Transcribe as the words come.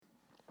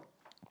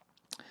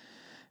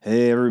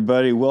Hey,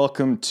 everybody.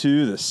 Welcome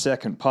to the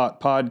Second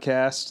Pot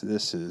Podcast.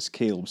 This is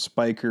Caleb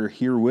Spiker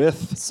here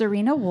with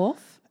Serena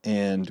Wolf.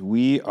 And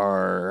we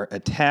are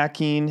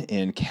attacking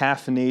and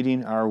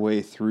caffeinating our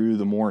way through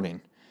the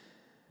morning.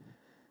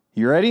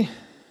 You ready?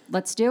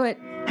 Let's do it.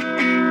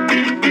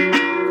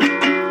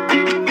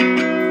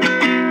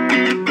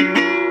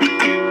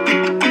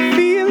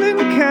 Feeling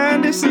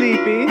kinda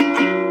sleepy,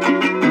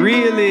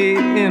 really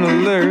in a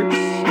lurch.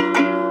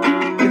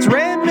 It's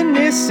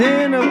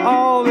reminiscent of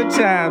all the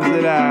times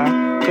that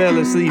I fell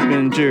asleep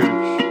in church.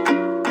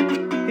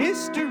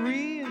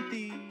 History and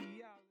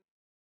theology.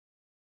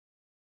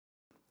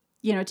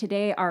 You know,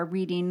 today our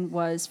reading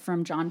was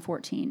from John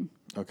 14.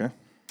 Okay.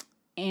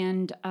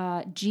 And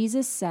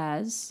Jesus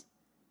says,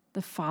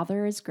 the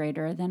Father is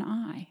greater than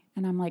I.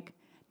 And I'm like,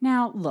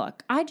 now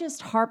look, I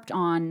just harped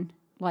on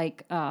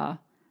the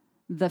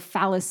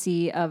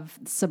fallacy of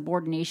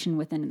subordination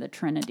within the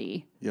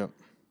Trinity. Yep.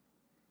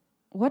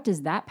 What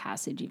does that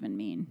passage even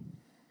mean?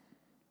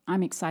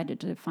 I'm excited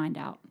to find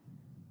out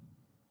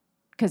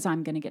because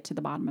I'm going to get to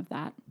the bottom of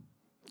that.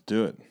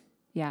 Do it.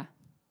 Yeah.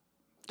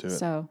 Do it.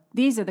 So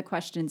these are the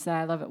questions that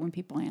I love it when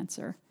people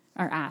answer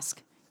or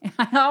ask.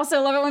 I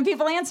also love it when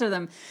people answer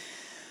them.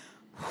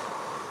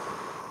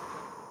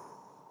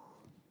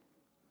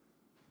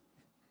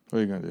 What are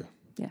you going to do?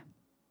 Yeah.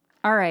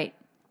 All right.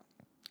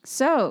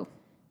 So,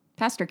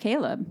 Pastor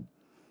Caleb,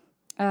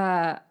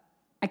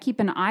 I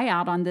keep an eye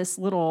out on this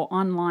little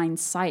online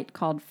site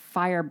called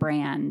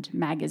Firebrand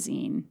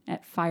Magazine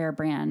at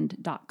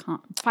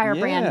firebrand.com,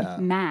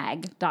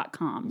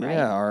 firebrandmag.com, right?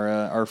 Yeah,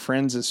 our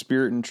friends at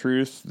Spirit and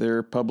Truth,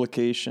 their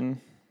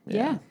publication.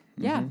 Yeah.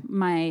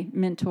 My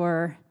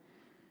mentor,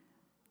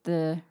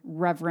 the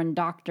Reverend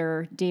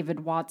Dr. David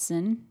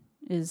Watson,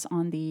 is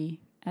on the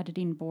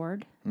editing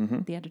board,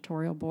 the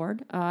editorial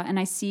board. And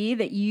I see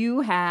that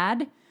you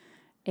had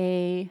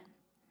an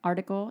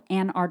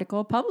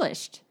article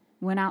published.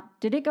 Went out.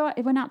 Did it go?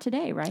 It went out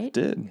today, right? It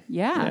did.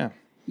 Yeah.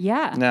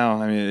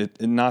 Now, I mean,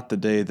 not the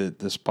day that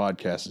this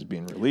podcast is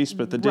being released,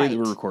 but the day that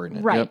we're recording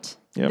it. Right.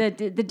 Yep.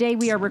 The day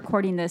we are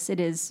recording this, it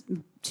is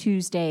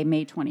Tuesday,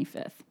 May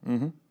 25th.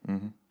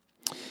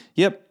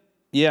 Yep.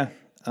 Yeah.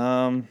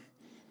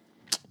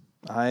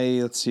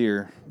 Let's see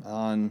here.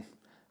 On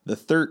the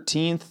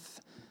 13th,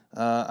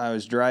 I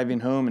was driving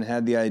home and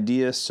had the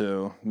idea,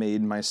 so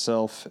made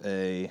myself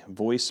a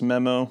voice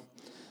memo,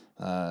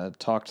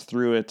 talked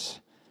through it.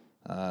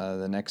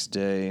 The next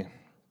day,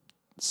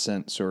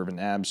 sent sort of an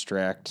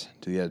abstract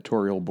to the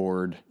editorial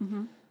board,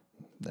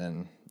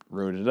 then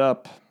wrote it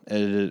up,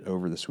 edited it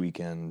over this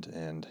weekend,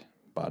 and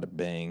bada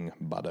bang,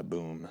 bada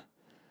boom.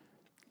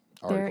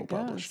 Article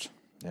published.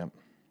 Yep.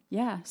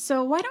 Yeah.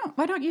 So why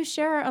don't you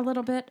share a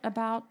little bit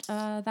about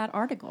that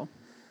article?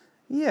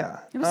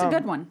 Yeah. It was a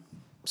good one.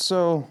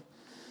 So,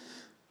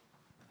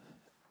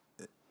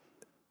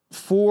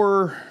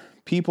 for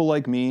people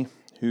like me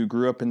who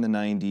grew up in the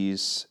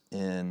 90s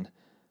in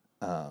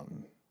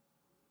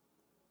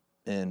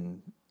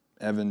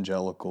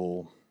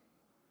evangelical,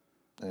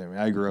 I mean,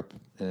 I grew up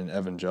in an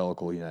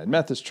evangelical United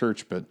Methodist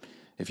church, but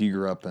if you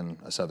grew up in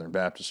a Southern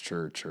Baptist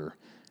church or,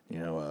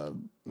 a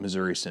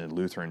Missouri Synod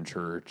Lutheran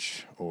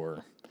church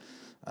or,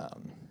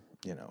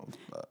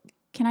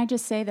 Can I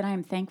just say that I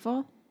am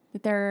thankful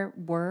that there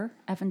were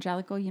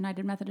evangelical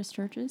United Methodist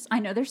churches? I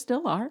know there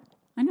still are.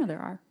 I know there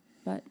are,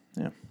 but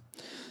yeah.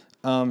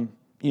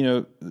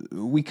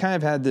 We kind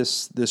of had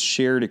this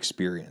shared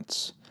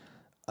experience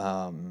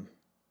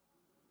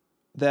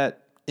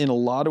that in a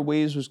lot of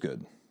ways was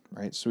good,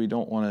 right? So we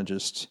don't want to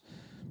just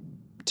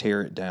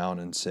tear it down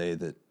and say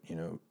that,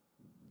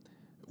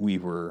 we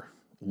were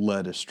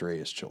led astray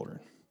as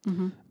children.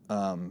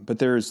 But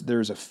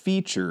there's a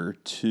feature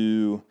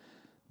to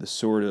the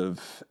sort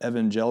of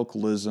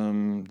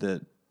evangelicalism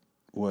that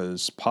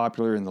was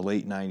popular in the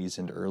late 90s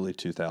into early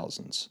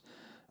 2000s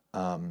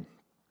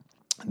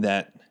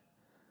that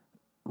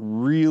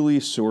really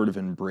sort of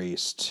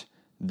embraced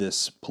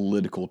this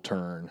political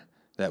turn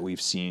that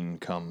we've seen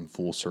come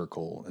full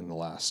circle in the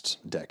last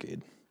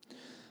decade.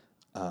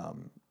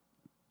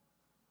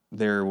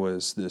 There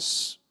was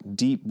this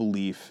deep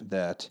belief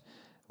that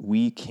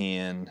we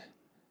can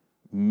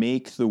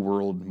make the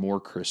world more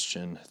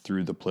Christian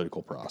through the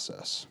political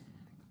process.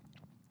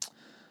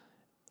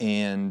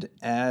 And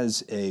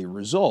as a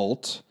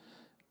result,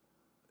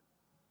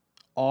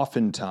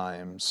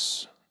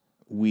 oftentimes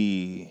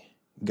we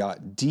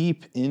got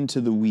deep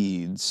into the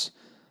weeds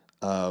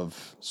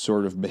of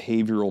sort of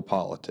behavioral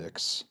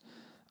politics,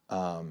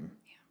 and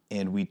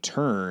we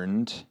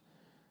turned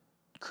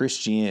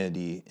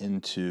Christianity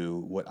into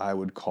what I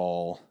would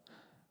call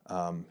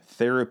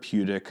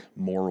therapeutic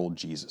moral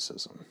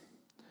Jesusism,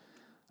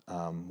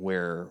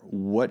 where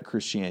what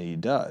Christianity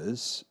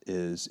does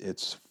is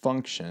its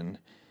function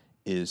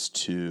is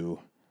to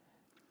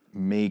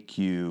make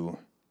you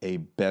a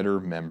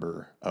better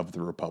member of the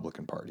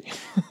Republican Party,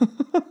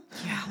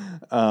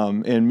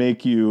 and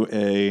make you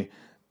a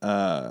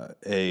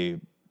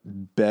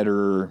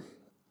better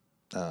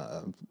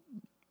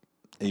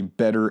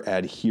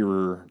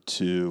adherer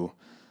to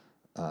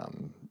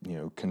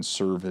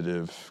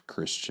conservative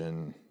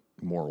Christian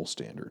moral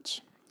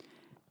standards.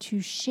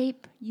 To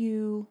shape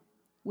you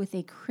with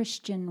a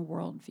Christian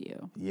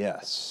worldview.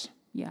 Yes.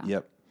 Yeah.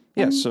 Yep.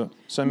 Yeah. So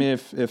I mean,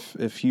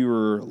 if you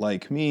were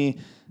like me,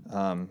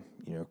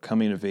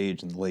 coming of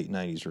age in the late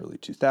 90s, early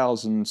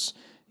 2000s,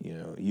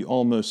 you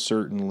almost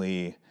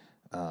certainly,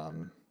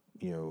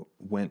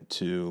 went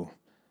to,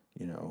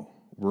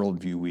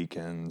 worldview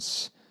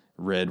weekends,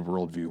 read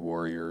Worldview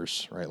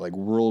Warriors, right? Like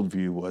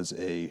worldview was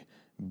a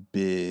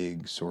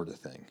big sort of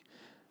thing.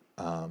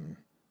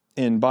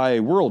 And by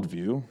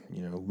worldview,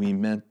 we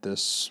meant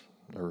this,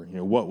 or,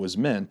 what was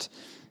meant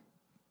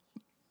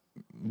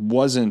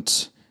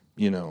wasn't,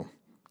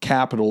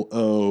 capital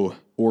O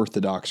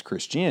Orthodox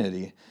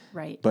Christianity,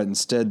 right? But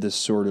instead this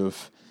sort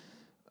of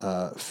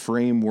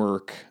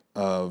framework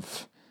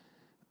of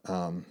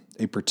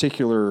a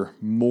particular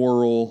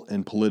moral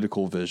and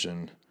political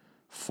vision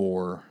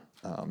for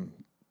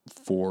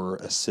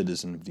a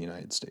citizen of the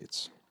United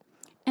States.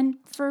 And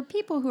for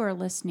people who are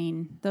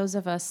listening, those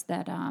of us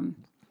that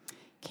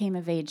came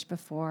of age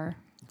before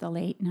the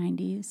late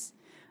 90s,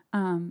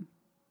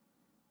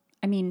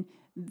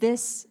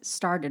 this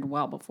started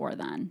well before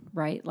then,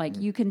 right? Like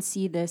you can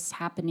see this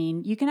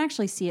happening. You can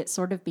actually see it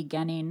sort of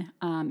beginning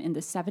in the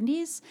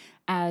 70s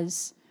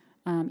as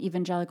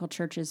evangelical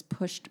churches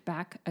pushed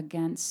back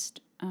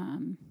against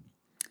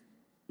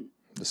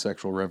the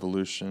sexual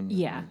revolution.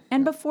 Yeah.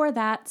 And before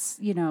that's,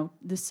 the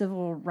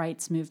civil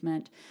rights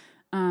movement.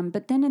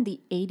 But then in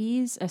the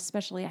 80s,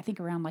 especially I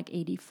think around like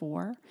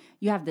 84,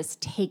 you have this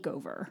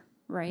takeover,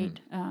 right?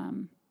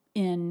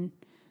 In,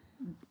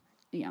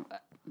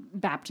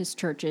 Baptist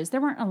churches. There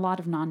weren't a lot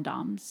of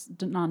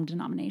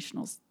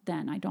non-denominationals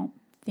then, I don't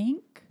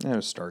think. It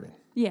was starting.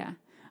 Yeah.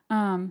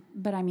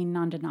 But I mean,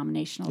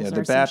 non-denominationals Yeah, are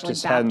the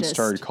Baptists hadn't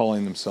started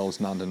calling themselves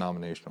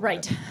non-denominational.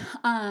 Right.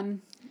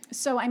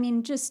 So, I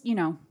mean, just,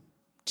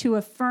 to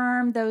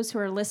affirm those who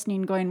are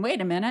listening going, wait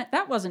a minute,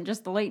 that wasn't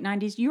just the late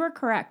 90s. You are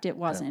correct. It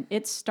wasn't. Yeah.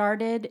 It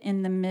started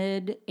in the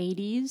mid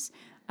 80s,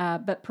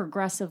 but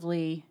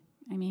progressively,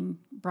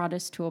 brought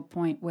us to a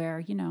point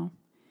where,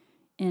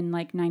 in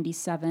like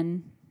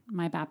 97,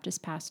 my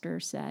Baptist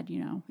pastor said,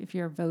 if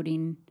you're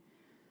voting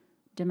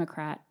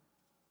Democrat,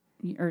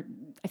 or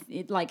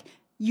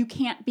you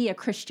can't be a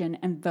Christian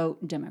and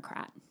vote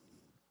Democrat.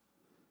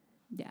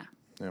 Yeah.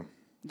 Yeah.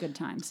 Good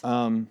times.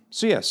 So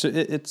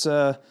it's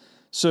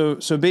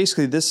So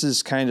basically, this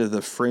is kind of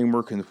the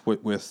framework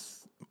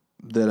with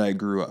that I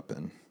grew up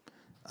in.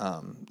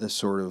 This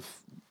sort of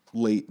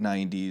late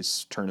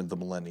 90s, turn of the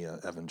millennia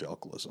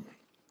evangelicalism.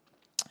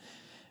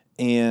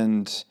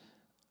 And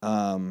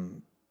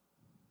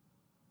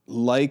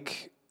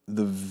like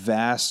the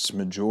vast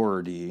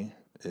majority,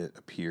 it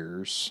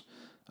appears,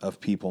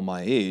 of people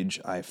my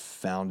age, I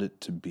found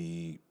it to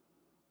be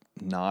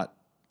not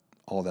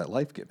all that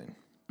life-giving.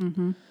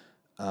 Mm-hmm.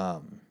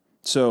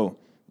 So,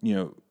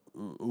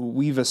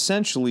 we've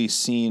essentially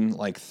seen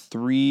like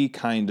three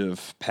kind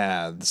of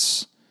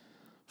paths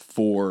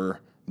for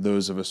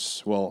those of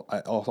us. Well,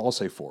 I'll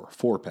say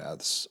four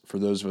paths for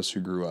those of us who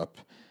grew up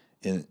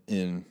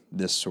in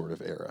this sort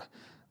of era.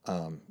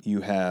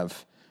 You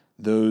have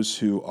those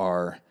who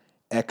are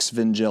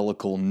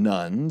evangelical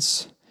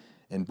nuns,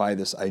 and by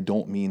this I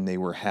don't mean they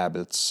were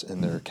habits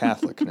and they're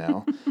Catholic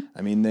now.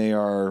 I mean they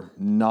are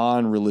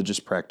non-religious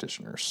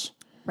practitioners.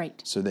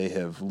 Right. So they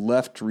have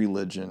left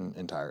religion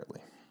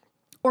entirely.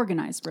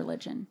 Organized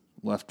religion.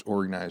 Left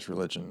organized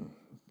religion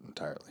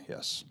entirely,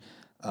 yes.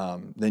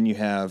 Then you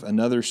have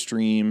another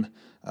stream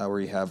where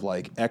you have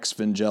like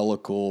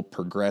evangelical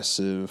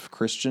progressive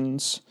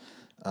Christians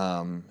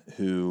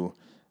who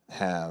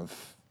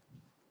have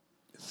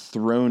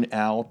thrown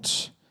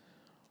out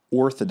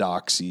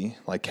orthodoxy,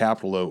 like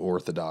capital O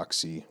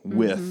orthodoxy,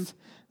 with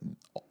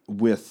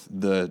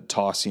the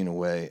tossing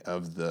away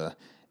of the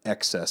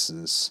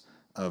excesses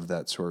of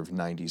that sort of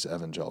 90s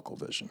evangelical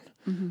vision.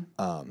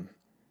 Mm-hmm.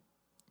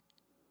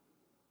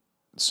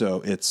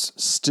 So it's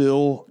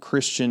still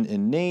Christian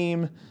in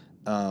name,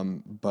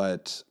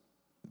 but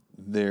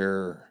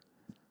they're,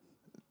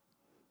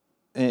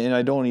 and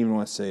I don't even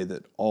want to say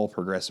that all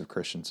progressive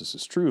Christians this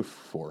is true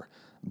for,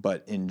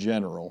 but in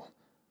general,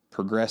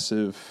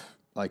 progressive,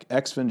 like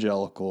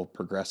evangelical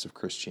progressive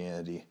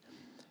Christianity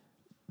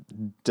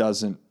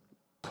doesn't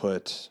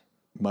put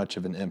much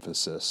of an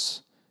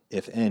emphasis,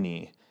 if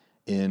any,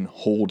 in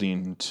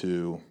holding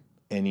to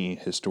any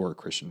historic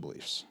Christian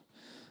beliefs.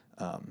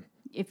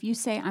 If you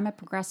say I'm a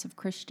progressive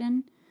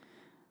Christian,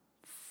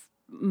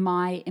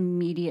 my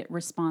immediate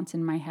response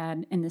in my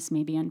head, and this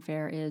may be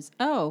unfair, is,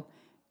 oh,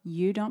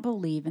 you don't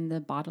believe in the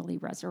bodily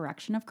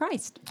resurrection of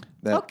Christ.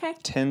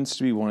 That tends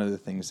to be one of the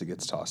things that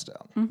gets tossed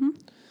out. Mm-hmm.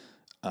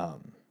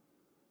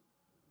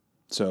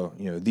 So,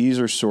 these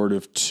are sort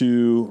of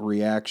two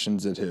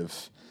reactions that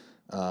have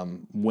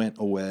went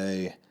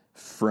away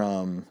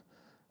from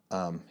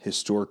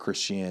historic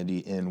Christianity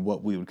in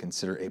what we would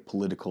consider a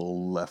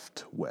political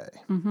left way.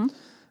 Mm-hmm.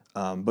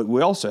 But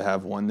we also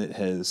have one that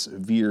has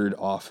veered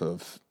off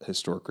of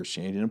historic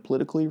Christianity in a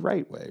politically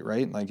right way,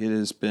 right? Like it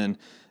has been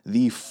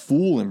the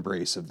full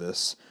embrace of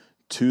this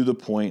to the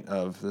point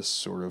of this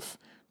sort of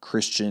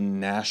Christian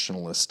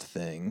nationalist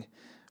thing,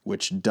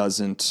 which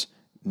doesn't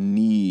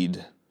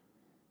need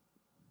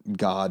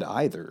God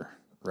either,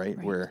 right?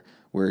 Where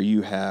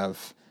you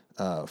have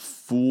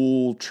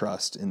full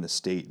trust in the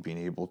state being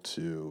able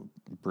to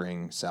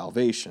bring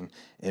salvation,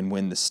 and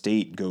when the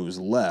state goes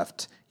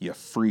left, you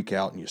freak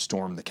out and you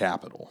storm the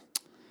Capitol,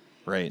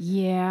 right?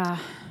 Yeah.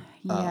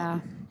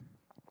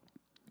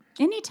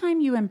 Anytime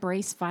you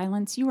embrace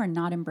violence, you are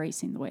not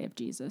embracing the way of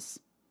Jesus.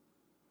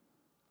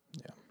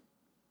 Yeah.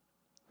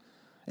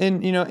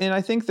 And, and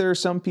I think there are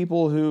some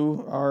people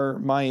who are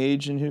my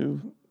age and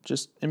who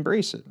just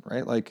embrace it,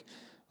 right? Like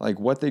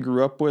what they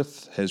grew up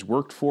with has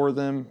worked for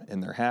them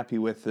and they're happy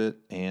with it.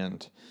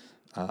 And,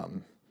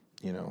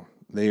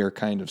 they are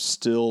kind of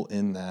still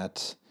in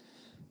that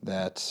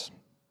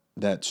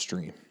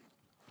stream.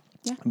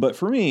 Yeah. But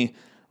for me,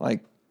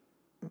 like,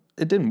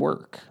 it didn't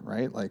work,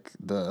 right? Like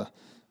the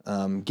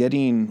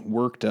getting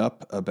worked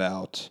up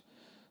about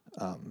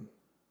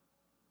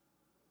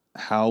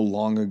how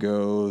long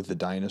ago the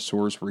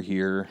dinosaurs were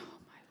here. Oh,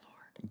 my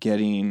Lord.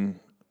 Getting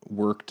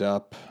worked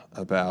up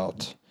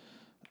about,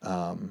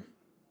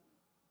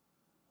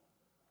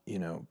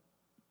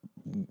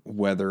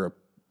 whether a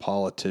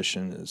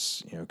politician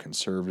is,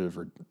 conservative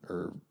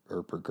or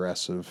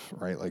progressive,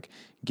 right?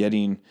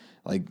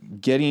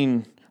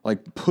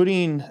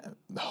 Putting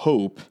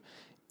hope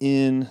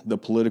in the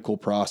political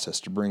process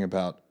to bring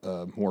about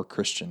a more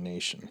Christian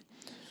nation,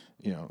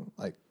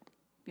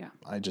 Yeah.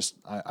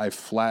 I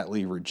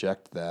flatly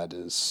reject that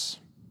as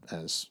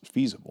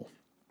feasible.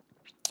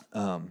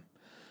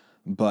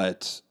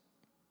 But,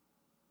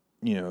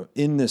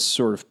 in this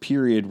sort of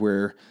period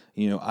where,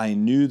 I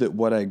knew that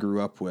what I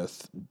grew up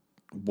with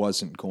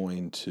wasn't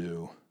going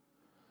to,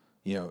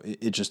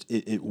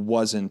 it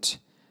wasn't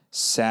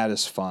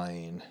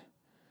satisfying,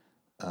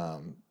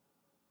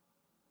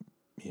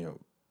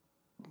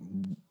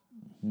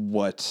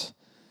 what,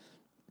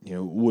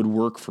 would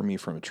work for me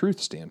from a truth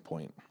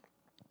standpoint.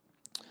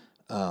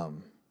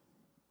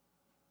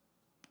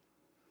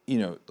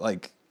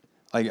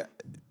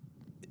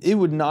 It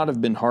would not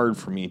have been hard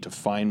for me to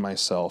find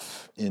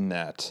myself in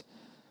that.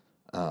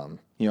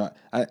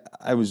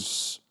 I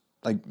was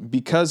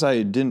because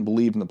I didn't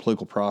believe in the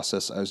political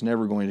process, I was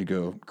never going to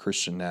go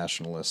Christian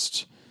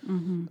nationalist,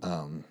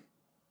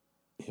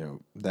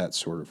 that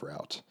sort of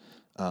route.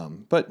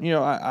 But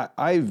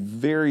I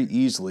very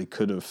easily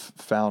could have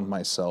found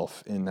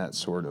myself in that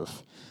sort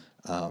of,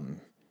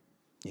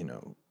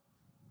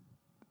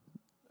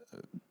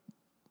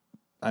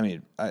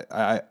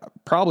 I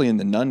probably in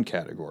the none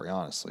category,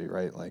 honestly,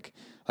 right? Like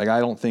I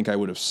don't think I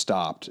would have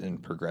stopped in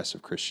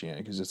progressive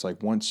Christianity, because it's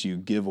like once you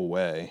give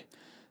away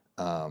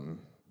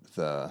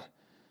the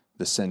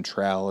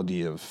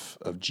centrality of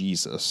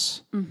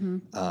Jesus,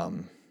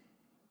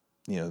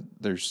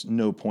 there's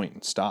no point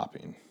in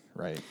stopping,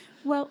 right?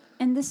 Well,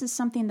 and this is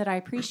something that I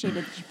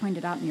appreciated that you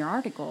pointed out in your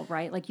article,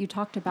 right? Like you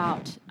talked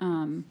about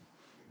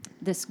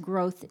this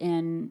growth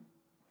in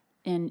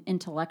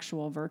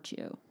intellectual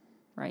virtue,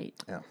 right?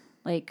 Yeah.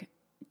 Like,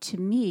 to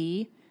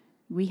me,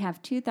 we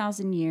have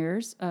 2,000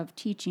 years of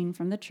teaching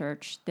from the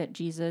church that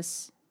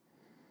Jesus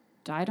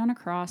died on a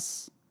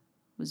cross,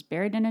 was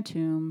buried in a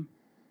tomb,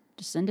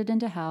 descended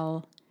into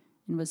hell,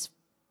 and was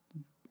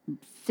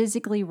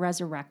physically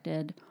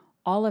resurrected.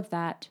 All of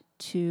that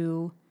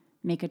to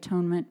make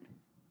atonement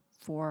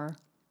for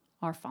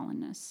our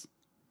fallenness,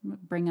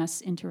 bring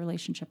us into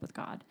relationship with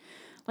God.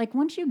 Like,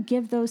 once you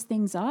give those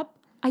things up,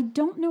 I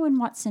don't know in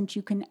what sense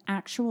you can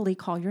actually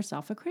call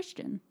yourself a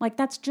Christian. Like,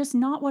 that's just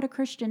not what a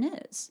Christian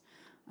is.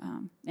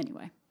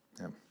 Anyway.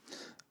 Yeah.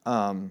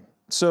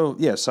 So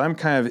I'm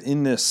kind of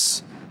in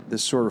this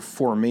sort of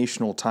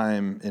formational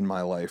time in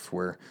my life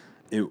where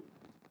it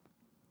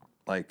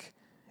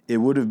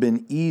would have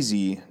been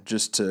easy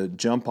just to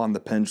jump on the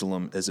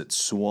pendulum as it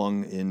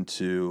swung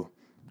into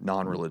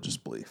non-religious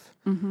belief.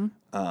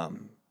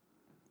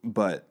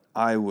 But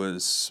I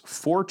was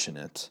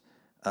fortunate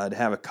to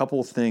have a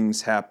couple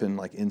things happen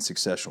like in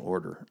successional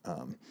order.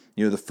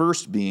 The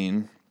first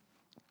being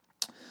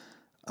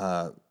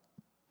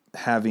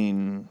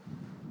having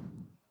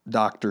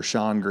Dr.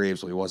 Sean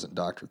Graves. Well, he wasn't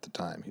doctor at the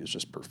time; he was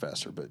just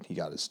professor, but he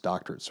got his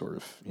doctorate sort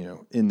of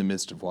in the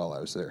midst of while I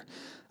was there.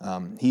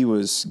 He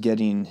was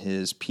getting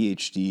his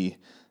PhD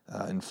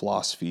in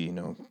philosophy,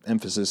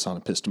 emphasis on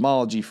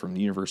epistemology from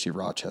the University of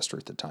Rochester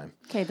at the time.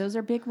 Okay, those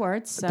are big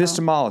words. So.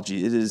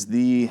 Epistemology. It is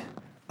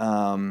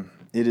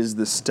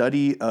the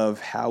study of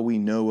how we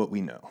know what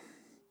we know.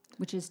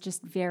 Which is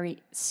just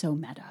so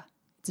meta.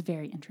 It's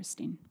very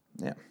interesting.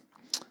 Yeah.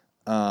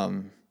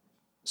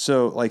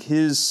 So like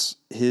his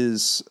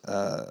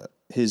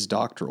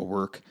doctoral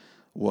work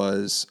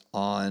was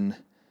on,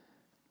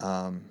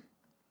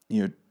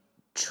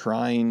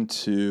 trying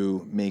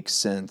to make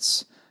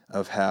sense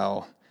of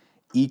how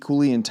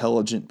equally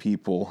intelligent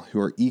people who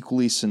are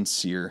equally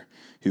sincere,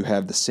 who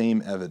have the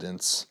same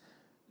evidence,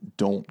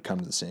 don't come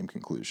to the same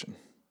conclusion,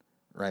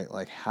 right?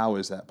 Like, how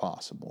is that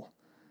possible?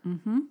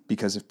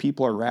 Because if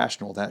people are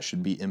rational, that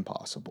should be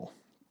impossible.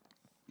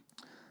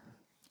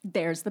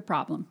 There's the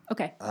problem.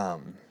 Okay.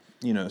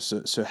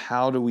 So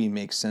how do we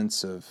make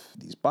sense of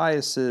these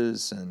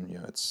biases? And,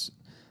 it's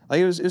like,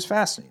 it was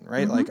fascinating,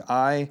 right? Mm-hmm.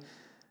 Like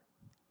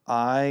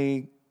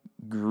I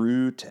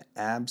grew to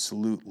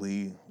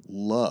absolutely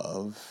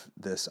love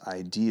this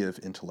idea of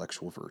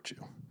intellectual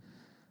virtue.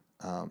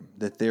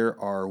 That there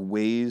are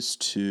ways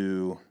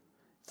to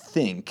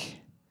think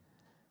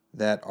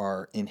that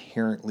are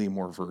inherently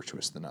more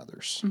virtuous than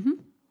others.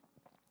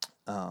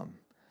 Mm-hmm.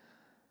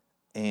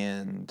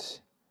 And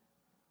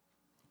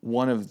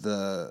one of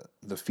the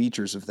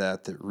features of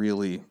that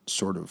really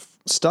sort of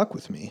stuck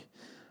with me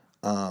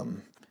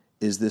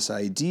is this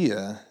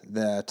idea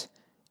that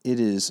it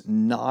is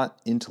not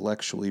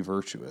intellectually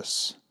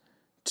virtuous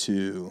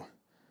to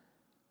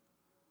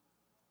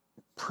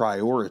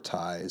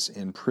prioritize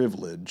and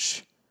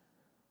privilege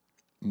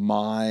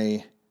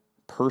my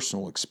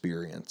personal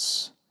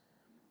experience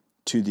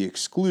to the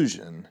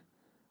exclusion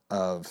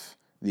of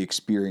the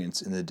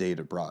experience and the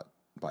data brought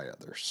by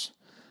others.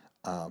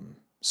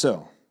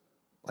 So,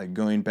 like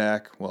going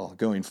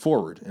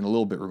forward in a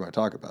little bit, we're going to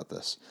talk about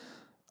this.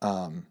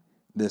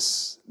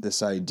 This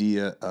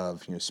idea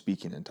of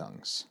speaking in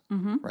tongues,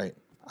 Mm-hmm. right?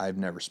 I've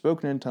never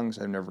spoken in tongues.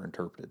 I've never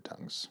interpreted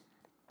tongues.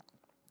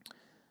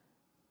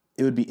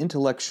 It would be an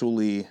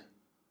intellectual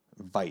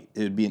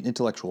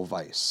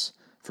vice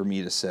for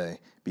me to say,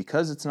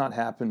 because it's not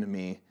happened to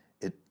me,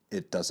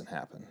 it doesn't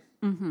happen.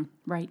 Mm-hmm.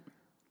 Right.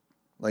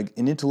 Like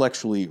an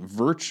intellectually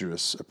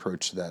virtuous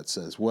approach to that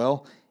says,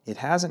 well, it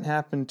hasn't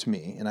happened to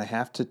me, and I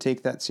have to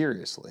take that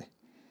seriously.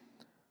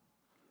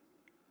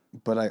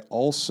 But I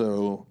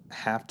also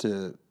have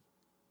to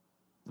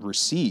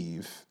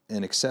receive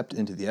and accept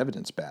into the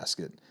evidence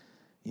basket,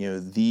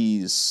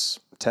 these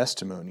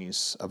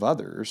testimonies of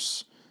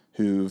others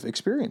who've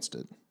experienced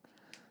it.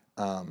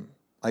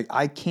 Like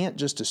I can't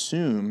just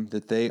assume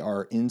that they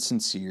are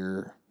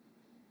insincere,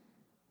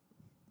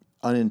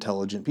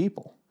 unintelligent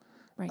people.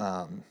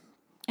 Right.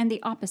 And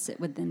the opposite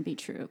would then be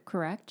true,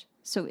 correct?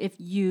 So if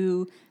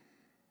you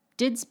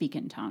did speak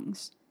in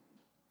tongues,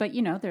 but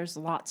there's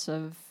lots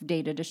of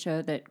data to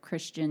show that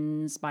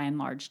Christians by and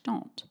large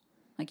don't.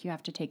 Like you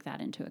have to take that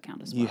into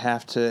account as well. You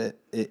have to,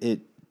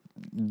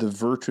 the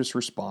virtuous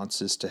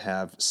response is to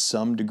have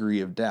some degree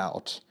of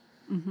doubt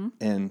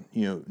and,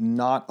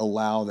 not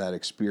allow that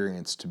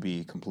experience to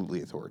be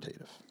completely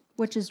authoritative.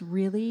 Which is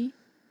really,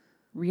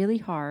 really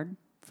hard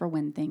for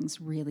when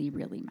things really,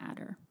 really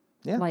matter.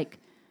 Yeah. Like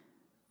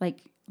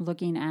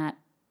looking at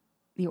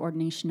the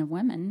ordination of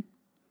women,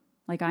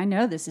 like I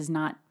know that this is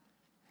not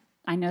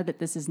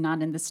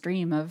in the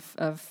stream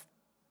of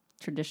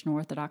traditional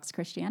Orthodox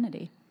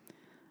Christianity.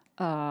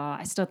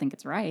 I still think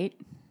it's right,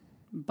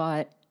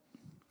 but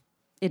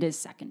it is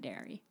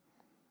secondary.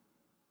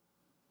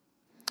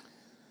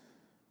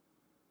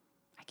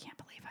 I can't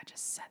believe I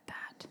just said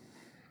that.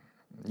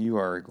 You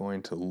are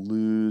going to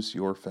lose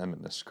your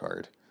feminist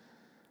card.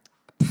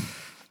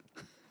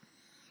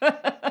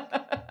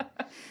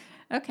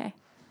 Okay.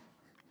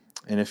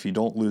 And if you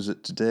don't lose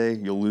it today,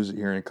 you'll lose it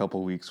here in a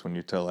couple of weeks when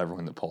you tell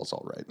everyone that Paul's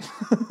all right.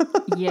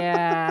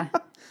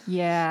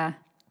 Yeah.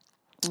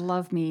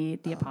 Love me,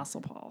 the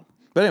Apostle Paul.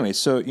 But anyway,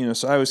 so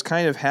I was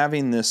kind of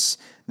having this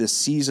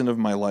season of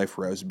my life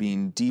where I was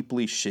being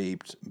deeply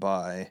shaped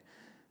by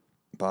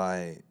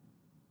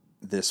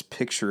this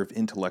picture of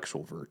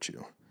intellectual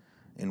virtue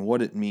and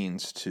what it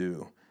means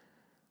to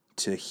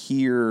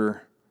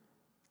hear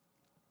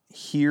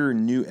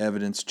new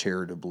evidence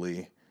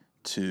charitably,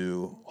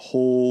 to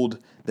hold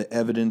the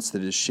evidence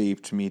that has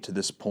shaped me to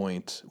this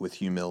point with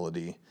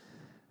humility,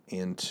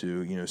 and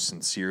to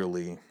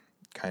sincerely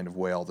kind of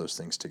weigh all those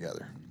things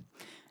together.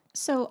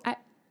 So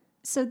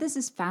this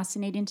is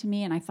fascinating to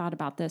me, and I thought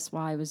about this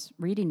while I was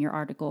reading your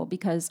article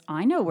because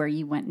I know where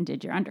you went and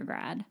did your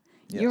undergrad.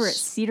 Yes. You were at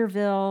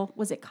Cedarville.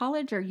 Was it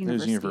college or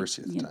university? It was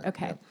university at the time.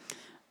 Okay. Yep.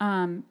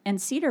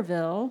 And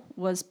Cedarville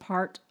was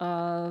part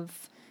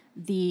of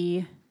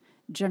the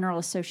General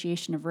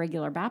Association of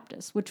Regular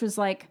Baptists, which was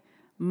like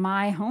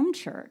my home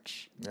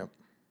church. Yep.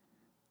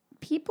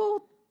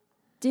 People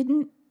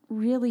didn't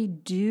really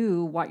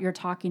do what you're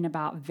talking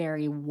about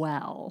very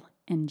well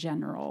in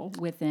general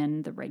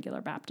within the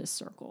regular Baptist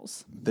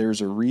circles.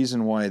 There's a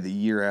reason why the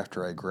year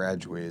after I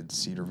graduated,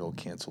 Cedarville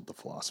canceled the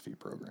philosophy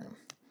program.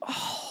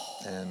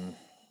 And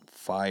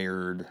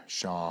fired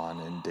Sean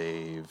and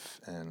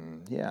Dave,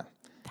 and yeah.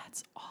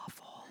 That's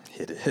awful.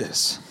 It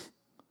is.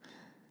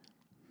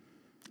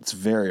 It's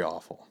very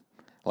awful.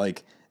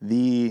 Like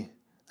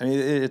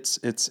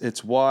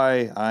it's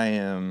why I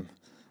am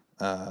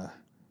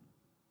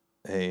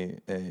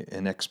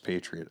an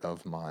expatriate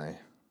of my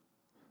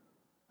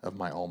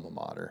alma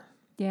mater.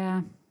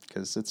 Yeah.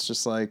 Because it's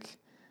just like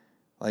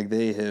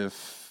they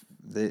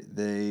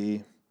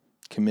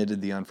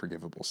committed the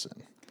unforgivable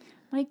sin.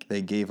 Like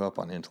they gave up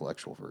on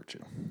intellectual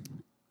virtue.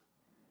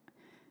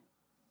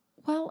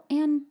 Well,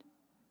 and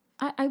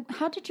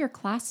how did your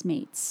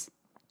classmates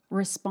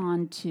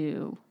respond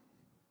to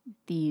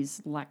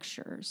these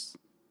lectures?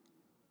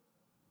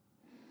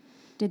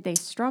 Did they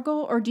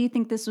struggle, or do you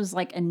think this was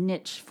like a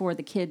niche for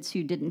the kids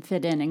who didn't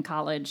fit in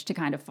college to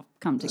kind of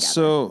come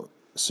together?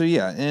 So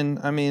yeah, and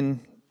I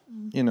mean,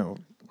 you know,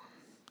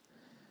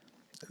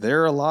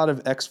 there are a lot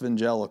of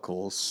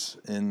evangelicals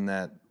in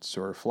that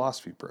sort of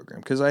philosophy program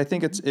because I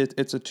think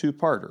it's a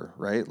two-parter,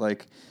 right?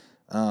 Like,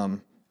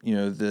 you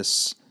know,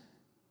 this,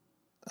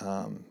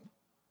 you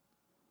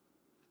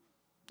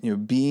know,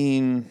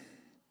 being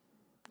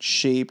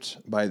shaped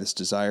by this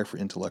desire for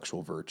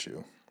intellectual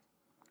virtue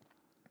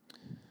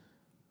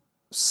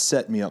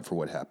set me up for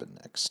what happened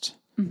next.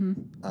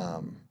 And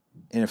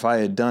if I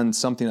had done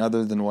something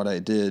other than what I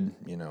did,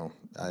 you know,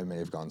 I may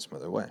have gone some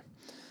other way.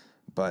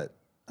 But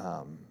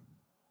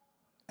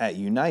at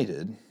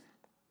United,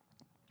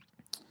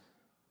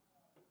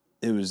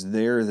 it was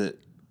there that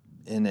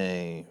in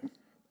a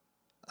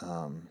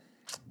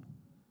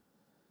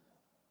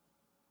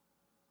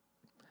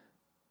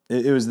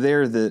it was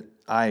there that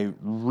I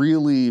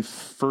really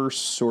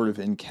first sort of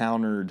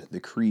encountered the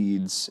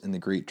creeds in the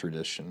great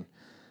tradition,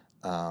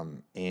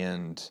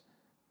 and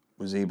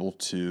was able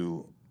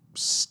to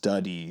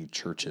study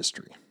church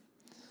history,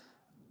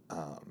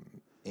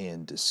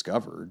 and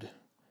discovered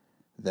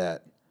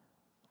that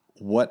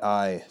what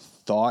I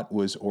thought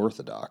was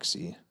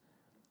orthodoxy,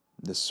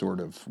 this sort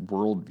of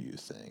worldview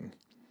thing,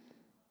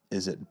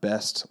 is at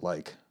best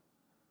like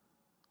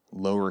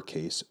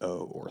lowercase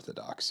o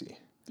orthodoxy.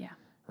 Yeah.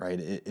 Right?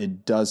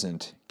 It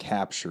doesn't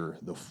capture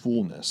the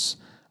fullness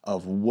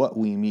of what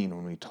we mean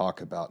when we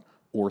talk about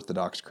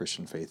Orthodox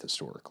Christian faith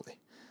historically.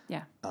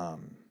 Yeah.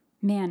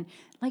 Man,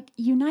 like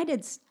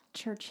United's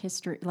church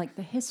history, like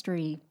the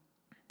history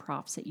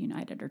profs at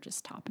United are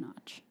just top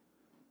notch.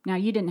 Now,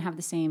 you didn't have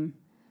the same,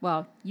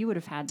 well, you would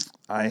have had.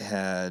 I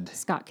had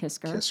Scott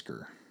Kisker.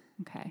 Kisker.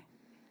 Okay.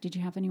 Did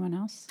you have anyone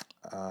else?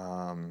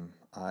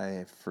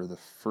 For the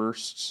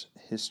first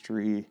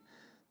history,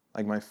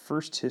 like my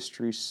first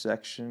history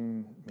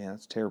section, man,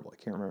 that's terrible.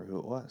 I can't remember who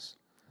it was.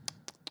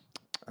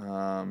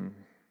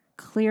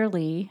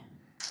 Clearly,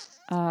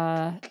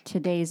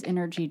 today's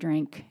energy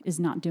drink is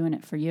not doing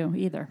it for you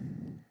either.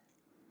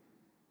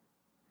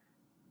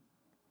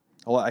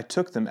 Well, I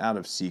took them out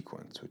of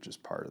sequence, which is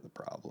part of the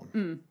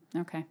problem.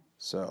 Okay.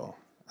 So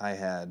I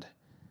had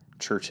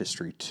Church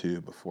History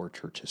 2 before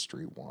Church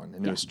History 1.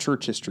 And it was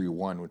Church History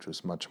 1, which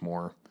was much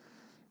more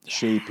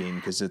shaping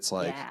because it's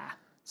like,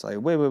 it's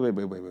like, wait.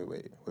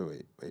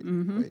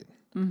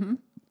 Mm-hmm.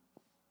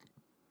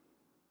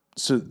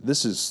 So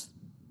this is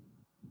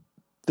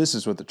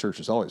what the church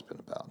has always been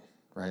about,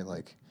 right?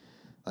 Like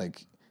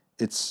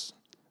it's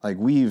like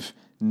we've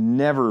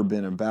never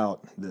been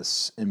about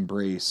this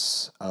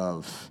embrace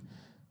of,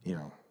 you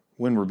know,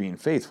 when we're being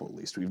faithful, at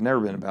least, we've never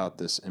been about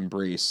this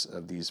embrace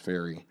of these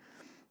very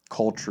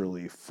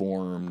culturally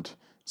formed,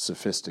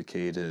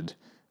 sophisticated,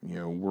 you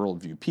know,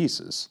 worldview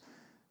pieces.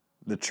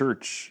 The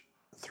church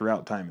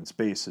throughout time and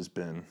space has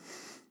been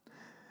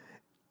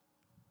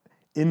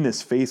in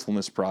this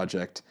faithfulness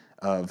project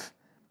of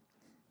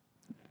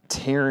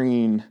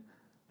tearing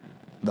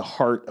the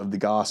heart of the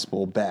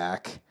gospel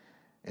back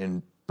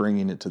and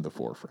bringing it to the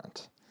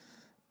forefront.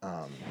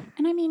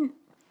 And I mean,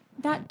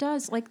 that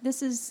does, like,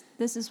 this is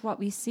what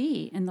we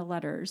see in the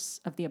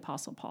letters of the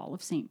Apostle Paul,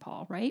 of St.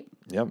 Paul, right?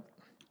 Yep.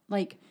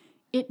 Like,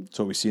 It's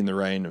what we see in the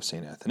writing of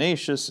St.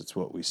 Athanasius. It's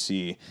what we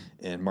see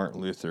in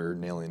Martin Luther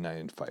nailing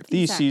 95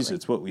 Theses. Exactly.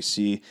 It's what we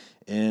see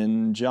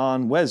in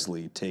John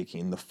Wesley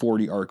taking the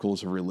 40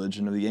 articles of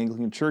religion of the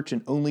Anglican Church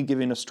and only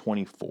giving us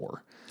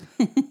 24.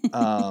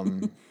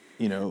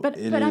 You know, but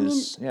I mean,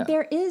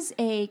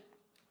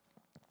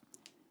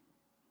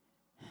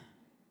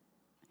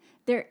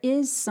 there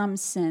is some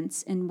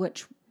sense in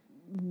which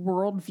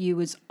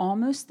worldview is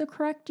almost the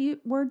correct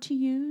word to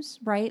use,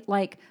 right?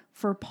 Like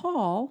for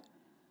Paul,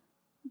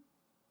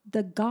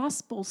 the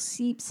gospel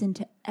seeps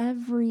into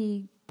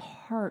every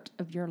part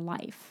of your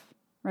life,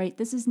 right?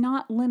 This is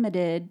not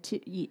limited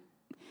to,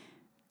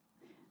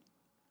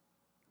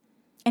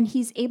 and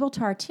he's able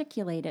to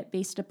articulate it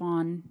based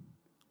upon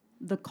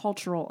the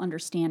cultural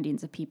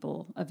understandings of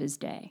people of his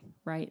day,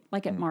 right?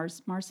 Like at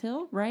Mars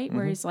Hill, right? Mm-hmm.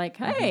 Where he's like,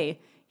 hey,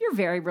 you're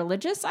very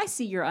religious. I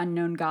see your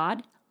unknown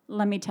God.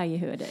 Let me tell you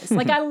who it is.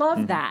 Like, I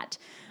love that.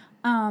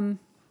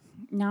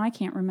 Now I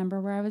can't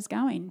remember where I was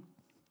going.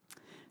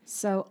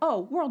 So,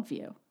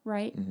 worldview,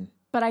 right? Mm-hmm.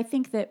 But I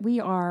think that we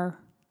are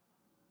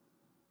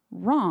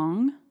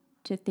wrong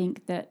to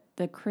think that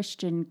the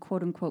Christian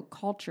quote-unquote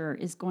culture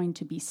is going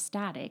to be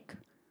static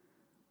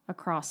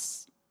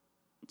across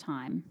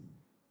time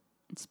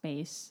and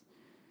space,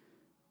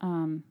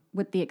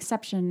 with the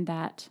exception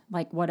that,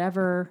 like,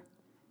 whatever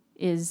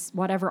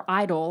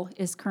idol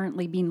is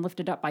currently being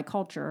lifted up by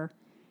culture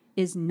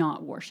is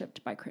not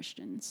worshipped by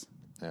Christians.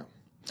 Yeah.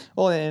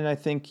 Well, and I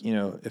think, you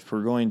know, if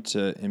we're going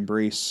to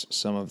embrace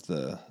some of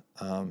the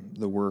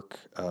work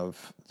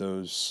of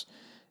those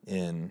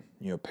in,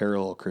 you know,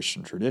 parallel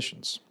Christian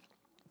traditions,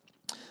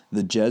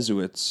 the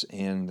Jesuits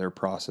and their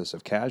process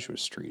of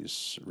casuistry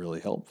is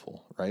really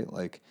helpful, right?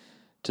 Like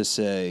to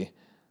say,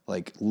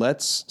 like,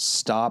 let's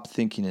stop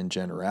thinking in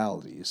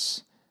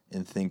generalities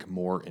and think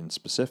more in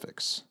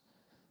specifics.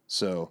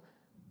 So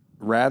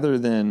rather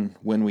than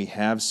when we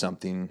have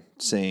something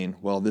saying,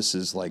 well, this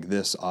is like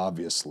this,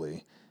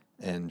 obviously,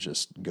 and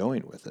just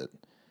going with it,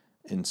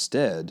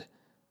 instead,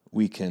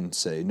 we can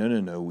say,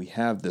 no, we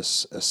have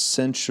this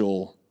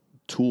essential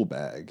tool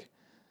bag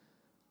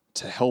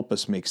to help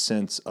us make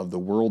sense of the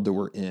world that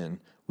we're in.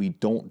 We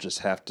don't just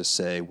have to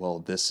say, well,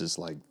 this is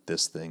like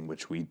this thing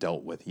which we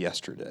dealt with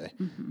yesterday.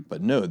 Mm-hmm.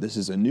 But no, this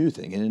is a new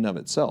thing in and of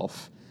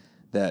itself,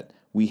 that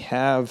we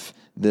have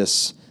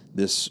this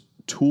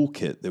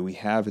toolkit that we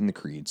have in the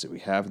creeds, that we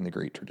have in the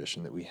great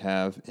tradition, that we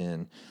have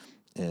in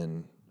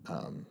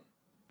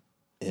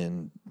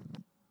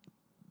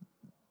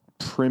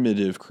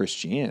primitive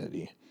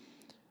Christianity,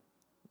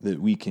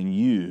 that we can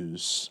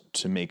use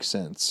to make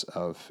sense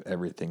of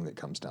everything that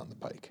comes down the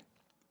pike.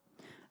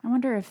 I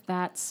wonder if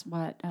that's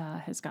what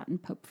has gotten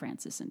Pope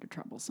Francis into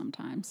trouble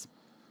sometimes.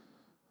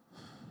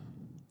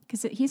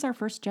 Because he's our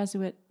first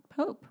Jesuit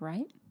pope,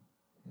 right?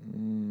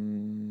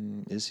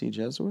 Is he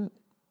Jesuit?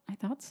 I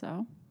thought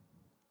so.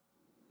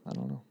 I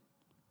don't know.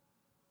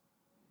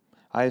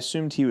 I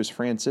assumed he was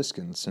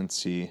Franciscan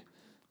since he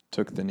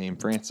took the name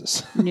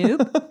Francis.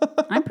 Nope.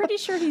 I'm pretty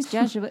sure he's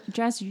Jesuit.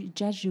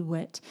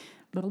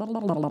 Blah, blah, blah,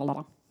 blah,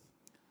 blah.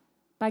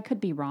 But I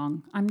could be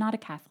wrong. I'm not a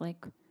Catholic.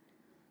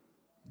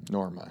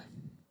 Nor am I.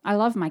 I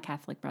love my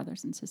Catholic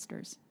brothers and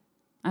sisters.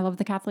 I love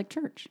the Catholic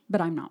Church, but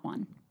I'm not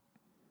one.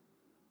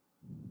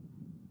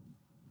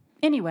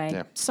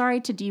 Anyway,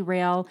 Sorry to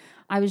derail.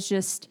 I was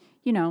just,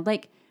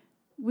 like,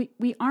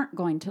 we aren't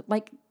going to,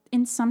 like,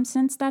 in some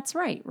sense, that's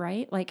right?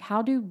 Like,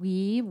 how do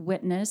we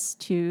witness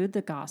to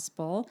the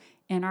gospel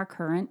in our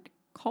current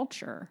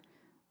culture?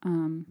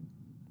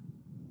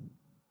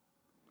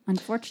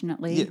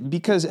 Unfortunately. Yeah,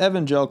 because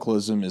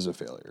evangelicalism is a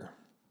failure,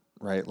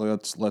 right?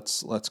 Let's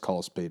call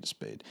a spade a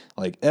spade.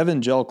 Like,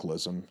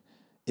 evangelicalism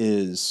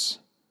is,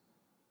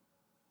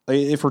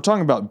 if we're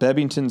talking about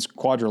Bebbington's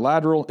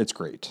quadrilateral, it's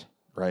great,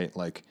 right?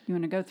 Like, you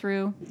want to go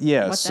through?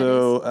 Yeah. What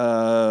So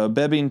that is?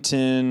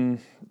 Bebbington,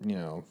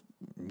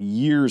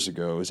 years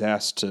ago was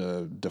asked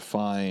to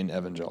define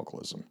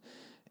evangelicalism,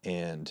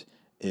 and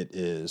it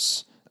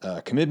is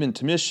commitment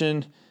to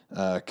mission,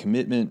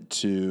 commitment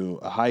to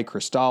a high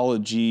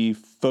Christology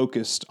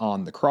focused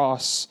on the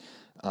cross,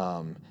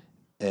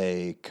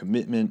 a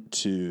commitment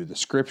to the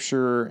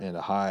Scripture and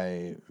a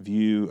high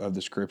view of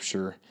the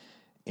Scripture,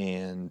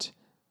 and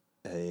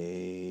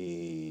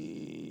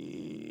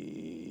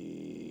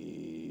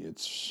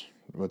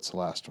what's the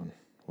last one?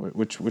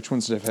 Which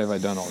ones have I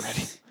done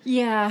already?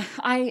 Yeah,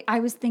 I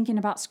was thinking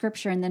about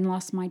Scripture and then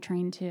lost my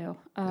train too.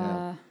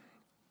 Daggone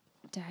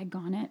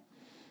it.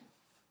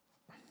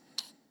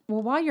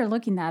 Well, while you're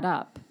looking that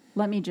up,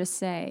 let me just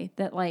say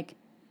that, like,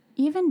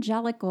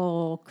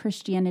 evangelical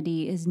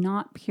Christianity is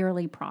not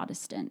purely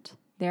Protestant.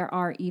 There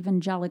are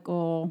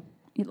evangelical,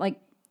 like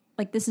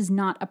this is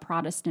not a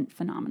Protestant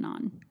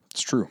phenomenon.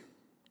 It's true.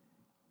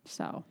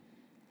 So,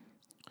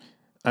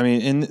 I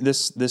mean, and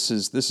this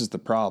is the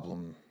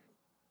problem,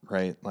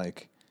 right?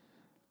 Like,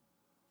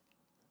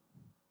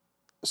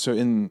 so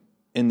in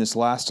this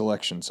last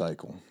election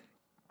cycle,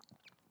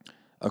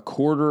 a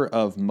quarter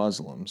of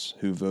Muslims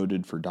who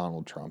voted for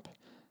Donald Trump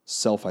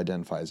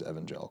self-identify as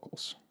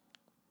evangelicals.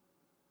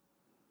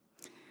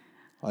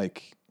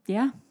 Like,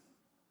 yeah.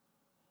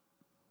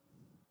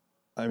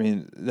 I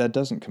mean, that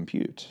doesn't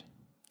compute.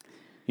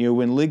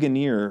 When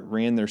Ligonier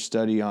ran their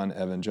study on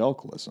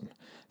evangelicalism,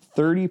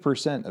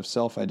 30% of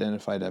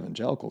self-identified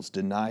evangelicals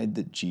denied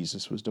that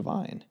Jesus was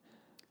divine.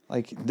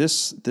 Like,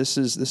 this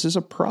is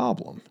a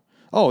problem.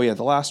 Oh, yeah,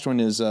 the last one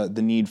is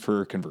the need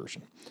for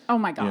conversion. Oh,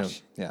 my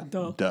gosh.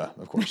 Duh,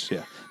 of course,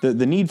 yeah.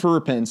 The need for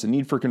repentance, the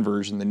need for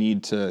conversion, the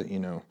need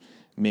to,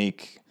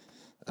 make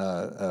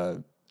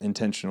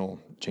intentional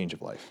change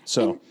of life.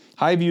 So,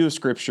 high view of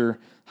Scripture,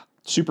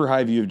 super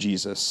high view of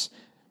Jesus,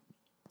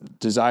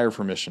 desire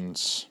for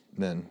missions,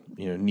 then,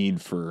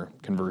 need for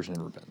conversion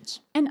and repentance.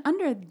 And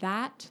under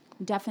that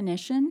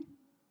definition,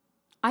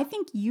 I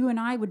think you and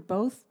I would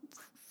both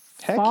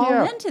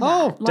fall into that.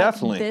 Oh,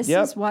 definitely. This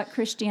is what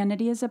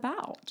Christianity is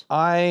about.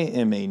 I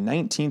am a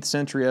 19th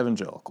century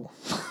evangelical,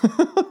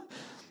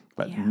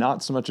 but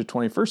not so much a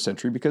 21st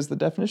century because the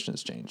definition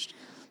has changed.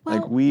 Well,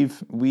 like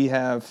we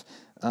have,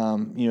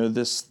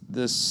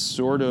 this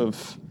sort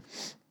of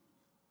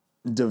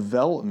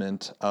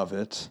development of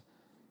it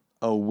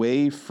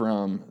away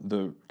from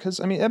because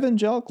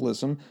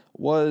evangelicalism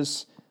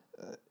was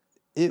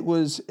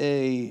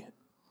a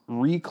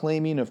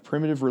reclaiming of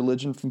primitive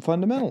religion from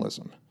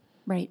fundamentalism.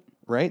 Right.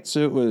 Right. So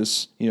it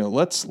was,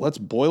 let's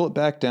boil it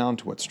back down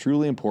to what's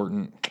truly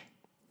important.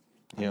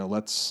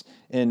 And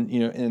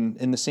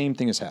the same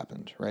thing has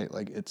happened, right?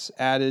 Like, it's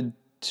added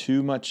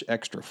too much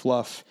extra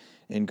fluff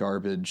and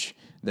garbage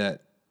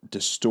that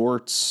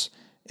distorts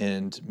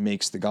and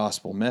makes the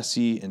gospel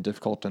messy and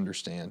difficult to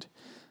understand.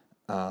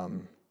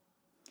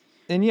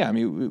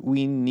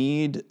 We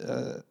need,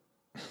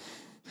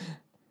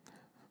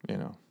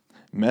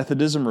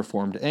 Methodism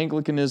reformed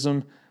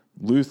Anglicanism,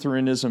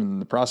 Lutheranism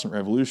and the Protestant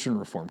Revolution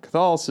reformed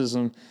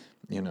Catholicism,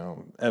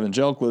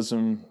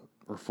 evangelicalism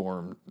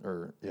reformed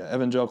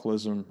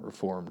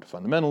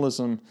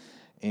fundamentalism,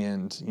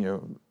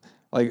 And,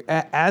 like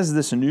as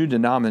this new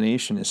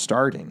denomination is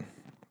starting,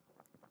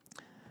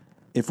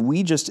 if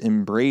we just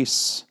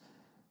embrace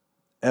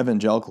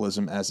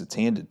evangelicalism as it's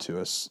handed to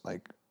us,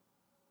 like,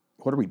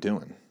 what are we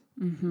doing?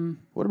 Mm-hmm.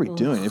 What are we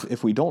doing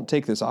if we don't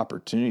take this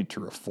opportunity to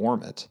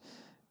reform it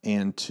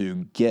and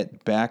to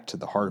get back to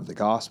the heart of the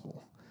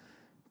gospel,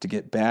 to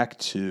get back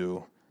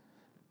to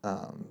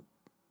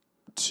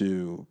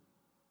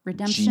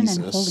redemption Jesus,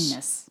 and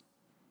holiness,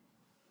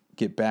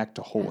 get back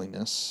to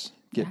holiness,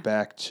 get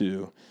back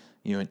to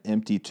an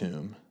empty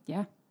tomb.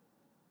 Yeah.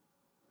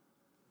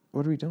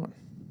 What are we doing?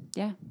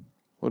 Yeah.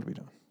 What are we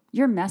doing?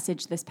 Your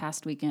message this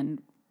past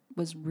weekend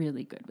was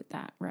really good with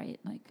that, right?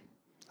 Like,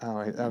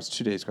 that was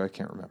 2 days ago. I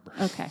can't remember.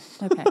 Okay.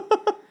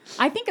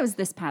 I think it was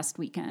this past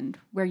weekend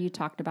where you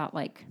talked about,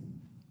 like,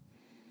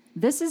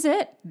 this is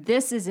it.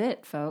 This is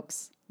it,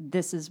 folks.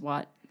 This is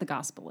what the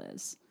gospel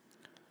is.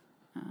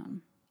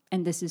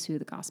 And this is who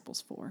the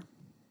gospel's for.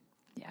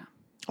 Yeah.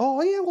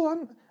 Oh, yeah.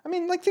 Well,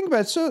 think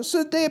about it. So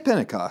the day of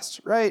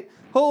Pentecost, right?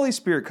 Holy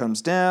Spirit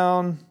comes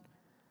down.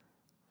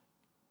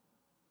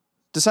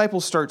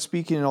 Disciples start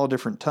speaking in all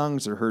different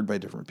tongues. They're heard by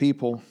different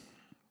people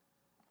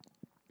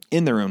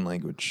in their own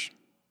language.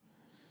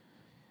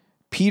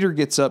 Peter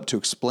gets up to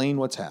explain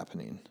what's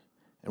happening.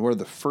 And what are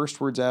the first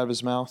words out of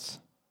his mouth?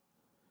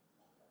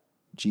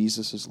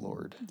 Jesus is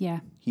Lord. Yeah.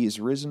 He is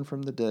risen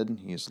from the dead and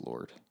he is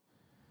Lord.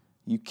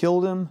 You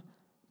killed him,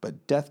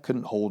 but death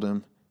couldn't hold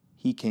him.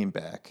 He came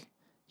back.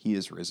 He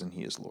is risen.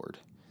 He is Lord.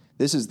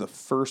 This is the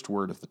first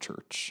word of the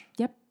church.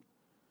 Yep.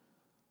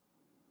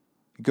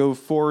 Go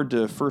forward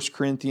to 1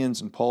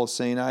 Corinthians, and Paul is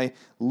saying, I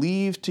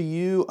leave to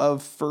you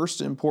of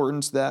first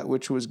importance that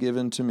which was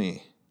given to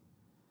me.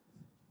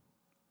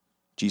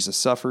 Jesus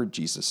suffered,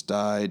 Jesus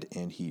died,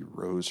 and he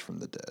rose from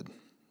the dead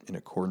in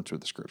accordance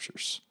with the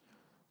scriptures.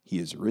 He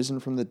is risen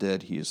from the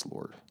dead. He is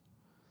Lord.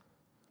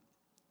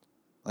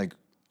 Like,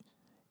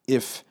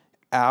 if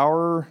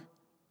our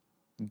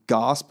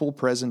gospel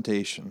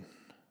presentation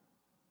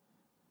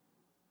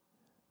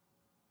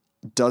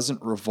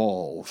doesn't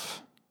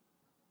revolve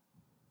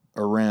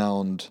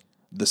around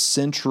the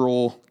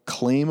central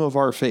claim of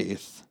our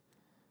faith,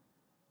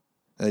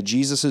 that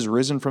Jesus is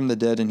risen from the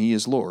dead and he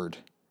is Lord,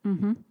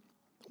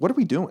 what are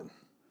we doing?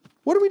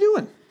 What are we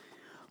doing?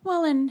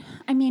 Well, and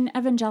I mean,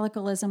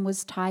 evangelicalism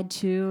was tied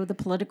to the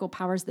political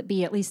powers that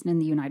be, at least in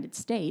the United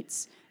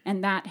States,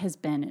 and that has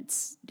been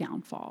its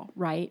downfall,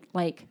 right?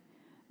 Like,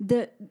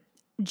 the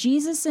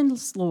Jesus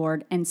is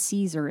Lord and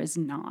Caesar is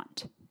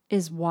not,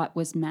 is what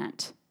was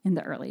meant in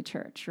the early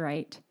church,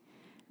 right?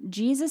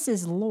 Jesus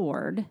is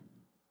Lord,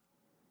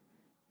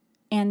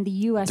 and the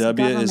U.S.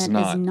 government is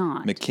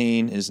not.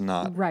 McCain is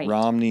not. Right.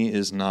 Romney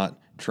is not.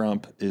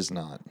 Trump is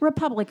not.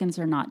 Republicans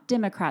are not.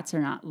 Democrats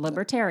are not.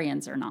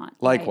 Libertarians are not.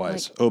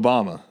 Likewise, right?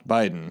 Obama,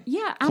 Biden,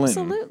 yeah,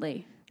 Clinton,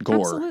 absolutely. Gore.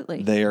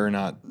 Absolutely. They are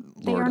not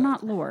Lord. They are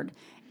not Lord.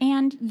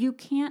 And you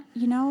can't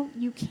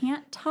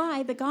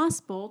tie the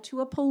gospel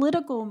to a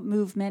political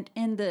movement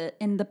in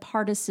the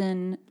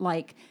partisan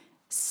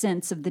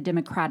sense of the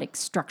democratic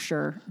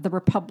structure,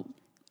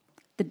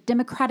 the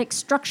democratic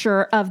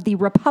structure of the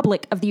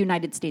Republic of the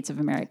United States of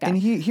America. And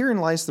herein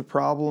lies the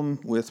problem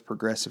with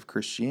progressive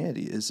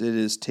Christianity: is it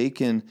has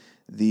taken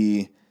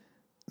the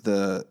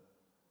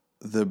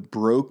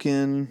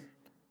broken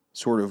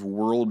sort of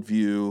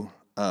worldview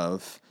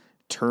of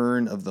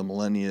turn of the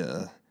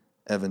millennia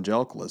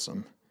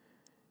evangelicalism,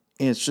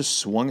 and it's just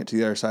swung it to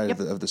the other side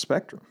of the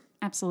spectrum.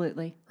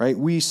 Absolutely. Right?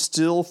 We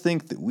still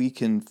think that we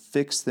can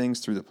fix things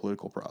through the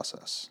political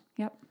process.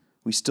 Yep.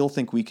 We still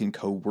think we can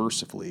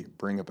coercively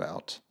bring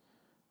about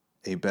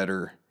a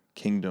better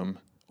kingdom,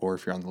 or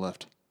if you're on the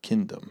left,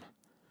 kingdom.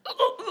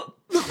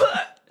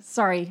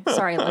 Sorry,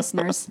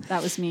 listeners.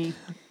 That was me.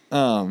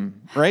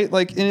 Right?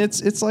 Like, and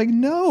it's like,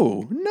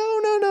 no.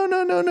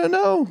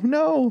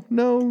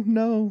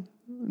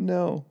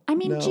 I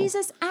mean,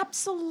 Jesus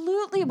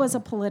absolutely was a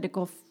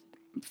political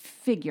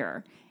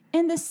figure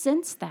in the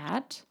sense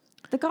that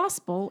the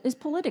gospel is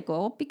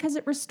political because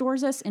it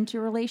restores us into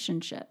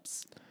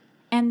relationships.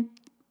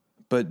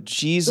 But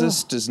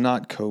Jesus does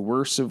not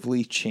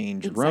coercively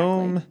change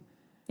Rome.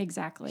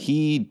 Exactly.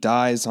 He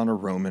dies on a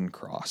Roman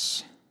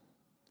cross.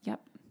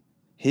 Yep.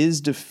 His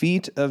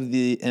defeat of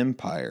the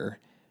empire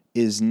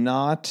is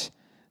not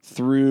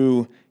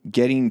through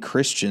getting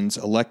Christians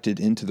elected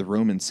into the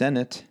Roman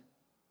Senate.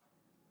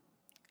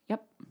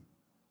 Yep.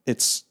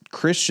 It's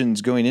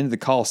Christians going into the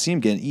Colosseum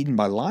getting eaten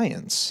by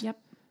lions. Yep.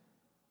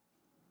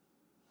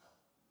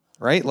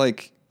 Right?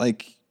 Like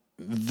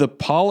the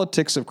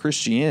politics of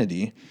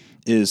Christianity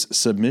is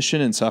submission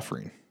and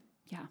suffering.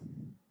 Yeah.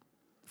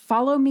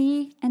 Follow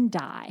me and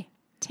die.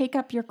 Take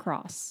up your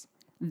cross.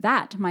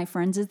 That, my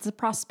friends, is the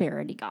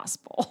prosperity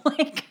gospel.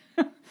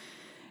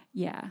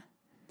 Yeah.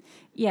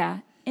 Yeah.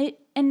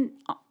 And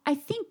I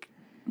think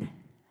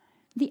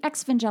the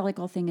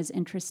evangelical thing is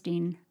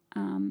interesting.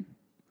 I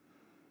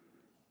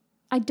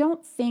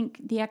don't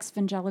think the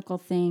evangelical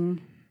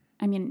thing,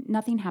 I mean,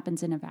 nothing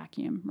happens in a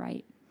vacuum,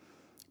 right?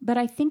 But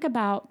I think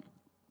about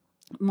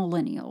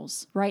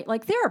millennials, right?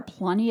 Like, there are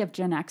plenty of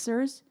Gen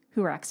Xers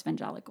who are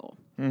ex-evangelical.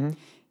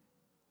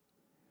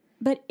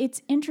 But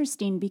it's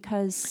interesting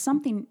because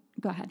something...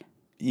 Go ahead.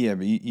 Yeah,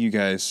 but you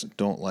guys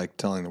don't like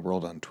telling the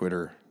world on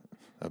Twitter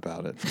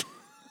about it.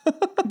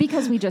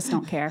 Because we just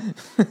don't care.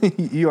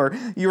 You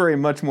are a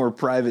much more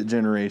private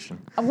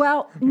generation.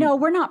 Well, no,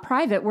 we're not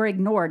private. We're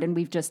ignored, and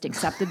we've just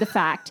accepted the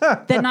fact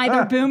that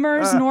neither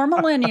boomers nor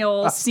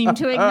millennials seem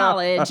to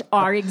acknowledge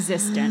our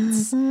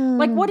existence.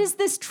 Like, what is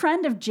this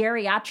trend of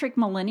geriatric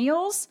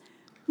millennials?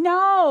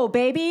 No,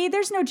 baby,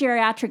 there's no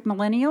geriatric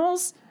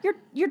millennials.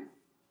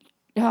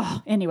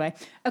 Anyway.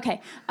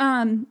 Okay.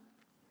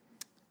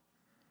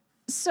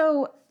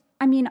 So,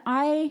 I mean,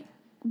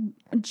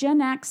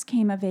 Gen X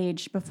came of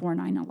age before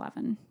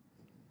 9/11.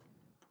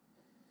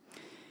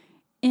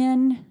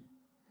 In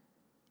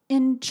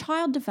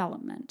child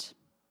development,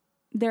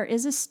 there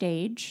is a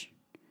stage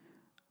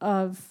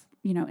of,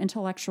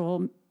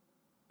 intellectual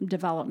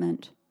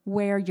development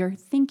where your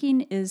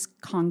thinking is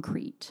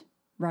concrete,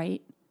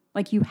 right?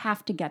 Like you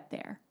have to get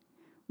there,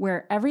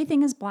 where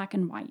everything is black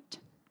and white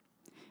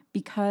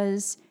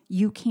because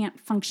you can't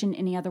function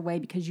any other way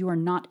because you are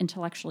not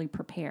intellectually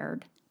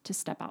prepared to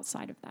step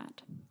outside of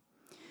that.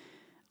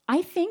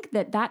 I think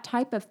that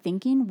type of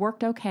thinking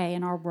worked okay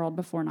in our world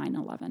before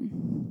 9/11.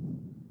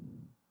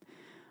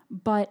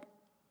 But,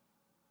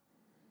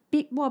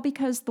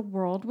 because the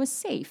world was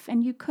safe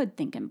and you could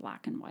think in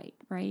black and white,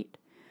 right?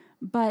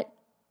 But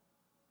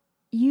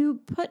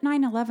you put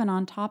 9/11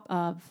 on top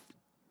of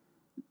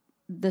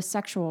the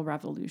sexual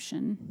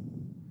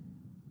revolution,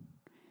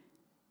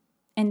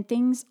 and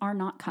things are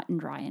not cut and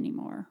dry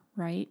anymore,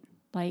 right?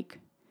 Like,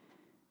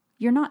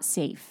 you're not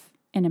safe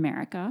in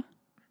America.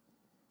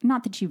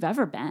 Not that you've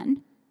ever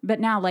been, but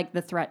now, like,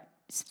 the threat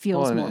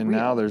feels more real. And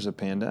now there's a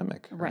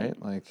pandemic, right?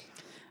 Like,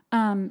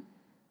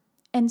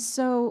 and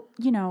so,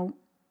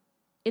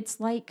 it's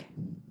like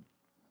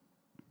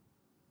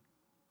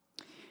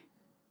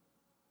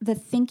the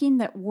thinking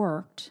that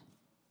worked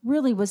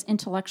really was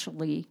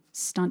intellectually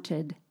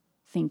stunted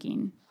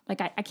thinking.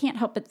 Like, I can't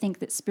help but think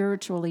that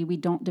spiritually we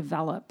don't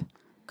develop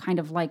kind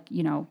of like,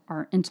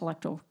 our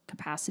intellectual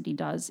capacity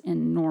does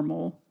in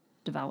normal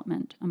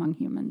development among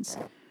humans,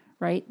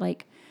 right?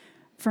 Like,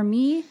 for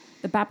me,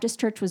 the Baptist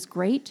church was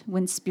great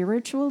when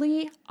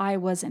spiritually I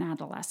was an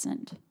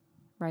adolescent,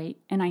 right?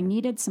 And I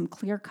needed some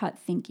clear-cut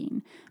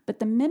thinking. But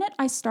the minute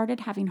I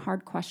started having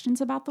hard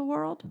questions about the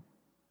world,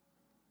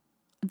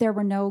 there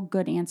were no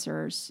good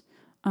answers.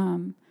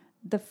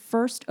 The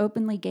first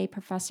openly gay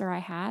professor I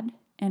had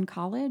in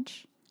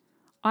college,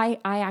 I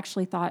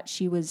actually thought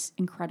she was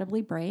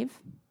incredibly brave.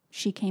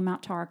 She came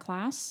out to our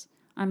class.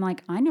 I'm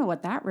like, I know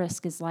what that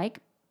risk is like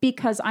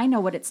because I know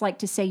what it's like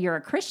to say you're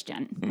a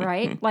Christian,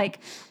 right? Like,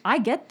 I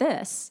get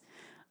this.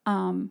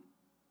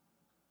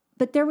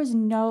 But there was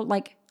no,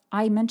 like,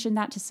 I mentioned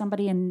that to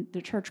somebody in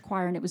the church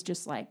choir, and it was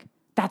just like,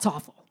 that's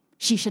awful.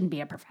 She shouldn't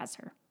be a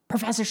professor.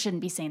 Professors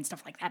shouldn't be saying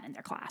stuff like that in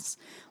their class.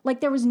 Like,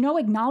 there was no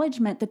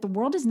acknowledgement that the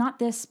world is not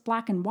this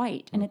black and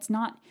white, and it's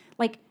not,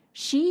 like,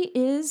 she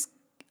is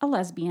a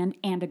lesbian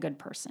and a good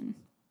person.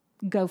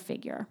 Go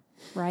figure,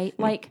 right?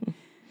 Like,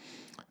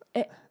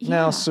 yeah.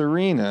 Now,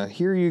 Serena,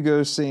 here you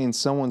go saying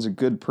someone's a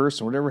good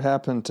person. Whatever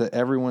happened to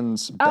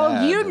everyone's bad?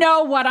 Oh, you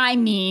know what I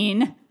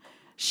mean.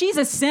 She's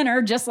a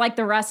sinner just like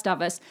the rest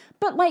of us.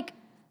 But like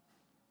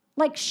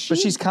but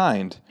she's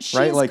kind, she's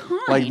right? Like,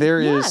 kind. like there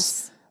is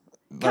yes.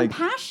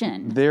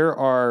 Compassion. Like, there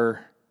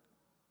are,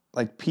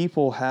 like,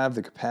 people have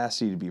the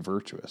capacity to be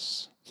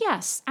virtuous.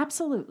 Yes,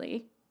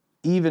 absolutely.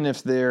 Even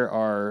if there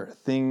are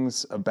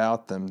things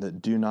about them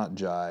that do not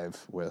jive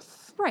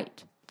with,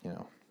 right?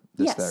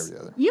 This, yes. that, or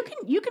the other.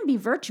 You can be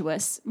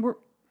virtuous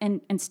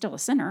and still a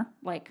sinner.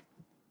 Like,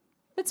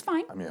 it's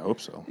fine. I mean, I hope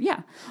so.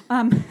 Yeah.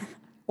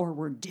 Or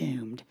we're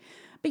doomed.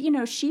 But,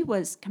 she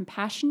was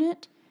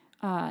compassionate,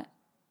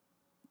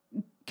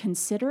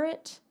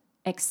 considerate,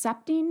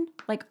 accepting,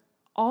 like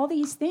all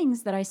these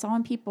things that I saw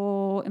in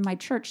people in my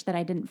church that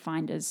I didn't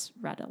find as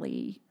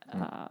readily.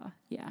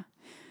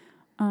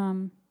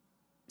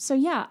 So,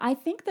 I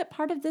think that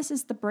part of this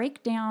is the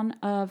breakdown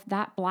of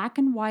that black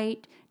and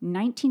white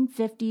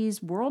 1950s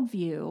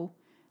worldview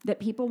that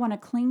people want to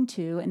cling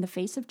to in the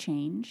face of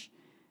change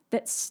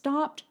that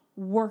stopped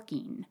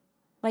working.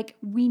 Like,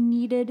 we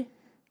needed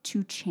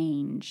to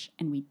change,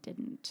 and we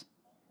didn't.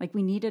 Like,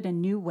 we needed a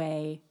new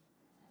way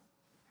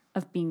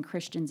of being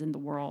Christians in the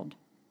world.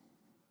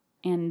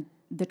 And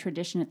the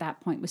tradition at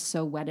that point was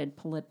so wedded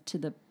to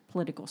the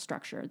political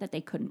structure that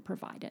they couldn't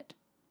provide it.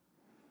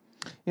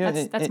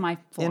 That's my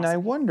philosophy. And I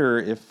wonder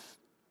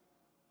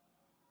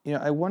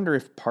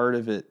if part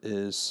of it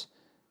is,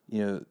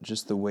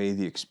 just the way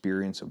the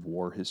experience of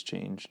war has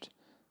changed.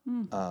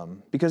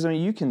 Because, I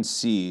mean, you can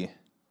see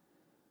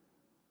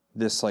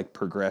this, like,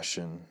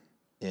 progression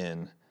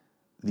in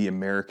the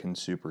American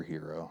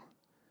superhero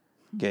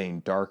getting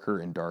darker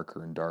and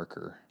darker and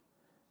darker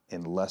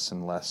and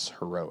less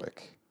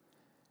heroic.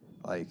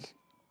 Like,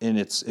 and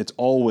it's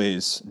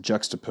always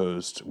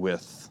juxtaposed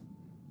with,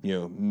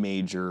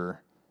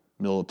 major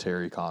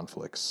military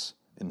conflicts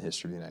in the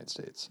history of the United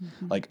States.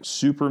 Like,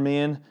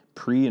 Superman,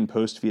 pre and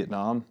post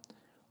Vietnam,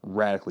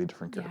 radically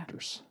different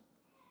characters.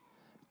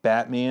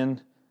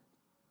 Batman,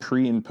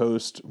 pre and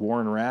post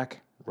war in Iraq,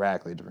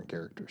 radically different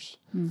characters.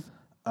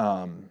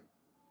 So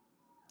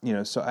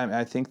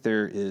I think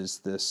there is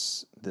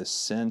this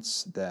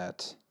sense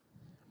that,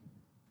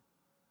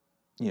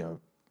 in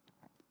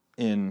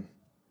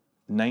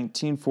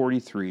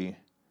 1943,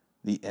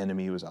 the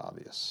enemy was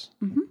obvious.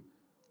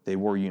 They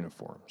wore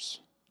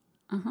uniforms.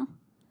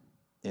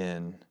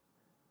 In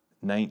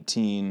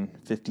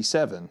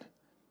 1957,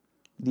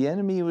 the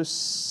enemy was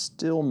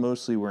still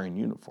mostly wearing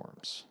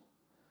uniforms.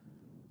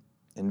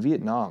 In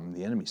Vietnam,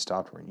 the enemy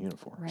stopped wearing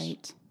uniforms.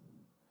 Right.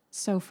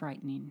 So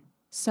frightening.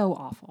 So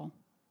awful.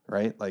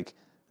 Right? Like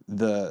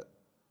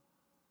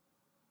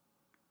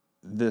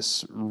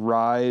this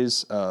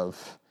rise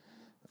of,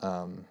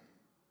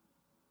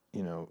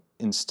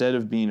 instead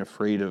of being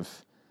afraid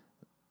of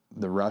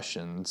the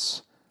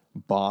Russians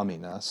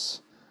bombing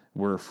us,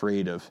 we're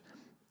afraid of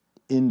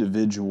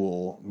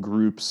individual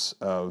groups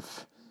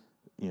of,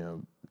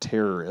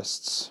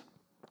 terrorists.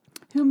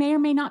 Who may or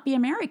may not be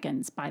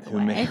Americans, by the way.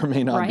 Who may or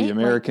may not be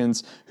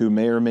Americans, who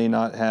may or may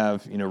not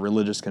have,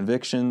 religious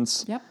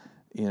convictions. Yep.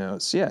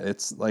 So yeah,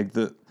 it's like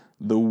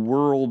the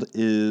world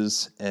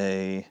is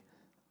and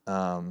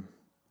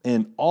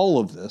all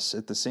of this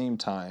at the same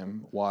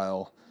time,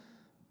 while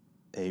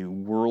a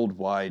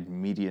worldwide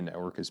media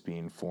network is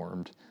being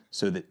formed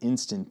so that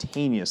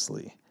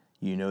instantaneously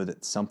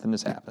that something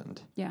has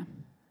happened. Yeah.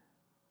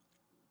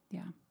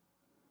 Yeah.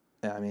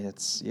 I mean,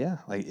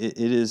 it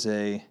is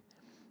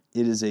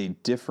a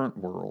different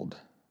world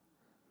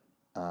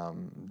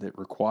that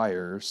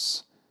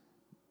requires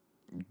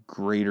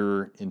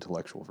greater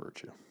intellectual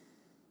virtue.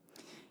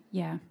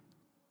 Yeah.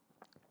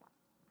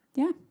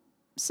 Yeah.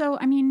 So,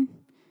 I mean,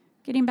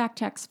 getting back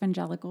to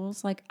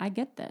evangelicals, I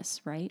get this,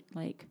 right?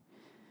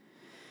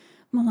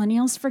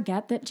 Millennials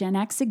forget that Gen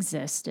X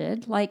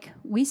existed.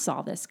 We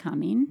saw this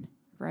coming,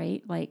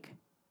 right?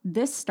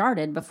 This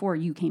started before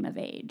you came of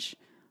age.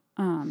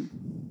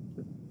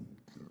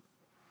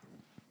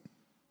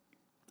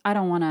 I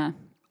don't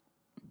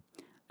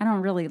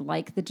really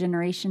like the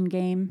generation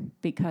game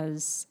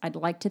because I'd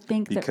like to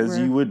think because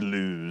you would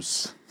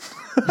lose.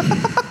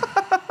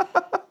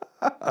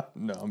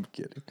 No, I'm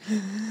kidding.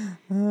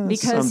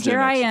 Because here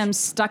I am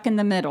stuck in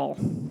the middle.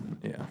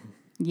 Yeah.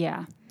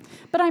 Yeah.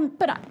 But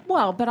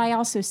I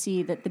also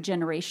see that the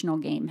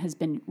generational game has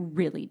been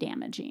really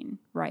damaging,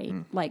 right?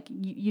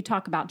 You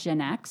talk about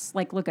Gen X,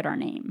 look at our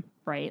name,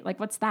 right?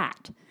 What's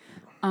that?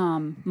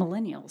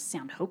 Millennials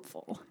sound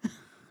hopeful.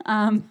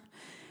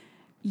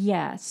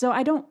 Yeah, so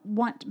I don't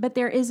want, but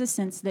there is a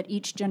sense that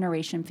each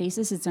generation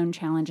faces its own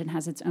challenge and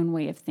has its own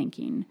way of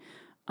thinking.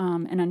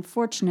 And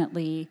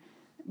unfortunately,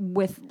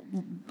 with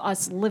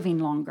us living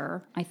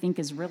longer, I think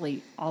is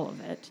really all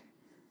of it.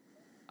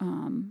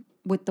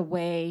 With the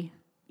way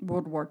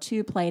World War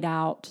II played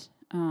out,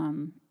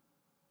 I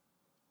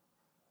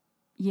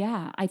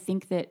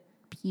think that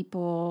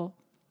people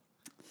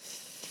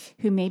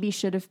who maybe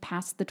should have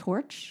passed the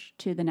torch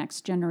to the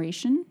next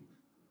generation.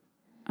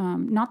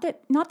 Not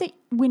that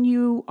when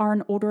you are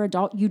an older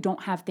adult, you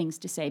don't have things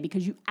to say,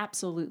 because you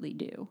absolutely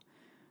do.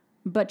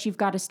 But you've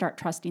got to start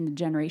trusting the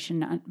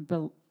generation,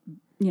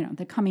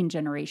 the coming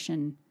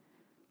generation,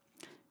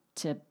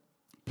 to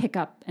pick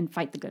up and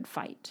fight the good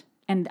fight.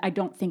 And I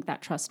don't think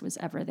that trust was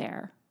ever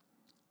there.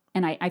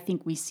 And I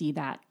think we see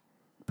that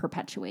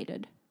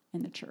perpetuated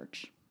in the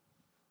church.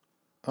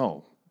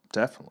 Oh,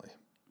 definitely.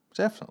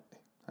 Definitely.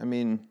 I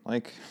mean,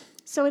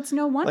 So it's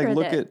no wonder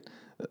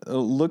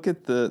look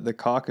at the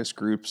caucus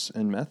groups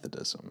in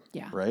Methodism.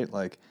 Yeah. Right?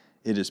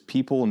 It is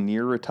people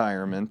near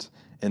retirement,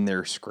 and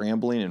they're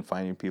scrambling and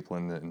finding people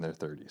in their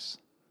 30s.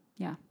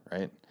 Yeah.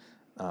 Right?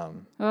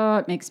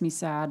 It makes me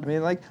sad. I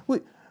mean,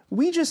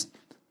 we just...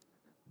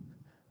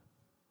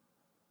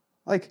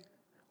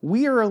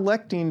 we are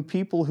electing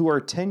people who are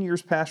 10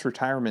 years past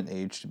retirement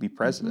age to be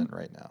president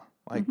right now.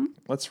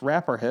 Let's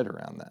wrap our head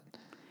around that.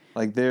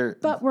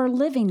 But we're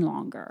living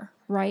longer,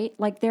 right?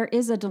 There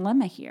is a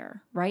dilemma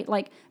here, right?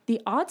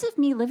 The odds of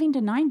me living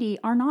to 90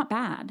 are not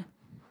bad.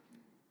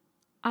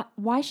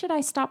 Why should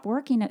I stop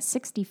working at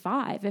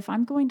 65 if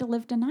I'm going to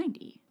live to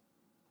 90?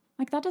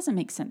 That doesn't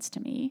make sense to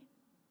me.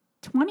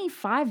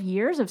 25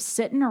 years of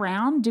sitting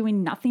around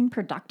doing nothing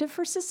productive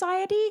for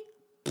society?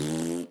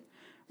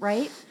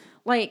 Right?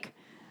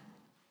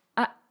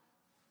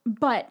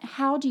 But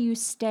how do you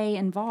stay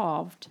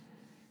involved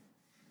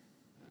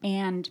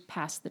and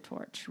pass the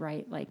torch,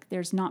 right?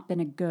 There's not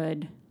been a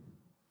good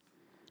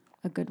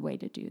way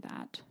to do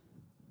that.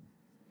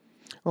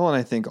 Well, and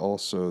I think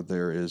also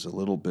there is a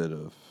little bit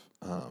of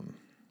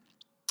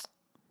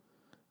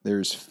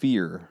there's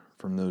fear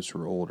from those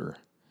who are older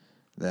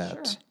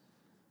that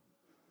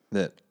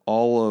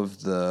all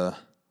of the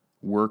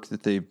work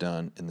that they've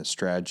done and the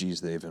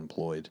strategies they've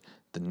employed,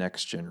 the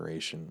next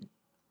generation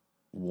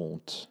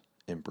won't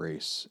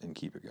embrace and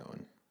keep it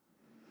going.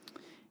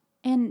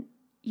 And,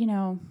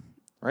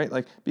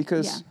 right?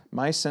 Because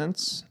my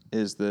sense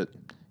is that,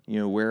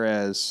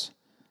 whereas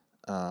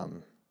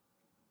the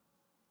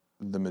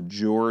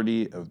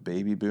majority of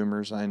baby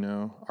boomers I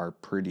know are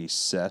pretty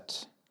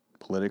set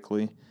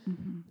politically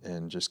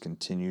and just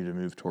continue to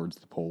move towards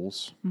the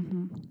polls.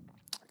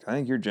 I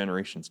think your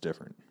generation's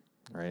different,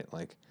 right?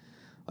 Like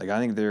I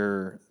think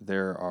there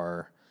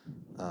are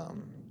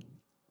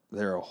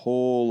a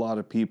whole lot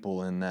of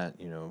people in that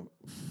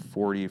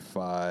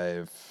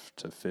 45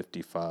 to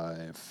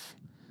 55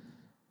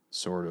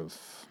 sort of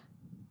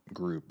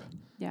group,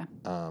 Yeah.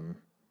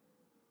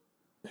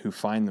 Who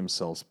find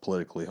themselves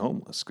politically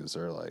homeless because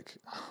they're like,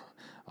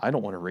 I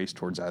don't want to race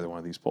towards either one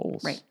of these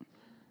poles. Right.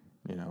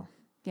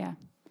 Yeah.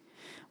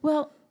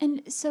 Well,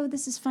 and so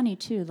this is funny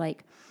too.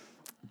 Like,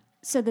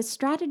 so the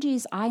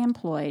strategies I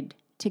employed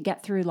to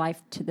get through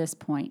life to this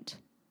point,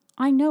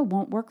 I know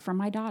won't work for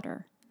my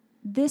daughter.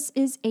 This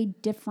is a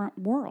different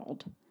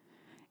world.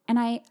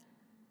 And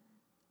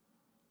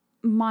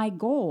my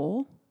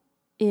goal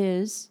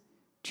is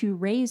to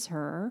raise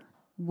her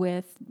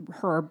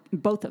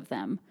both of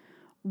them,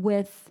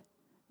 with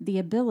the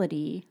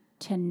ability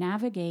to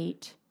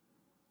navigate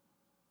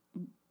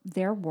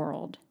their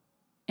world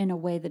in a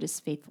way that is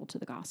faithful to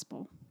the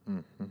gospel.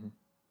 Mm-hmm.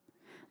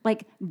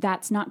 Like,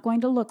 that's not going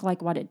to look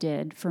like what it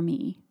did for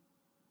me.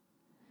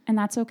 And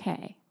that's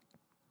okay,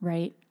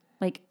 right?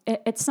 Like,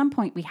 at some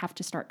point, we have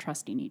to start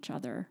trusting each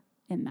other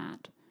in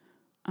that.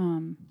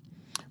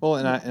 Well,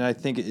 and I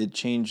think it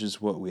changes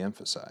what we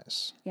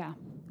emphasize. Yeah.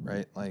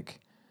 Right? Like,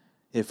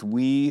 if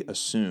we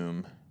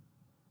assume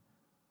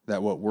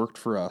that what worked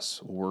for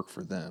us will work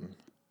for them,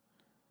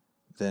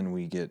 then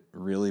we get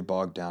really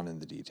bogged down in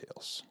the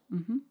details.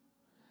 Mm-hmm.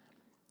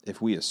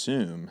 If we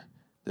assume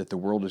that the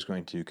world is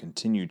going to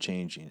continue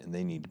changing and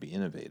they need to be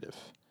innovative,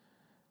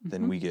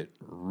 then we get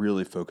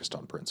really focused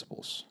on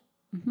principles.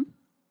 Mm-hmm.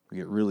 We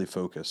get really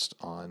focused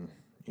on,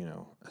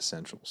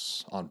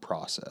 essentials, on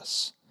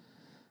process.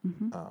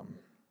 Mm-hmm.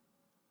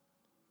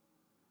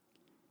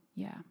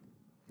 Yeah.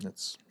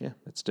 It's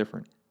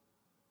different.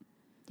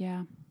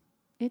 Yeah.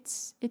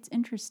 It's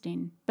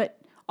interesting. But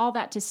all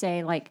that to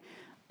say, like,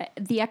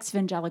 the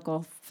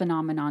evangelical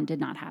phenomenon did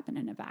not happen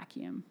in a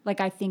vacuum. Like,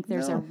 I think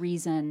there's a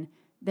reason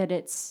that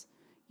it's,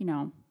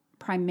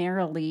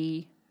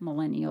 primarily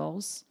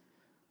millennials.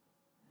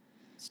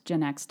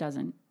 Gen X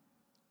doesn't.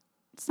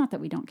 It's not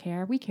that we don't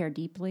care. We care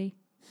deeply.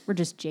 We're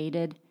just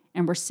jaded,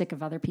 and we're sick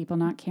of other people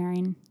not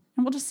caring.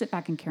 And we'll just sit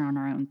back and care on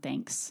our own.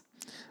 Thanks.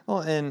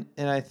 Well, and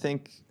I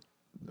think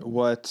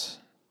what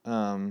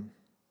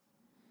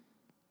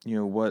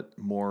what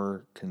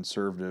more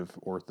conservative,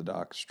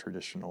 orthodox,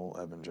 traditional,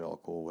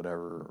 evangelical,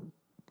 whatever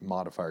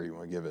modifier you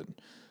want to give it,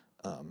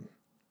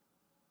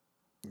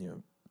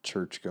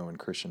 church-going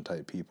Christian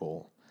type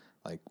people,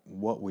 like,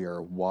 what we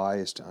are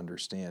wise to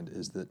understand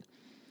is that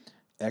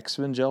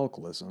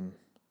ex-evangelicalism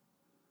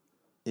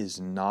is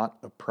not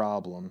a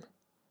problem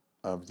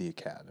of the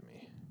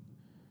academy,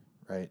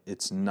 right?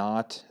 It's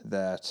not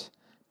that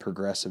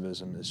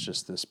progressivism is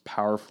just this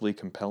powerfully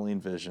compelling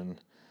vision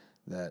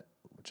that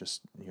just,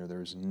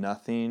 there's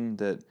nothing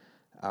that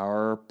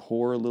our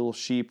poor little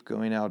sheep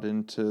going out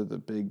into the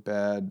big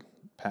bad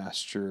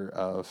pasture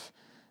of,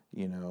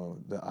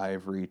 the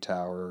ivory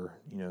tower,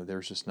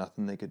 there's just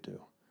nothing they could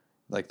do.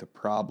 Like, the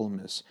problem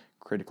is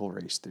critical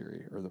race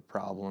theory, or the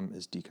problem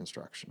is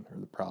deconstruction, or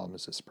the problem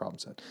is this, problem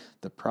is that.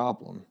 The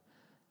problem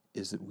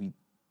is that we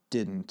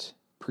didn't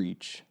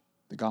preach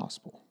the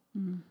gospel.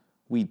 Mm-hmm.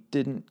 We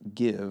didn't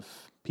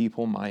give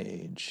people my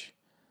age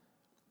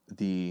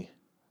the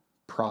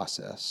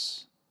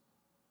process,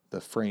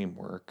 the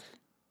framework,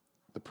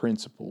 the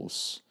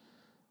principles,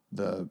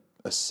 the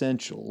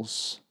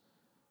essentials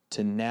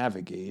to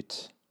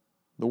navigate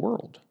the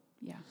world.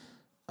 Yeah.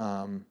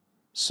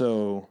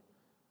 So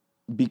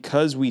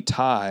because we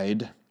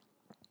tied,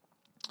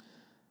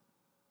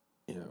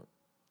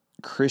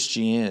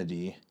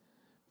 Christianity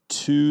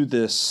to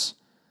this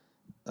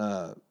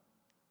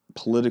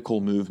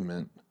political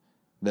movement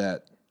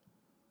that,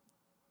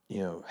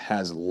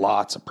 has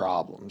lots of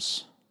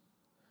problems,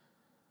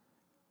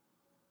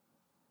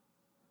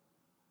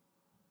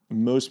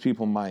 most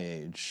people my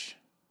age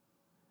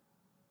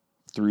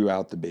threw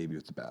out the baby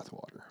with the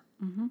bathwater.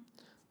 Mm-hmm.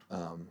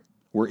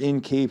 We're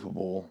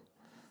incapable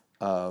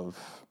of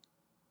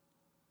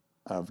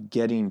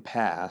getting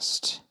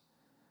past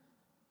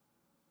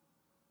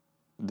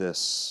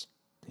this,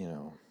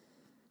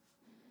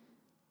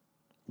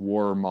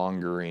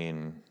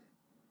 warmongering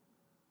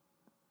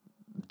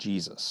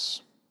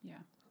Jesus.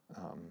 Yeah.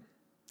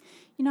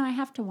 I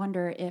have to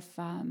wonder if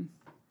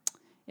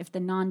the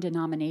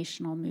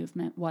non-denominational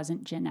movement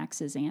wasn't Gen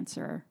X's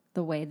answer,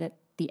 the way that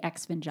the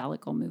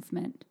ex-evangelical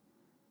movement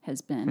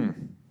has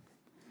been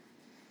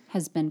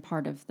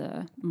part of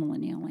the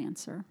millennial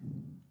answer.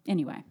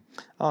 Anyway.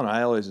 I don't know.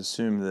 I always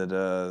assumed that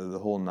the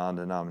whole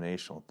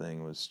non-denominational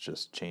thing was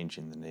just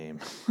changing the name.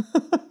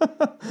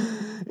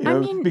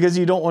 Because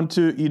you don't want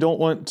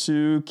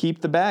to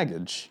keep the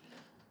baggage,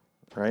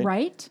 right?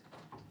 Right.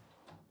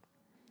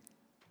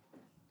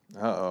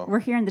 Uh-oh. We're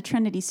here in the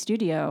Trinity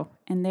studio,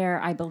 and there,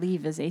 I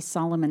believe, is a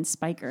Solomon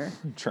Spiker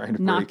trying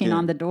to knocking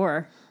on the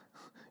door.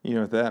 You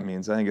know what that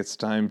means. I think it's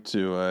time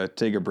to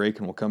take a break,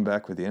 and we'll come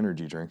back with the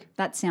energy drink.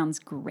 That sounds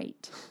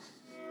great.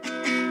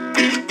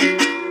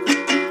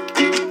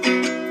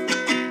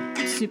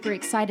 super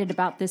excited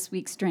about this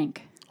week's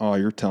drink. Oh,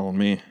 you're telling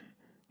me.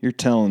 You're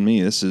telling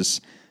me this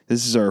is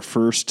our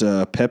first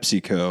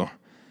PepsiCo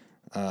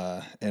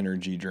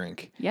energy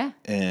drink. Yeah.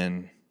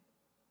 And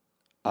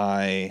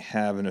I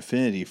have an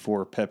affinity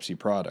for Pepsi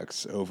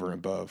products over and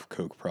above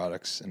Coke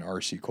products and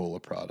RC Cola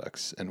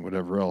products and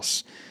whatever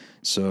else.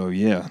 So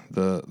yeah,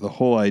 the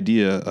whole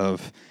idea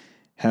of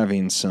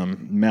having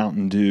some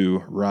Mountain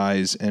Dew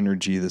Rise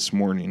energy this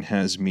morning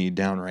has me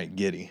downright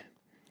giddy.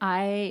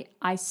 I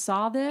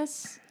saw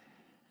this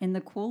in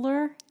the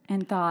cooler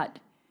and thought,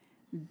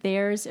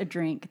 there's a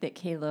drink that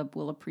Caleb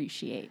will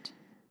appreciate.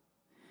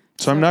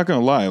 So I'm not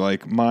going to lie,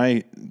 like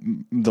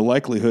the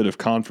likelihood of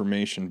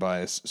confirmation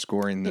bias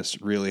scoring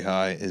this really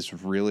high is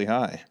really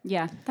high.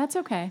 Yeah, that's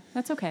okay.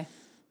 That's okay.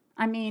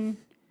 I mean,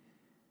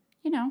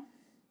 you know,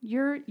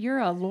 you're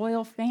a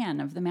loyal fan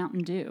of the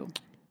Mountain Dew.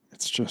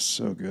 It's just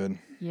so good.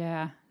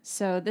 Yeah.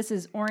 So this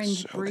is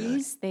Orange So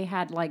Breeze. They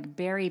had like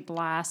Berry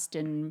Blast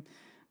and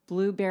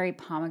Blueberry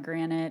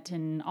Pomegranate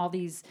and all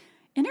these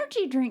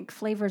energy drink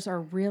flavors are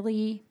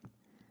really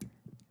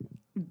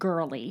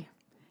girly.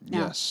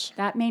 Now, Yes.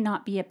 that may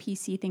not be a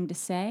PC thing to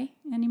say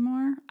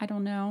anymore. I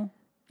don't know.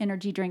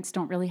 Energy drinks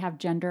don't really have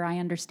gender. I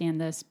understand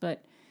this,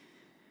 but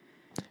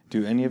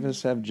Do any of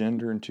us have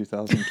gender in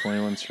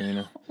 2021,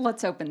 Serena?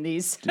 let's open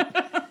these.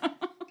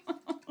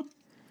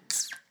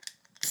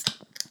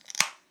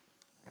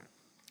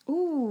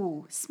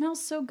 Ooh,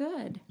 smells so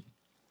good.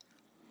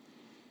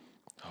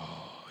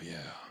 Oh,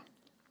 yeah.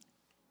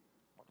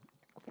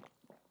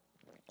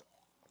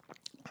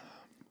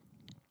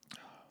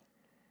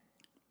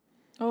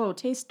 Oh,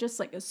 tastes just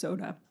like a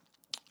soda.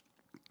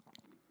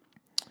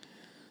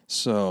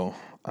 So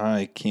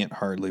I can't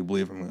hardly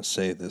believe I'm going to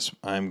say this.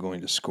 I'm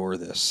going to score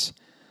this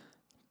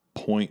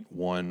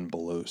 0.1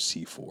 below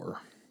C4.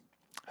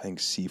 I think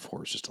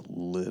C4 is just a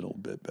little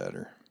bit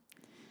better.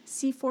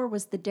 C4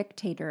 was the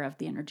dictator of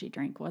the energy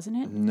drink, wasn't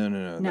it? No.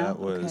 No? That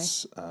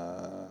was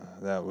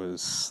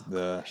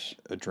the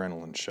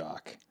adrenaline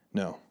shock.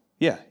 No.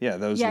 Yeah, that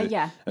was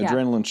Yeah.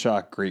 adrenaline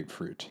shock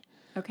grapefruit.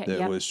 Okay, That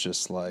yep. was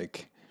just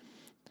like,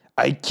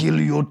 I kill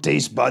your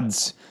taste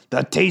buds.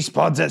 The taste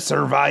buds that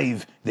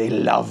survive, they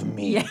love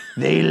me. Yeah.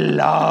 They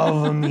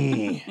love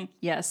me.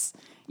 Yes.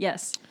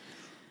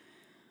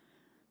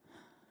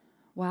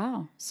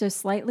 Wow. So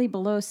slightly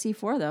below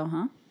C4 though,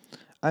 huh?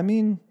 I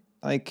mean,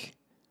 like,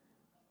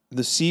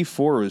 the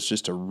C4 was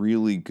just a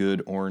really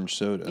good orange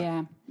soda.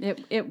 Yeah.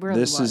 It really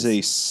This was. is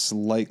a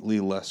slightly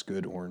less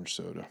good orange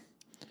soda.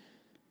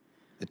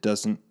 It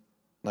doesn't,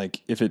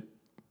 like,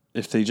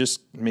 if they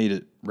just made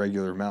it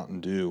regular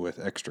Mountain Dew with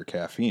extra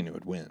caffeine, it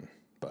would win.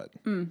 But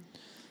I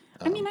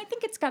mean, I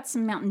think it's got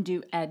some Mountain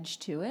Dew edge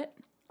to it.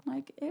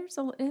 Like it's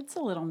a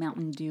little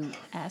Mountain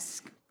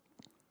Dew-esque.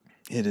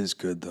 it is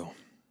good, though.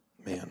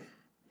 Man.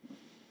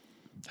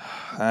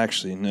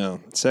 Actually, no.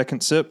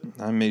 Second sip,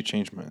 I may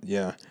change my,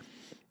 yeah.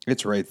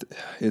 It's right.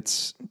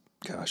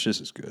 Gosh,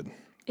 this is good.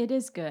 It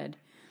is good.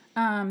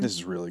 This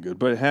is really good.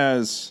 But it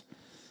has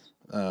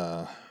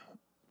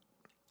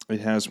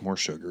more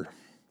sugar.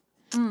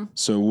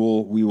 So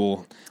we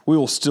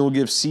will still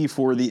give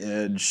C4 the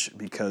edge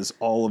because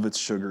all of its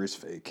sugar is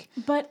fake.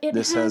 But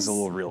This has a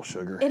little real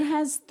sugar. It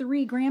has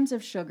 3 grams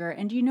of sugar.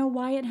 And do you know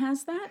why it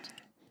has that?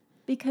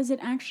 Because it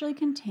actually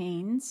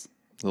contains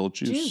Little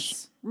juice.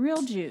 juice.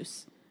 Real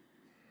juice.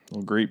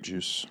 Little grape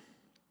juice.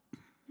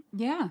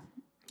 Yeah.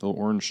 Little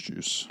orange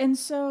juice. And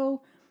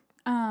so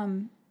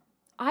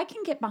I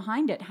can get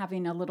behind it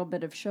having a little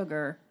bit of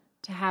sugar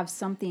to have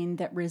something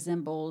that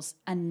resembles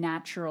a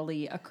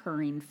naturally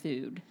occurring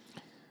food.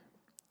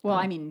 Well,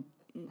 I mean,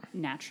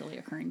 naturally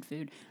occurring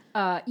food.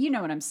 You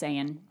know what I'm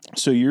saying.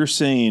 So you're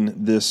saying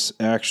this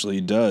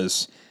actually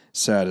does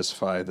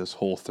satisfy this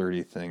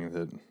Whole30 thing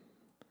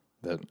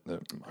that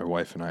my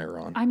wife and I are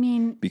on. I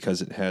mean,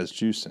 because it has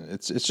juice in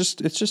it. It's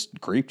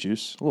just grape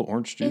juice, a little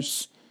orange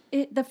juice.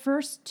 the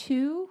first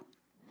 2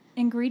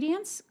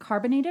 ingredients,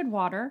 carbonated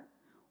water,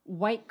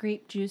 white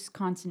grape juice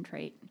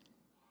concentrate,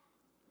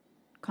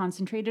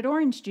 concentrated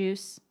orange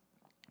juice.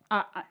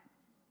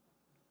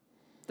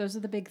 Those are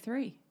the big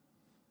 3.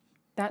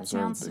 That Those are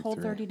the sounds big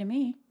Whole30 3. to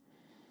me.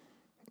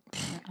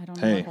 I don't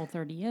know Hey. what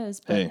Whole30 is,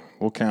 but Hey,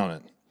 we'll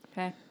count it.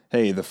 okay.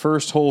 Hey, the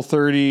first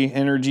Whole30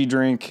 energy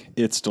drink,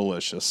 it's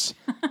delicious.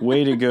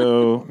 Way to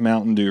go,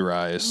 Mountain Dew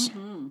Rise.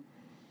 Mm-hmm.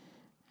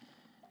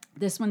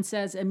 This one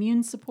says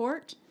immune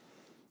support.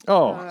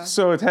 Oh,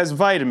 so it has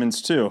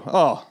vitamins too.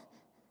 Oh,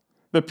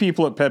 the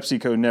people at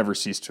PepsiCo never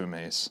cease to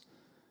amaze.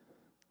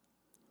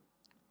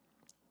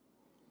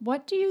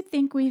 What do you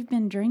think we've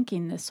been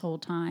drinking this whole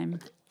time?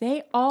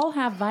 They all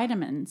have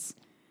vitamins.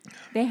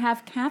 They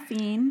have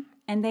caffeine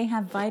and they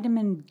have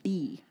vitamin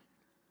B.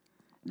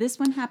 This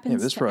one happens Yeah,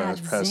 this to one add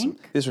has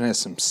zinc. this one has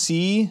some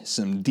C,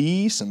 some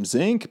D, some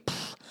zinc.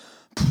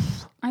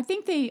 I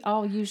think they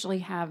all usually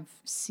have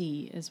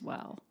C as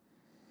well.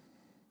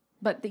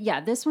 But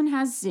this one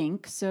has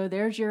zinc, so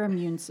there's your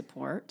immune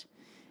support.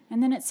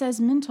 And then it says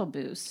mental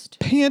boost.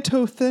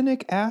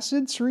 Pantothenic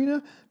acid,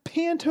 Serena.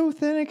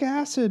 Pantothenic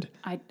acid.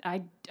 I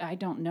I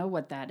don't know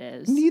what that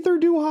is. Neither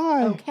do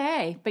I.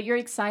 Okay, but you're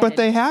excited. But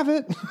they have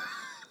it.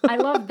 I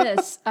love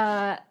this.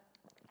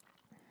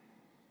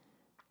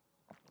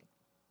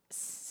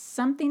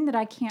 Something that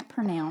I can't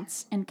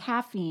pronounce and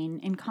caffeine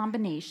in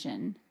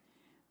combination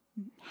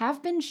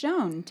have been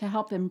shown to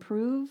help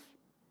improve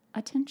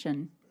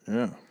attention.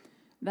 Yeah.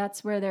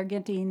 That's where they're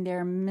getting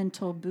their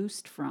mental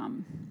boost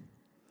from.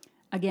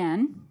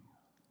 Again,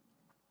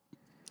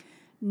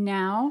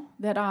 now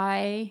that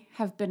I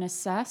have been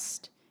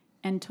assessed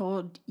and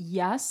told,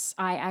 yes,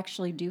 I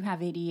actually do have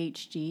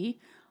ADHD,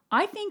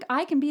 I think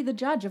I can be the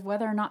judge of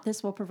whether or not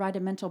this will provide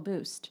a mental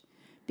boost.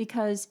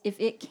 Because if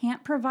it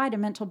can't provide a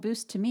mental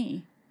boost to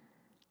me,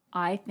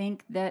 I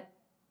think that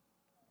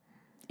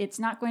it's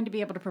not going to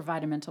be able to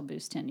provide a mental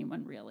boost to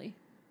anyone, really.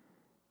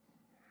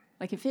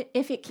 Like, if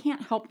it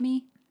can't help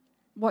me,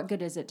 what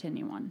good is it to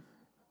anyone?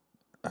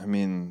 I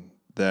mean,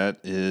 that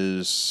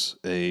is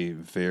a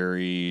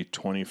very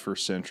 21st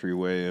century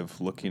way of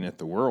looking at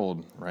the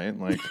world, right?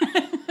 Like,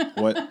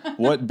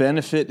 what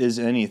benefit is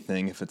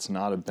anything if it's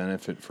not a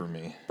benefit for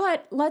me?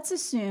 But let's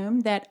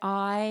assume that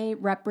I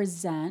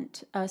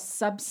represent a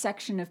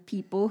subsection of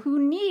people who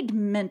need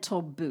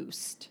mental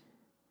boost,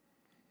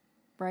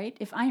 right?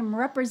 If I am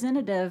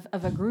representative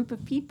of a group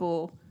of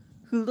people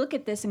who look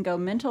at this and go,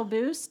 mental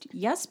boost,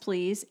 yes,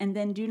 please, and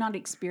then do not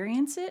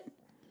experience it,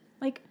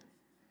 like,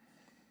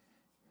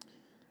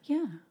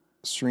 yeah.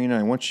 Serena,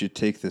 I want you to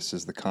take this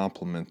as the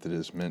compliment that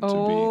is meant to be.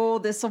 Oh,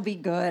 this will be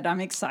good.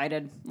 I'm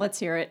excited. Let's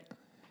hear it.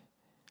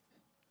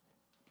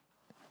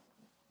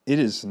 It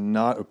is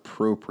not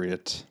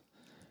appropriate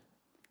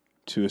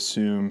to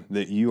assume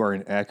that you are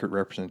an accurate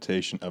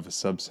representation of a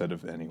subset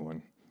of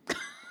anyone.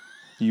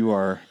 You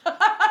are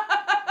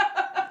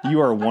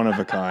one of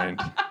a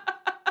kind.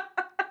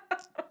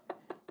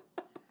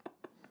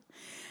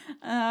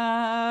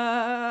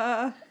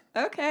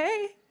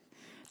 Okay.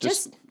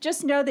 Just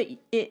know that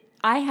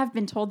I have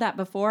been told that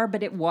before,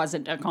 but it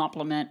wasn't a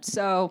compliment.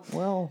 So,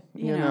 well,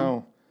 you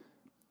know,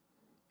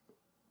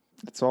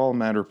 it's all a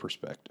matter of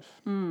perspective.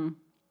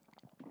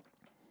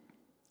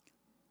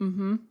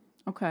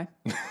 Okay.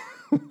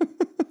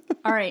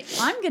 All right.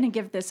 I'm going to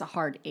give this a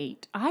hard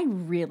 8. I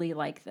really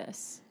like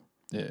this.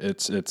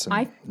 It's a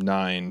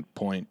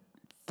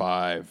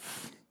 9.5.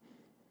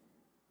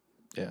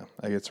 Yeah,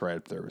 I think it's right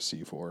up there with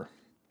C4.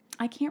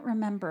 I can't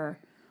remember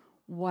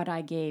what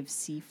I gave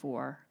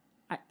C4.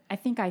 I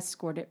think I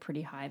scored it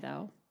pretty high,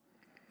 though.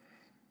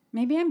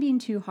 Maybe I'm being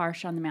too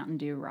harsh on the Mountain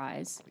Dew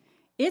Rise.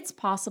 It's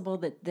possible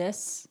that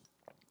this,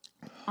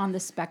 on the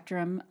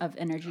spectrum of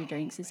energy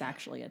drinks, is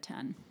actually a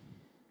 10.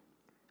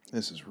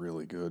 This is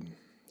really good.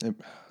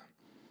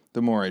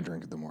 The more I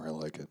drink it, the more I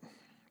like it.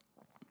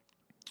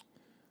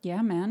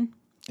 Yeah, man.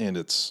 And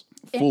it's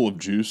full of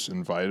juice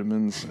and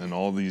vitamins and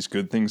all these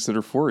good things that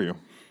are for you.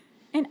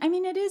 And I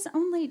mean, it is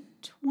only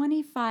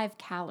 25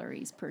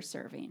 calories per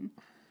serving.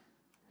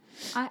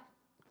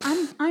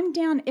 I'm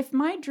down. If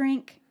my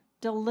drink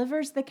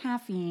delivers the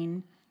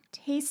caffeine,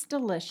 tastes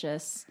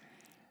delicious,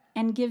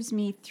 and gives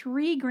me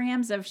 3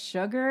 grams of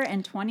sugar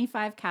and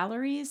 25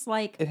 calories,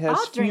 like, it has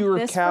I'll drink fewer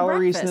this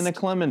calories for than a breakfast.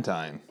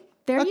 clementine.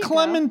 There a you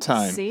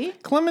clementine. go. See?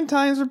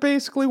 Clementines are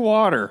basically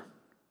water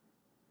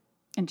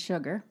And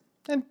sugar.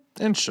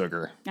 and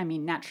sugar. I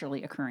mean,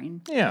 naturally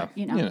occurring. Yeah,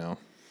 You know.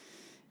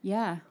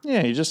 Yeah.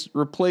 Yeah, you just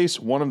replace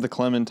one of the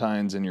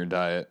clementines in your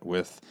diet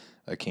with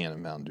a can of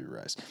Mountain Dew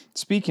Rise.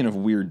 Speaking of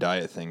weird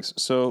diet things,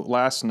 so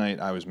last night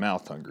I was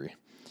mouth hungry.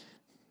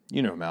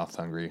 You know mouth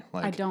hungry.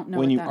 Like, I don't know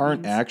when what you that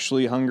aren't means.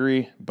 actually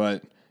hungry,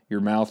 but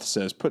your mouth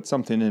says, put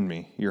something in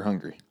me, you're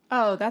hungry.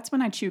 Oh, that's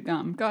when I chew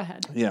gum. Go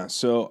ahead. Yeah,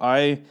 so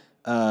I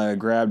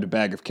grabbed a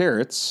bag of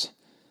carrots,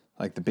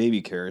 like the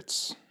baby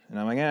carrots, and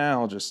I'm like,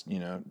 I'll just,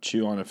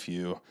 chew on a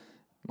few.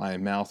 My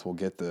mouth will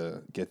get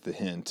the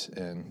hint,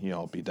 and,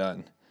 I'll be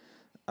done.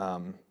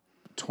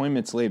 20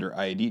 minutes later,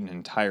 I had eaten an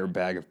entire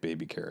bag of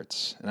baby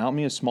carrots. And I don't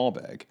mean a small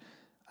bag.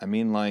 I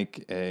mean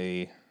like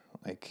a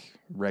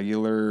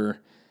regular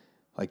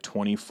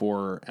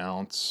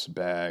 24-ounce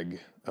bag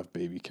of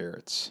baby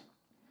carrots.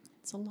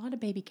 It's a lot of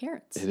baby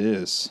carrots. It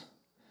is.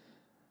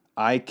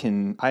 I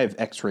have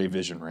X-ray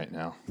vision right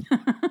now.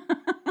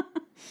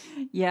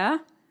 Yeah.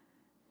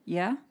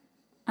 Yeah.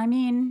 I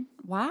mean,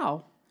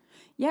 wow.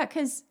 Yeah,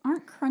 because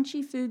aren't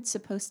crunchy foods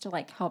supposed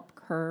to help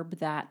curb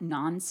that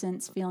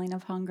nonsense feeling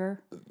of hunger?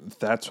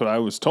 That's what I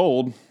was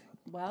told.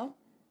 Well,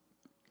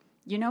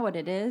 you know what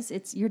it is?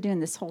 You're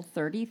doing this whole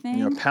 30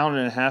 thing. A pound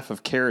and a half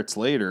of carrots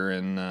later,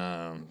 and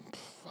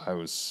I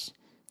was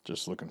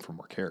just looking for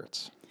more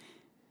carrots.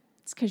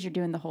 It's because you're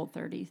doing the whole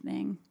 30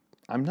 thing.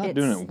 I'm not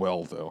doing it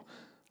well, though.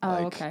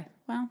 Oh, okay.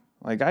 Well.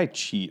 I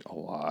cheat a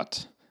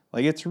lot.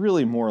 It's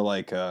really more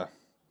like a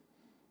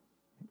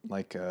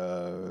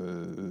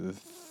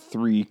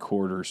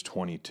 3/4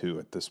 22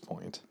 at this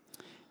point.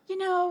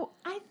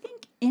 I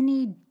think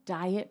any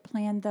diet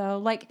plan,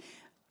 though,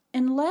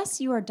 unless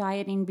you are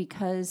dieting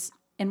because,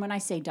 and when I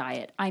say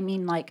diet, I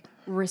mean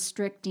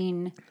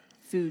restricting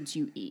foods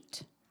you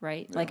eat,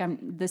 right? Yeah.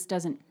 This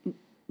doesn't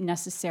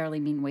necessarily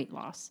mean weight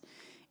loss.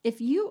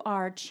 If you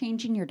are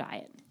changing your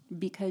diet,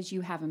 because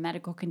you have a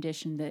medical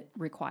condition that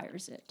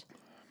requires it,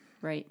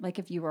 right? Like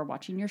if you are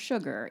watching your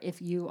sugar,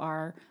 if you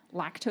are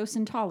lactose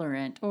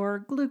intolerant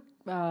or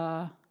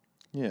celiac,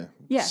 you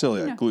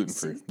know,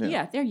 gluten-free.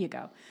 Yeah, there you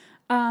go.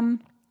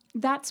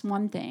 That's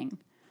one thing.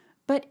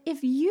 But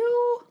if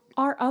you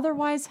are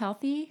otherwise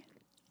healthy,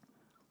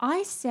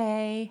 I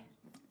say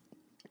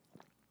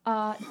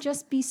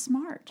just be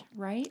smart,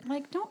 right?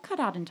 Like don't cut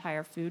out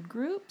entire food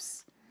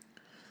groups.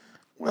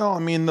 Well, I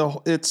mean,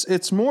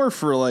 it's more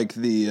for like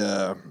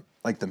the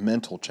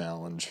mental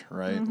challenge,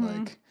 right?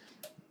 Like,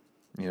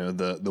 you know,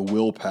 the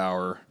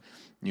willpower,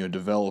 you know,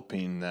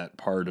 developing that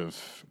part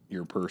of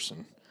your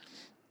person,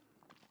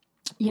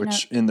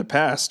 which in the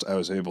past I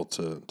was able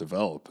to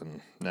develop,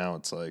 and now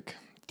it's like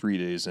 3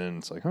 days in,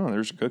 it's like, oh,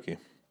 there's a cookie.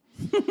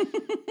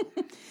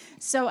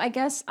 So I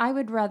guess I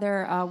would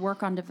rather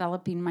work on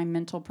developing my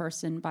mental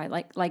person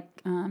by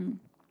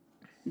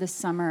this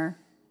summer.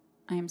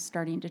 I am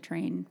starting to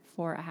train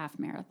for a half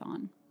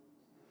marathon.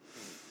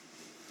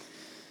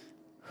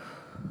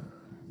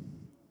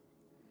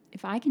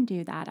 If I can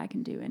do that, I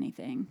can do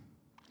anything.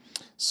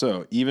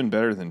 So even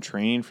better than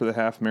training for the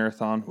half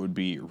marathon would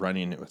be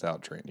running it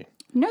without training.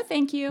 No,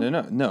 thank you.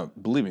 No,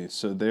 believe me.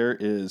 So there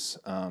is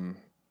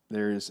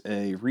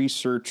a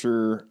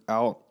researcher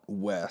out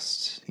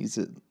west. He's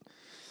at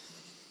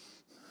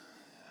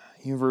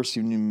University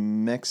of New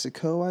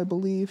Mexico, I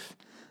believe.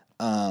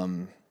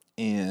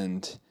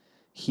 And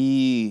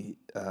he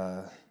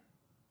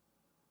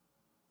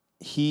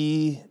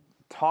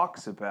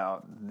talks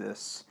about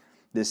this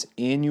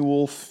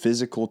annual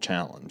physical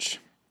challenge,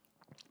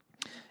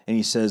 and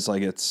he says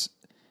like it's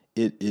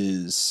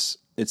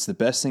the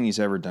best thing he's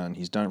ever done.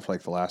 He's done it for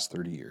like the last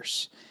 30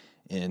 years,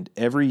 and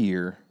every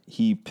year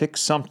he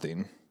picks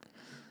something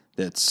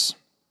that's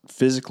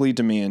physically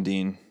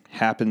demanding,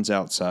 happens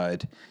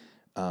outside.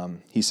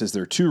 He says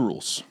there are 2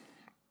 rules.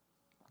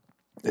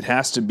 It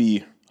has to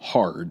be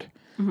hard,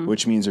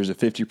 which means there's a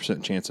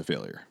 50% chance of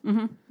failure.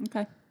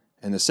 Okay.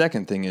 And the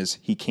second thing is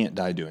he can't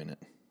die doing it.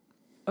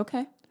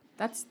 Okay.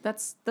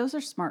 Those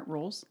are smart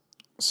rules.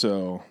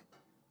 So,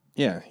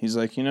 yeah, he's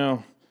like,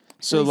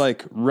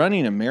 like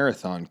running a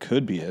marathon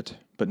could be it,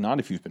 but not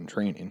if you've been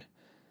training,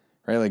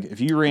 right? Like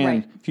if you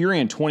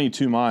ran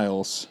 22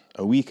 miles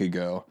a week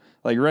ago,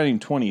 like running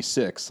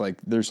 26, like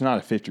there's not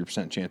a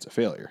 50% chance of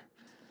failure.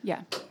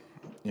 Yeah.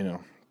 You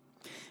know.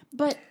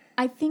 But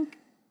I think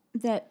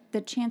that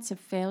the chance of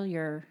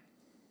failure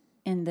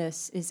in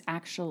this is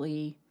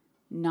actually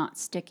not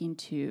sticking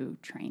to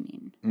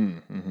training,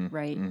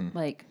 right?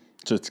 Like,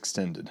 so it's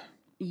extended.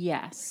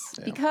 Yes,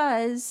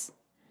 because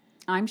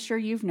I'm sure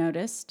you've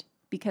noticed,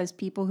 because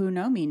people who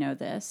know me know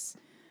this,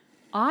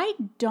 I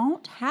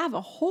don't have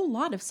a whole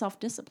lot of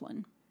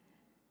self-discipline.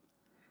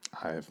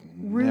 I've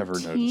never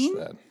noticed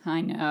that.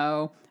 I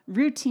know.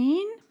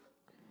 Routine?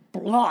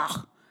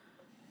 Blah.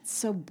 It's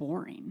so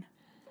boring.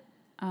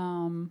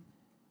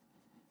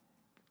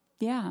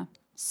 Yeah.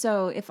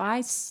 So if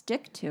I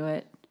stick to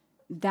it,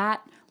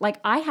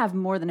 I have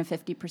more than a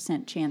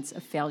 50% chance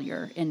of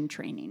failure in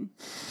training,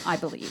 I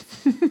believe.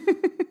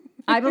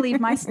 I believe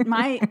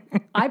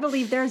I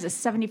believe there's a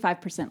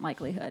 75%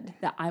 likelihood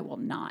that I will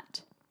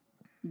not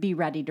be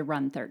ready to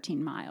run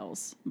 13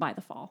 miles by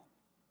the fall.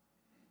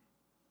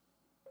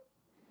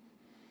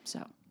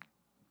 So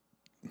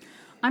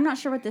I'm not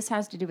sure what this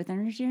has to do with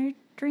energy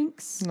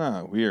drinks.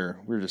 No,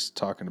 we're just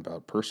talking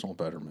about personal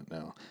betterment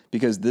now,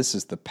 because this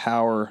is the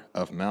power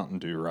of Mountain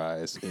Dew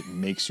Rise. It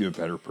makes you a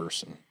better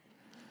person.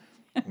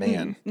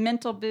 Man.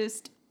 Mental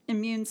boost,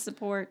 immune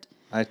support.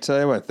 I tell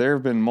you what, there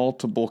have been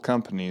multiple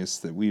companies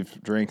that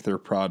we've drank their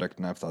product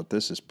and I've thought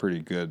this is pretty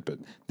good, but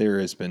there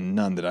has been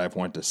none that I've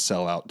wanted to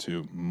sell out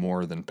to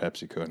more than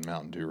PepsiCo and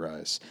Mountain Dew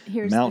Rise.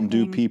 Mountain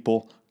Dew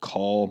people,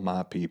 call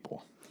my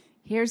people.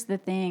 Here's the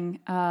thing.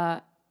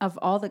 Of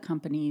all the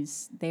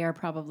companies, they are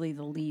probably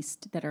the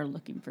least that are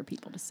looking for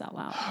people to sell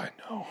out. I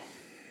know.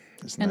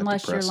 Isn't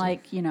Unless that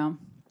depressing? you're like,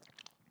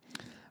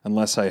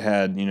 Unless I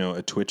had,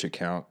 a Twitch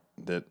account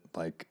that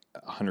like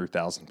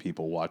 100,000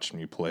 people watched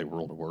me play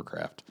World of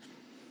Warcraft.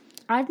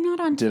 I'm not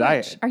on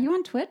Twitch. Are you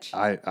on Twitch?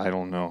 I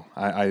don't know.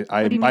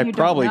 I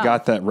probably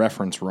got that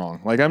reference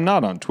wrong. Like, I'm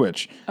not on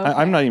Twitch. Okay.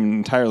 I'm not even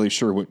entirely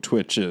sure what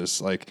Twitch is.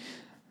 Like,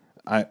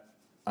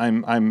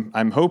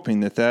 I'm hoping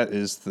that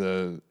is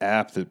the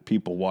app that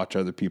people watch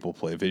other people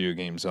play video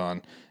games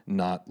on,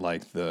 not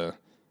like the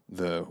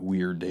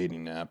weird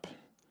dating app,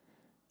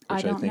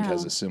 which I think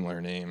has a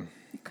similar name.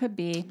 It could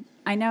be.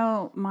 I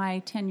know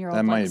my 10-year-old.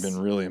 That might have been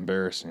really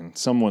embarrassing.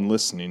 Someone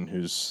listening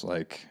who's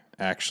like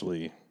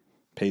actually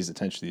pays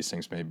attention to these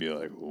things may be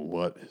like,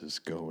 "What is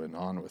going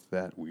on with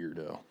that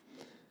weirdo?"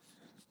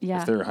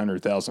 Yeah. If there are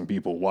 100,000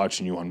 people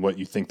watching you on what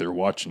you think they're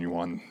watching you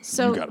on,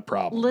 you got a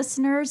problem.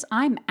 Listeners,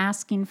 I'm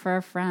asking for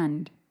a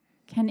friend.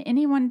 Can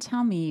anyone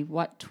tell me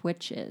what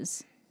Twitch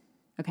is?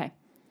 Okay.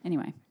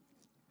 Anyway.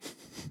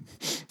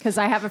 Because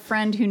I have a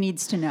friend who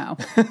needs to know.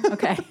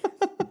 Okay.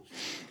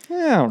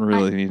 Yeah, I don't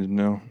really need to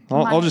know.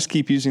 I'll just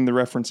keep using the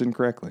reference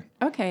incorrectly.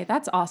 Okay,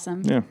 that's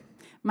awesome. Yeah.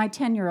 My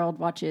 10-year-old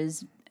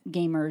watches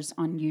gamers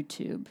on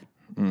YouTube.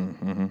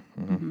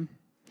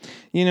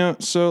 You know,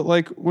 so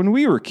like when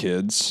we were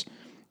kids,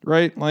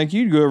 right? Like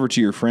you'd go over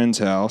to your friend's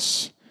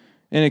house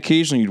and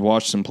occasionally you'd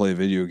watch them play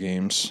video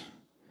games.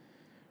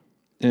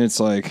 And it's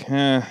like,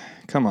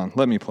 come on,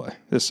 let me play.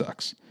 This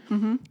sucks.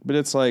 Mm-hmm. But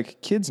it's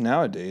like kids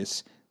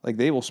nowadays, like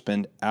they will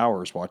spend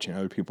hours watching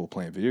other people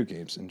playing video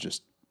games and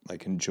just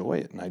like enjoy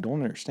it. And I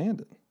don't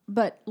understand it.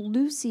 But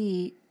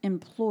Lucy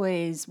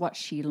employs what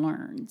she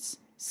learns.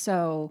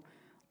 So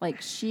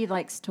like she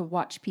likes to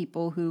watch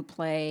people who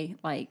play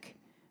like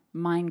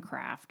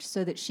Minecraft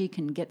so that she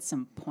can get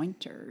some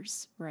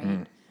pointers,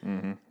 right?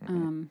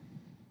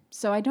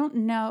 So I don't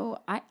know.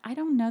 I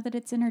don't know that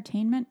it's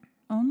entertainment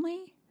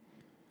only.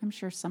 I'm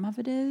sure some of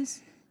it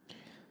is.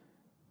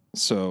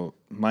 So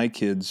my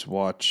kids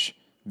watch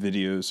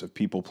videos of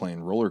people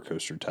playing Roller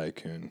Coaster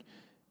Tycoon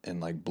and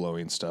like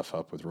blowing stuff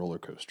up with roller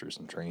coasters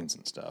and trains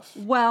and stuff.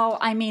 Well,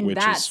 I mean, which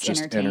that's is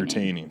just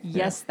entertaining.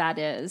 Yes, that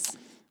is.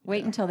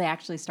 Wait until they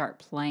actually start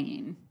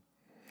playing.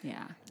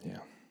 Yeah.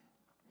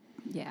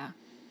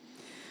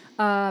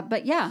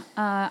 But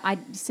yeah,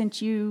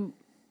 since you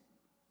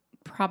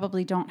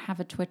probably don't have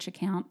a Twitch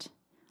account,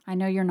 I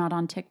know you're not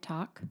on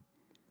TikTok.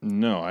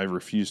 No, I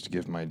refuse to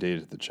give my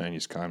data to the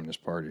Chinese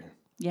Communist Party.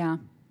 Yeah.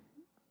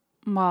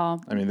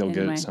 Well, I mean, they'll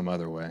anyway, get it some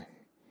other way.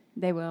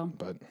 They will.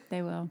 But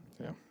they will.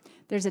 Yeah.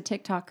 There's a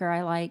TikToker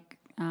I like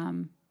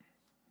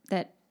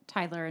that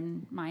Tyler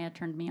and Maya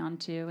turned me on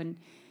to, and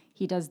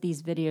he does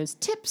these videos,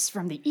 tips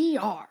from the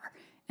ER,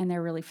 and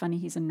they're really funny.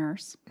 He's a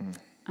nurse.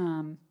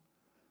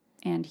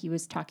 And he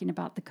was talking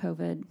about the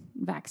COVID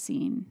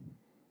vaccine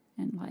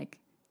and like,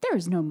 there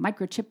is no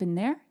microchip in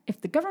there.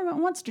 If the government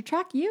wants to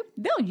track you,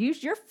 they'll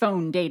use your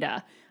phone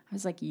data. I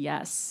was like,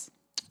 yes,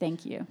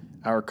 thank you.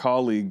 Our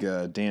colleague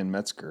Dan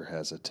Metzger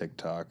has a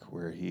TikTok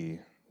where he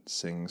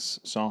sings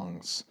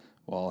songs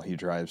while he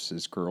drives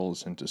his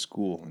girls into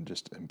school and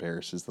just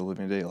embarrasses the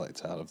living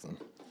daylights out of them.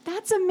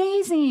 That's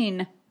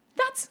amazing.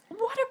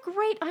 What a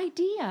great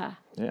idea.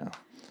 Yeah.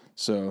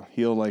 So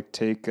he'll like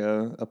take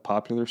a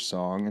popular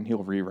song and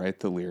he'll rewrite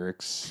the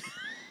lyrics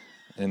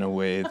in a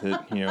way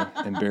that, you know,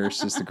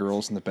 embarrasses the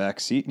girls in the back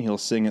seat, and he'll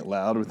sing it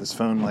loud with his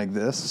phone like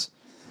this.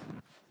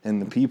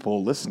 And the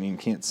people listening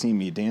can't see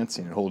me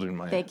dancing and holding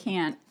my They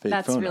can't. fake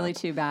That's phone really up.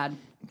 too bad.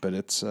 But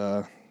it's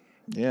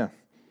yeah.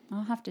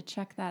 I'll have to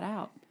check that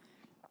out.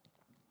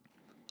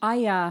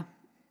 I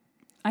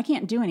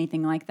can't do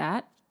anything like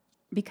that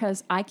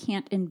because I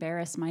can't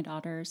embarrass my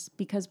daughters,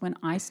 because when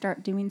I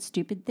start doing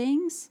stupid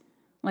things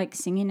like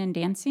singing and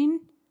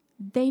dancing,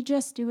 they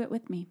just do it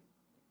with me.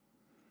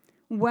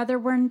 Whether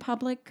we're in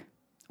public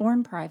or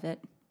in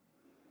private,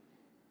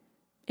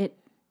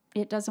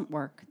 it doesn't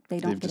work.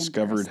 They've get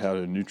discovered embarrassed. how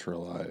to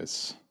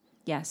neutralize.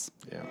 Yes.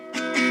 Yeah.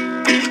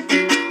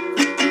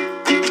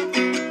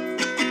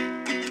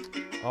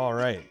 All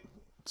right.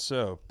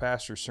 So,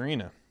 Pastor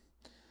Serena,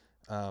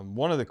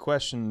 one of the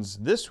questions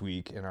this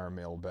week in our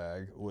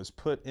mailbag was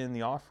put in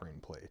the offering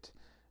plate.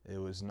 It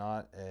was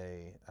not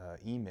a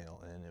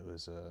email, and it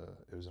was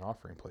an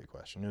offering plate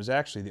question. It was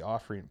actually the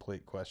offering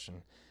plate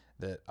question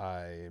that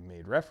I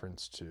made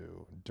reference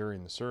to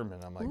during the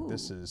sermon. I'm like,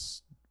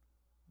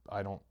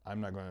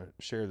 I'm not going to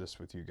share this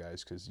with you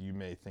guys because you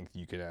may think that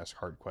you could ask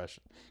hard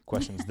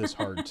questions this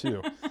hard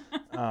too.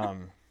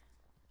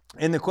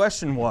 And the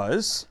question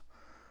was,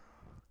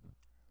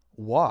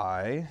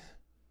 why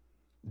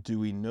do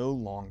we no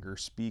longer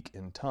speak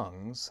in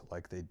tongues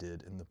like they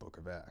did in the book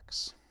of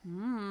Acts?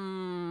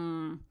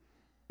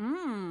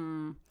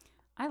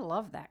 I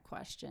love that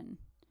question.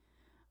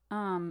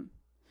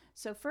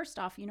 So first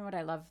off, you know what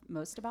I love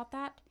most about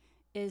that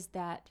is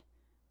that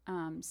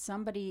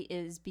somebody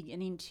is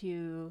beginning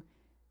to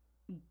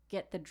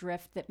get the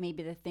drift that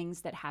maybe the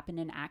things that happen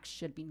in Acts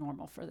should be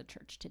normal for the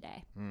church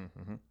today.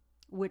 Mm-hmm.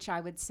 Which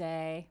I would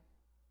say,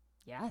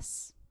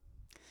 yes.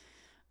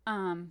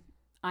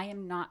 I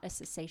am not a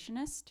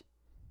cessationist.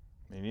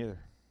 Me neither.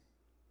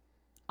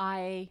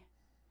 I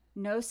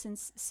know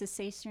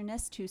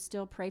cessationists who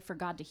still pray for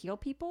God to heal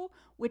people,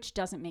 which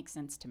doesn't make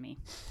sense to me.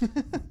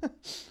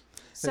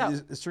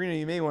 So, Serena,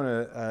 you may want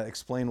to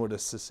explain what a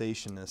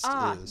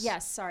cessationist is.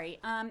 Yes, sorry.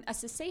 A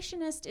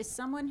cessationist is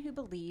someone who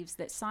believes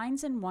that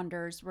signs and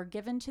wonders were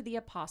given to the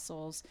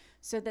apostles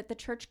so that the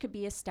church could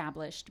be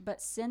established.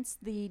 But since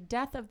the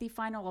death of the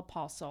final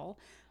apostle,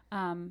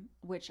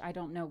 which I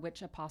don't know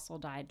which apostle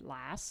died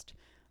last,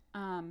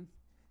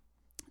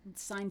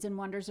 signs and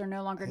wonders are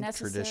no longer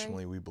necessary.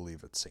 Traditionally, we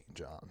believe it's St.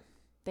 John.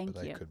 Thank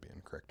you. I could be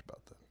incorrect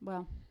about that.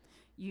 Well,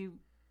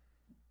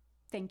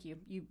 thank you.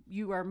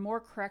 You are more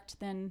correct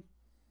than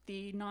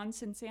the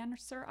nonsense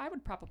answer I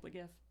would probably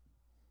give.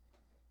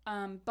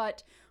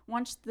 But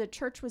once the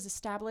church was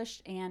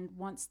established and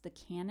once the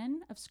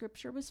canon of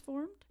Scripture was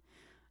formed,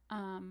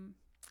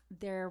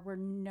 there were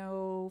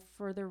no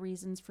further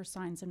reasons for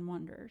signs and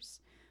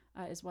wonders,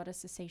 is what a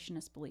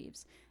cessationist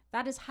believes.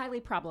 That is highly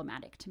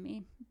problematic to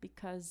me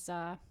because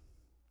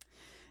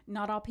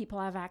not all people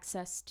have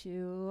access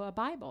to a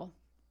Bible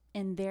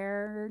in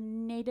their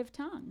native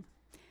tongue.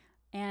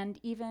 And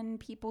even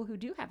people who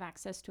do have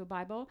access to a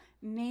Bible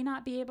may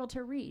not be able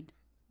to read.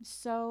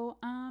 So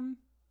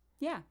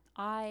Yeah,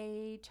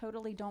 I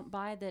totally don't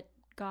buy that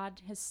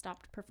God has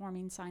stopped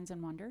performing signs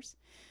and wonders.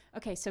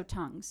 Okay, so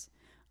tongues.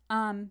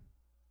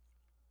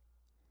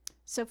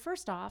 So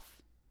first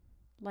off,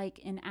 like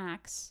in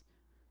Acts,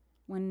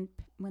 when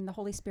the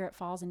Holy Spirit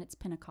falls and it's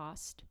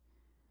Pentecost,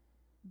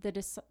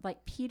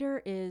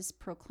 Peter is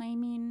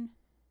proclaiming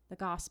the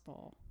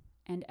gospel,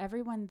 and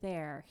everyone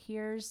there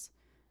hears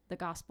the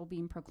gospel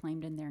being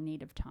proclaimed in their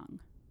native tongue.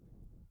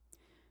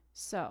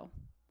 So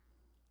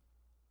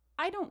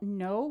I don't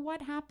know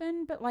what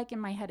happened, but like in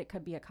my head, it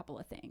could be a couple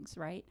of things,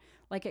 right?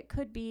 Like it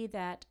could be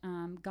that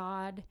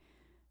God,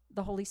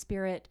 the Holy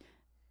Spirit,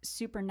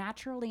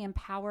 supernaturally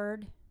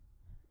empowered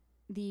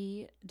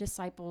the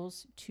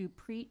disciples to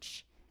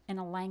preach in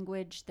a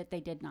language that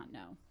they did not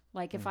know.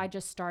 Like if I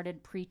just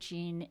started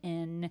preaching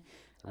in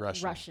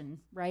Russian,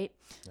 right?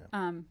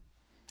 Yeah.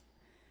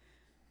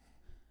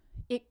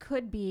 It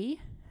could be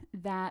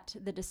that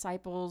the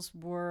disciples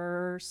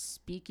were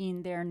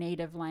speaking their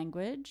native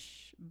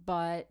language,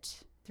 but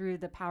through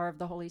the power of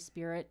the Holy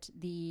Spirit,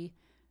 the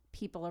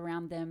people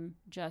around them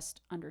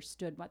just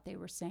understood what they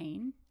were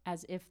saying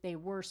as if they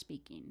were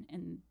speaking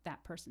in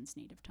that person's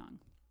native tongue.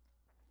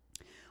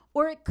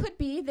 Or it could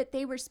be that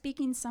they were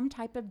speaking some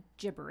type of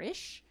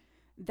gibberish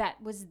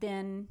that was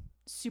then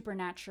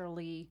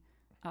supernaturally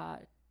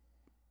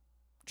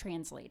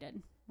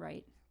translated,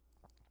 right?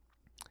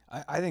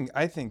 I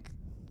think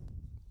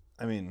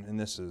I mean, and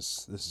this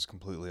is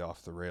completely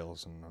off the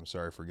rails, and I'm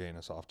sorry for getting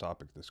us off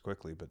topic this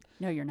quickly, but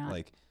no, you're not.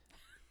 Like,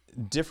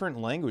 different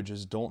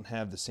languages don't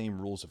have the same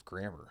rules of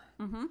grammar.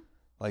 Mm-hmm.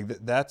 Like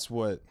that's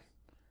what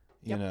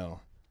you know.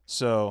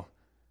 So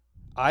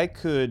I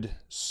could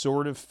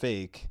sort of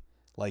fake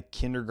like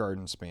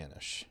kindergarten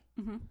Spanish,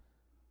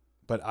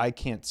 but I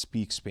can't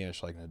speak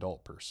Spanish like an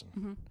adult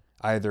person.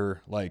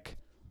 Either like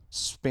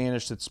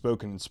Spanish that's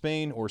spoken in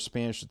Spain or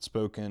Spanish that's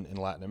spoken in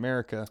Latin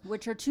America,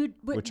 which are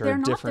they're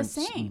not different,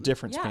 the same.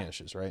 Different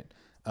Spanishes, right?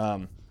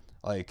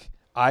 Like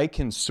I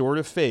can sort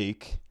of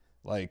fake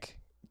like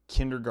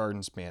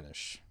kindergarten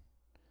Spanish,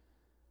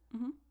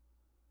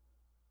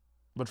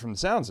 but from the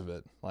sounds of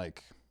it,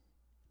 like,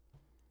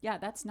 yeah,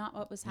 that's not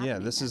what was happening. Yeah,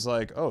 this is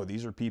like, oh,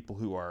 these are people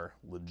who are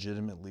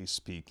legitimately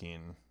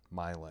speaking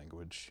my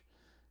language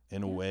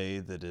in a way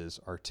that is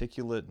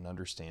articulate and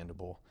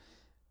understandable.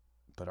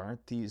 But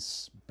aren't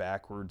these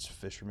backwards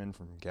fishermen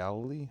from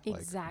Galilee?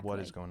 Exactly. Like, what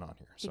is going on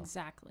here? So.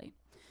 Exactly.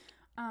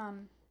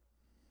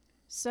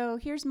 So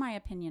here's my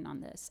opinion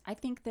on this. I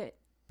think that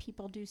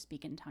people do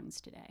speak in tongues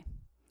today.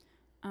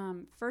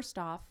 First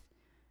off,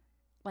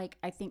 like,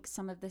 I think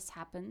some of this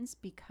happens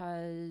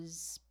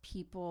because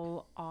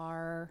people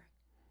are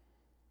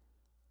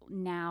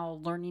now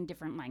learning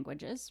different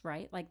languages,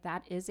 right? Like,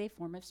 that is a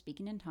form of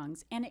speaking in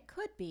tongues. And it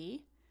could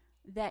be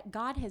that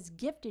God has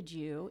gifted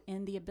you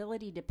in the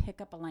ability to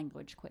pick up a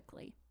language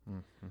quickly.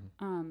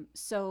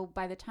 So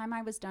by the time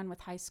I was done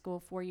with high school,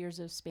 4 years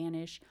of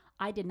Spanish,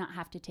 I did not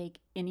have to take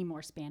any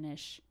more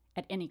Spanish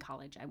at any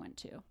college I went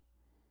to.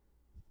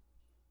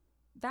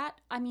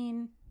 That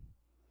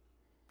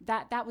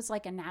was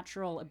like a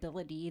natural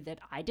ability that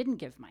I didn't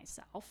give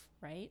myself,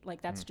 right?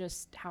 Like that's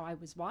just how I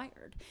was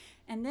wired.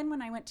 And then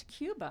when I went to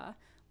Cuba,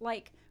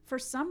 like for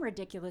some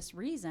ridiculous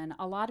reason,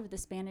 a lot of the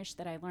Spanish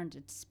that I learned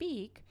to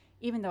speak,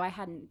 even though I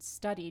hadn't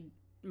studied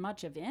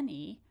much of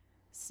any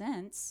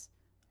since,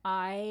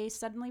 I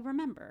suddenly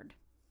remembered,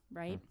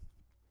 right?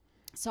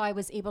 So I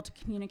was able to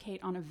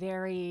communicate on a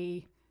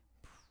very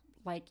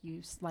like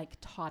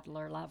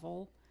toddler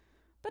level,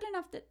 but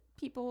enough that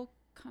people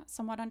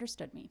somewhat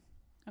understood me.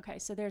 Okay,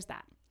 so there's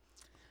that.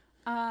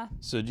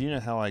 So do you know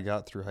how I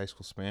got through high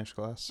school Spanish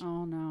class?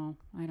 Oh, no,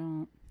 I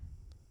don't.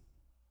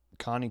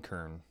 Connie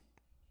Kern,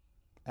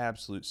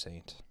 absolute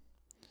saint.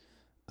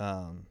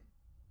 I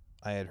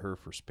had her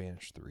for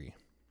Spanish 3.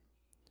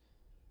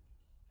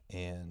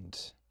 And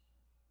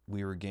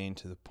we were getting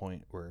to the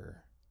point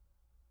where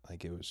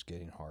like it was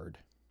getting hard.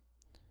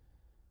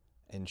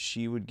 And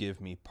she would give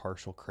me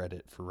partial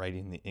credit for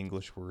writing the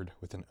English word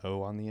with an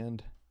O on the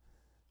end.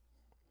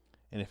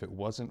 And if it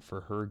wasn't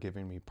for her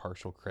giving me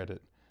partial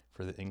credit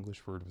for the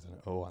English word with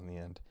an O on the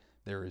end,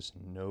 there is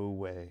no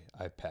way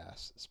I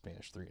passed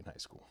Spanish 3 in high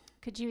school.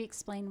 Could you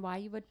explain why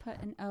you would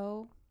put an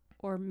O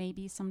or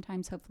maybe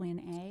sometimes hopefully an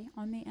A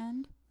on the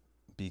end?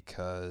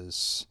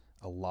 Because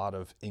a lot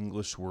of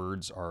English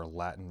words are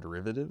Latin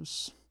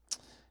derivatives.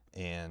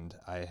 And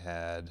I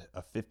had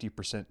a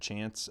 50%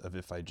 chance of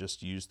if I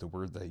just used the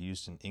word that I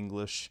used in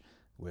English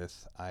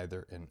with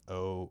either an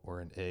O or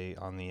an A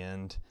on the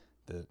end,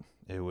 that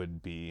it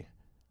would be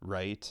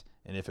right.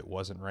 And if it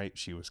wasn't right,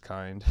 she was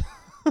kind.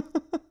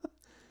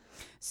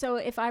 So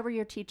if I were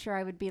your teacher,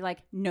 I would be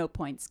like, no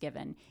points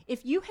given.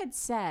 If you had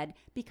said,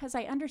 because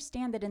I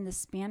understand that in the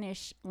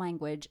Spanish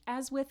language,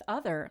 as with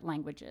other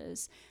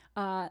languages,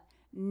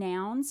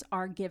 nouns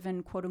are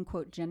given quote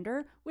unquote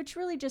gender, which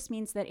really just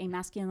means that a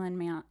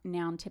masculine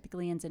noun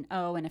typically ends in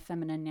O and a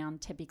feminine noun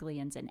typically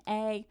ends in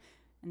A.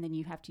 And then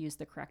you have to use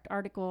the correct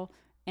article.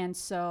 And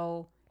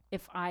so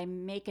if I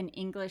make an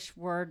English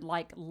word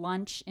like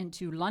lunch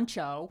into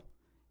luncho,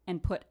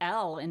 and put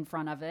L in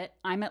front of it,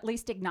 I'm at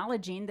least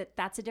acknowledging that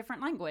that's a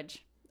different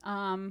language.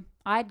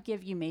 I'd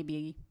give you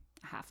maybe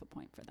half a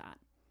point for that.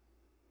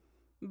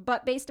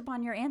 But based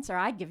upon your answer,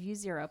 I'd give you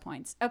 0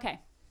 points. Okay.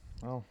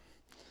 Well,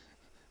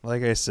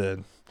 like I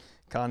said,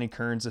 Connie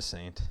Kern's a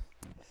saint.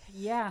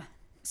 Yeah.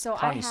 So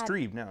Connie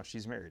Strebe now.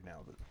 She's married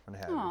now, but when I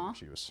had her,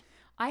 she was...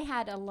 I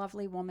had a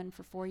lovely woman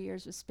for 4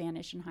 years with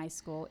Spanish in high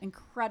school.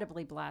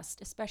 Incredibly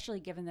blessed, especially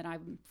given that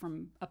I'm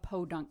from a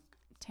podunk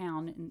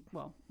town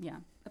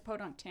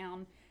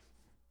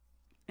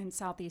in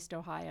Southeast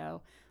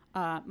Ohio.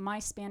 My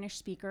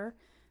Spanish teacher,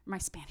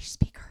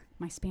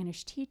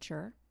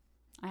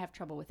 I have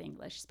trouble with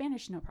English.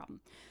 Spanish, no problem.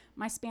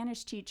 My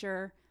Spanish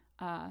teacher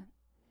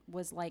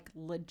was like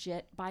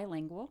legit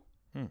bilingual,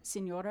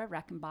 Senora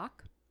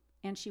Reckenbach,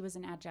 and she was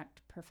an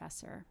adjunct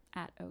professor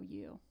at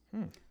OU.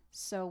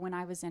 So when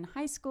I was in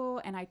high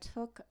school and I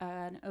took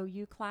an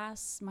OU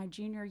class my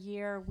junior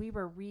year, we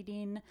were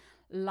reading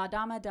La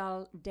Dama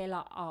de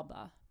la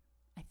Alba,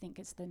 I think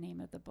is the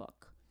name of the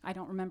book. I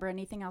don't remember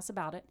anything else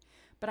about it,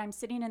 but I'm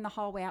sitting in the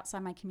hallway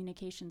outside my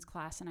communications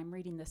class and I'm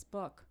reading this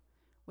book,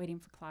 waiting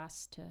for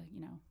class to,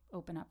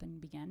 open up and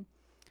begin.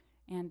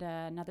 And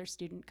another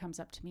student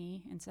comes up to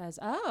me and says,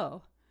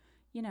 "Oh,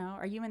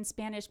 are you in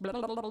Spanish? Blah,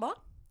 blah, blah, blah."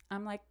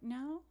 I'm like,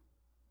 "No."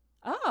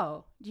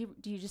 "Oh, do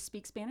you just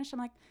speak Spanish?" I'm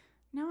like,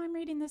 "No, I'm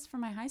reading this for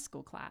my high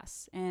school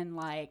class." And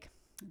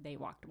they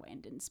walked away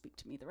and didn't speak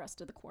to me the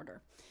rest of the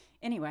quarter.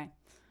 Anyway,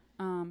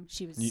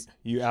 she was...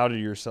 You outed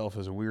yourself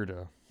as a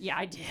weirdo. Yeah,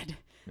 I did.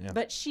 Yeah.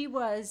 But she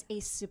was a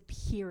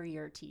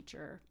superior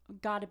teacher.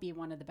 Got to be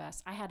one of the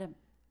best.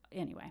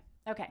 Anyway.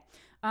 Okay.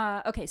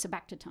 Okay, so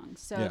back to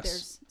tongues. So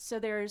yes.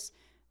 there's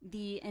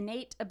the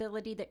innate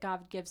ability that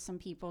God gives some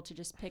people to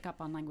just pick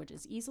up on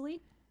languages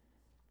easily.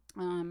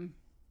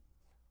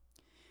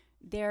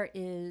 There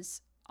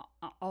is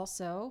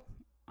also,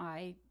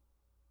 I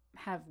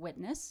have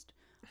witnessed,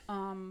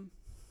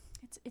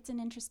 it's an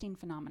interesting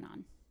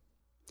phenomenon.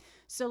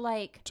 So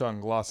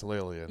tongue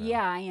glossolalia now.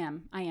 Yeah, I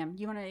am.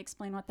 You want to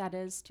explain what that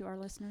is to our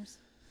listeners?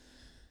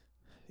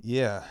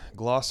 Yeah,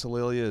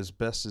 glossolalia, as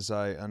best as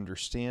I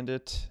understand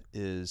it,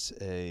 is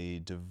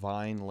a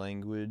divine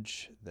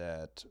language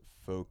that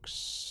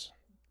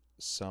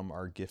some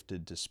are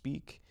gifted to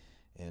speak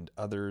and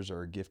others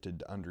are gifted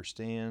to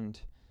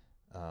understand.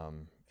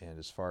 And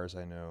as far as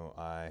I know,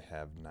 I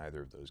have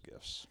neither of those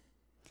gifts.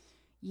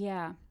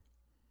 Yeah.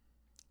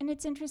 And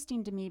it's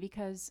interesting to me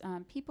because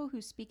people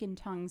who speak in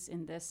tongues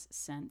in this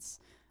sense,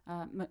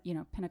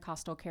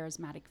 Pentecostal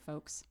charismatic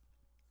folks,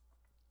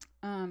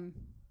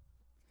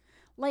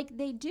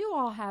 they do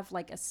all have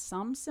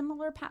some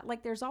similar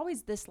there's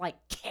always this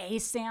K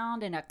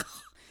sound and a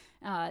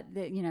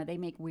they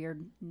make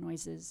weird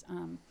noises.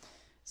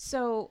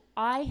 So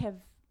I have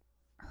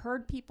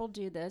heard people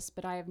do this,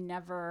 but I have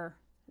never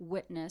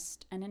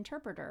witnessed an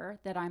interpreter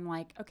that I'm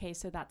like, okay,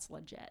 so that's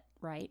legit,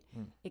 right?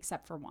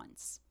 Except for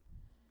once.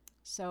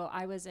 So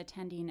I was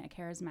attending a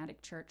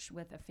charismatic church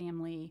with a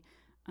family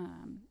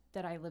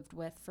that I lived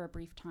with for a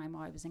brief time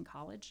while I was in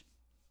college.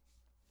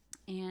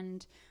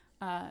 And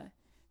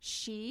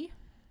she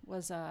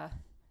was a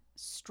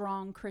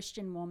strong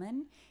Christian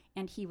woman,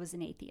 and he was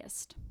an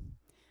atheist.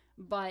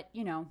 But,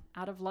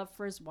 out of love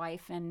for his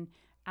wife and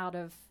out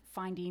of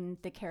finding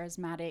the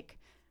charismatic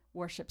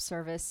worship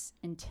service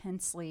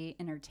intensely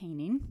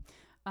entertaining,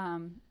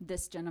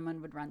 this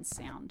gentleman would run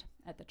sound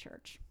at the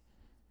church.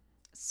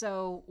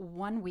 So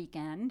one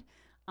weekend,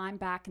 I'm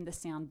back in the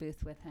sound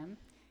booth with him,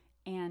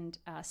 and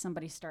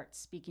somebody starts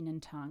speaking in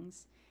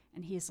tongues,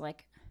 and he's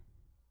like,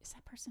 "Is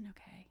that person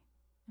okay?"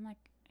 I'm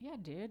like, "Yeah,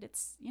 dude,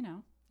 it's,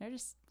 they're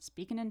just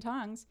speaking in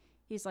tongues."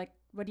 He's like,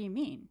 "What do you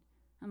mean?"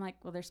 I'm like,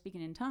 "Well, they're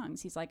speaking in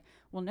tongues." He's like,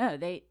 "Well, no,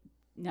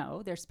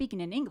 they're speaking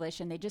in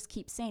English, and they just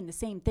keep saying the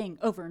same thing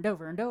over and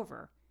over and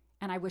over.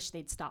 And I wish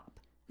they'd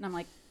stop." And I'm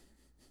like,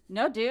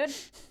 "No, dude,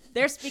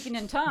 they're speaking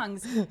in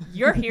tongues.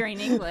 You're hearing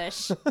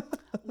English.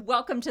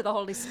 Welcome to the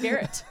Holy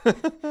Spirit."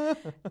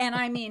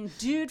 And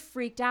dude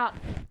freaked out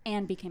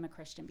and became a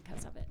Christian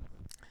because of it.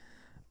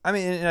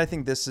 And I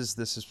think this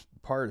is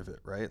part of it,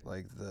 right?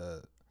 Like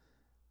the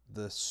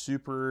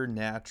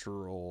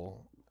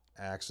supernatural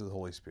acts of the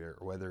Holy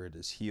Spirit, whether it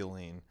is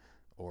healing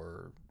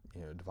or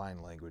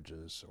divine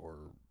languages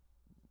or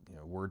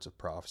words of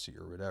prophecy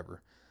or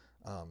whatever.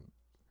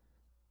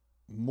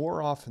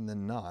 More often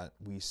than not,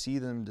 we see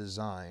them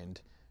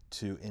designed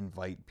to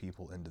invite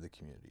people into the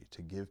community,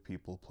 to give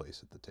people a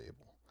place at the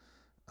table.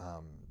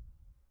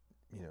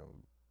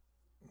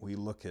 We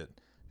look at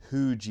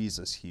who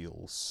Jesus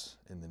heals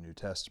in the New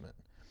Testament,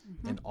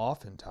 and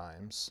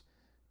oftentimes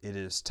it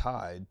is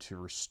tied to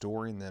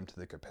restoring them to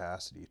the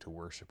capacity to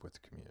worship with the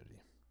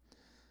community,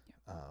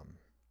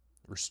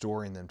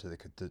 restoring them to the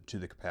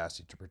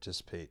capacity to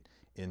participate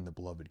in the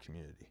beloved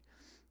community.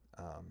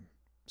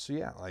 So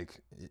yeah,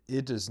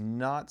 it does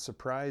not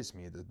surprise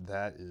me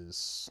that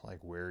is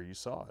where you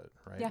saw it,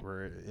 right? Yeah.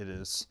 Where it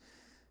is,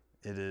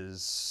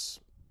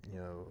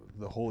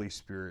 the Holy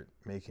Spirit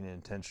making an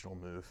intentional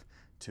move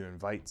to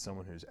invite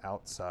someone who's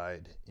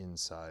outside,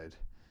 inside,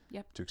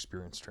 Yep. to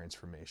experience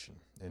transformation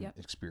and Yep.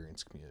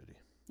 experience community.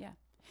 Yeah.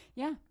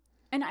 Yeah.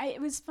 And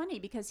it was funny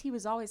because he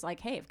was always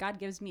like, hey, if God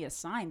gives me a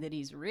sign that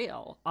he's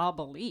real, I'll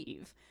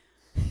believe.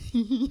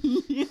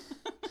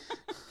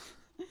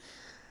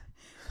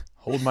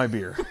 Hold my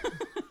beer.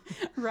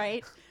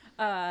 Right.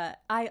 I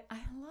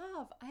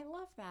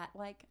love that.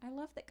 Like, I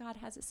love that God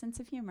has a sense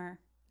of humor.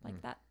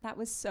 Like that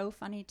was so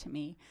funny to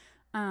me.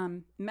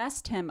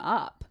 Messed him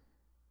up,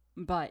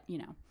 but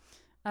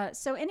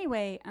so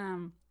anyway,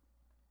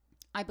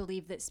 I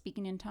believe that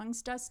speaking in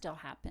tongues does still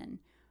happen.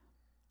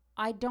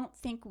 I don't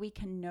think we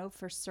can know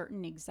for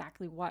certain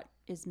exactly what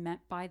is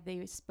meant by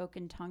the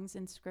spoken tongues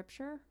in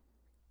Scripture.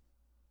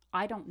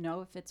 I don't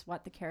know if it's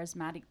what the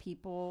charismatic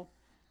people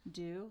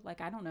do. Like,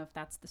 I don't know if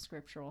that's the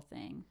scriptural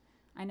thing.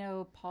 I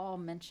know Paul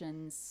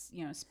mentions,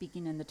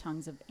 speaking in the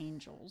tongues of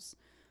angels.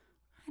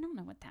 I don't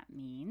know what that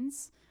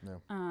means.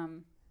 No.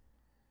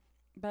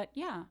 But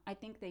yeah, I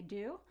think they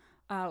do.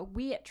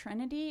 We at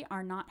Trinity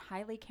are not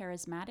highly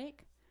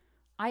charismatic.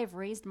 I have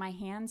raised my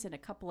hands in a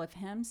couple of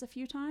hymns a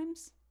few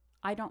times.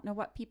 I don't know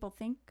what people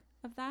think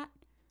of that,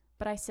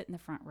 but I sit in the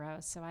front row,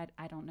 so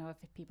I don't know if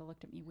people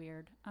looked at me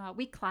weird.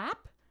 We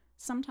clap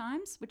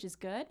sometimes, which is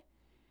good.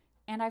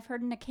 And I've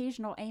heard an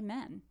occasional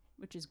amen,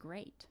 which is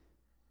great.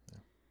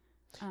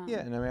 Yeah,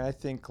 and I mean, I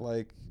think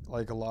like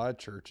a lot of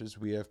churches,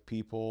 we have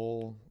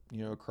people,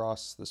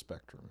 across the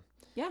spectrum.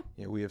 Yeah.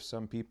 We have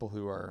some people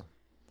who are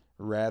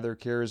rather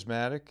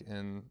charismatic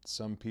and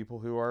some people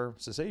who are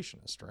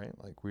cessationist, right?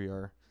 Like we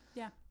are.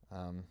 Yeah.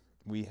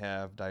 We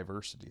have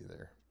diversity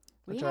there,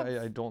 We which have-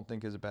 I don't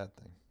think is a bad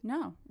thing.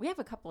 No, we have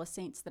a couple of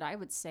saints that I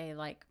would say,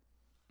 like,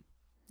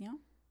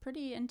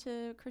 pretty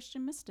into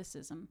Christian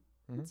mysticism.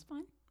 Mm-hmm. It's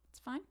fine. It's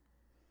fine.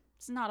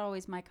 It's not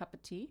always my cup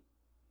of tea.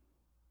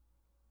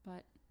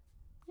 But,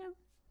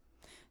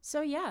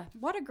 So, yeah,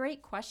 what a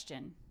great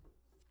question.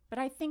 But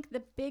I think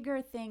the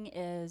bigger thing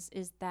is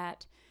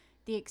that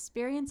the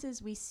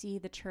experiences we see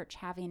the church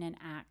having in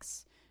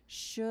Acts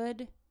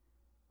should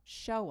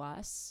show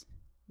us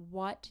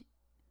what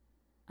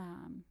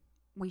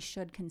we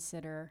should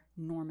consider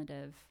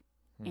normative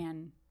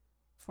and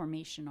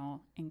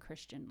formational in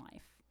Christian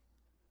life,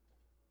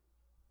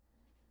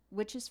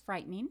 which is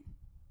frightening.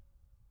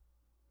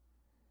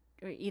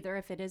 Or either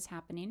if it is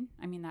happening,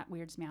 I mean, that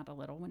weirds me out a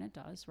little when it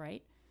does,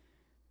 right?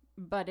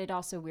 But it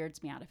also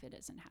weirds me out if it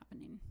isn't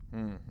happening.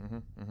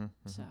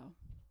 So,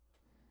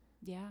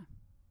 yeah.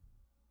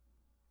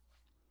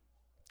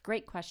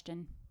 Great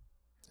question.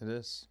 It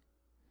is.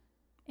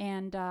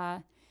 And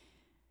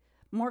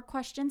more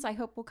questions I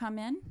hope will come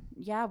in.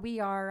 Yeah,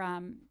 we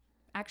are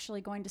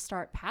actually going to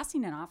start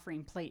passing an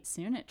offering plate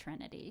soon at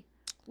Trinity,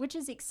 which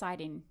is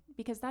exciting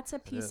because that's a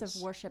piece of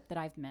worship that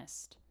I've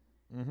missed.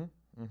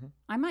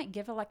 I might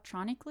give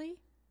electronically,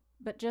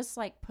 but just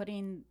like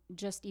putting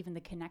just even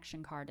the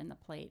connection card in the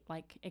plate,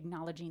 like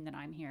acknowledging that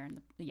I'm here.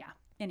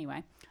 Anyway,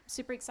 I'm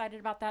super excited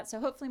about that. So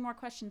hopefully more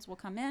questions will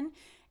come in.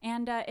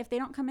 And if they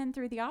don't come in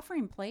through the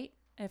offering plate,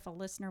 if a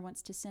listener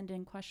wants to send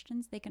in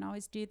questions, they can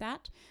always do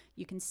that.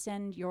 You can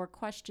send your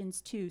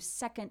questions to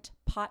Second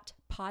Pot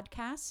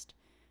Podcast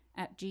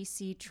at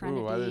GC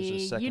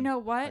Trinity. You know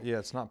what? Yeah,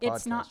 it's not podcast.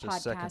 It's not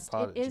just Second podcast.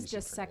 Pot It at is GC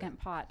just Trinity. Second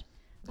Pot.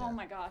 Oh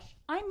my gosh.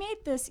 I made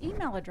this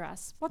email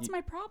address. What's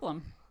my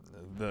problem?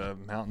 The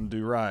Mountain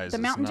Dew Rise. The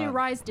is Mountain Dew not-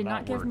 Rise did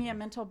not give me a working.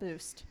 mental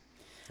boost.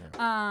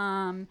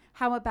 How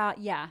about,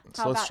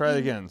 So let's try it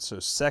again. So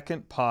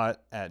secondpot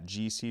at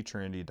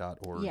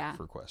gctrinity.org Yeah.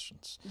 for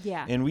questions.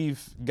 Yeah. And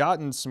we've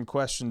gotten some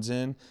questions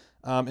in,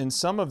 and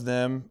some of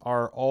them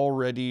are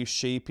already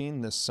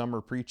shaping this summer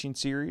preaching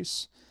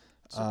series.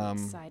 Super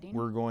exciting.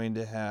 We're going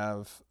to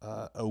have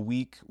a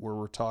week where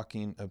we're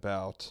talking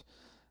about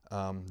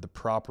the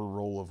proper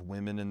role of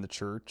women in the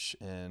church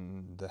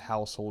and the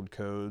household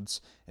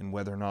codes and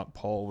whether or not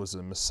Paul was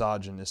a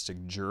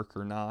misogynistic jerk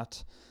or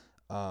not.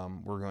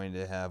 We're going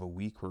to have a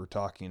week where we're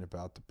talking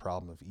about the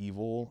problem of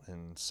evil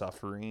and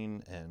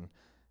suffering and,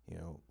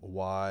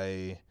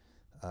 why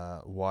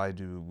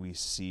do we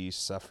see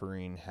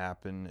suffering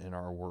happen in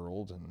our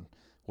world and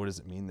what does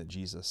it mean that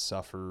Jesus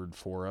suffered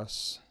for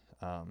us,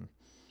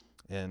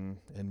 and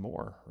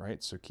more,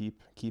 right? So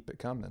keep it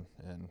coming.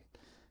 And,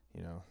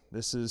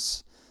 this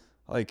is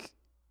like,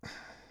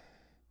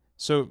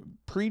 so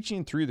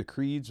preaching through the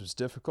creeds was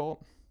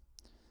difficult.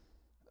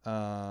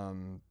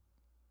 Like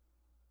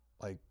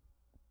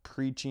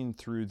preaching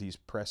through these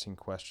pressing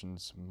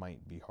questions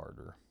might be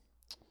harder.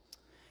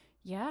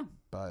 Yeah.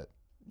 But,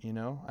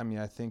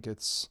 I think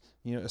it's,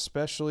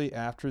 especially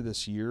after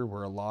this year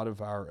where a lot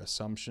of our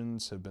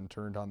assumptions have been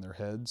turned on their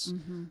heads,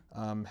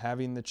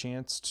 having the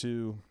chance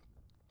to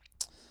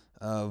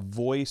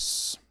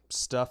voice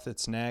stuff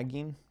that's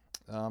nagging,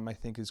 I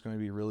think is going to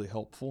be really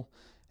helpful.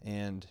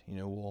 And,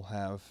 we'll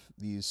have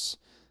these,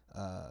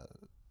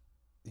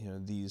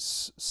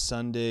 these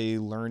Sunday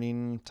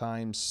learning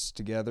times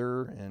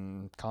together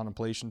and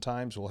contemplation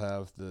times. We'll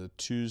have the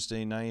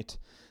Tuesday night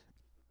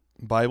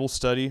Bible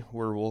study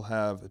where we'll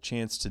have a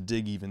chance to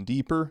dig even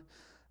deeper.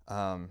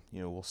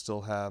 We'll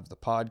still have the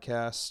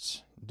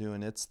podcast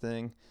doing its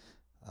thing.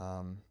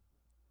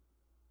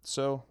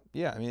 So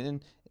Yeah, I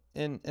mean,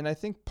 and I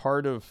think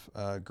part of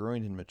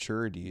growing in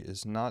maturity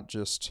is not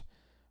just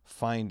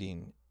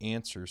finding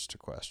answers to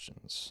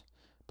questions,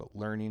 but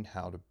learning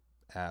how to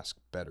ask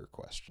better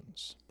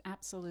questions.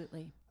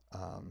 Absolutely.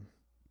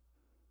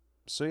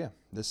 So yeah,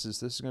 this is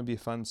going to be a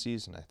fun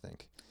season, I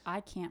think. I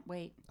can't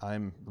wait.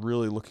 I'm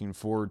really looking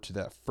forward to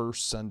that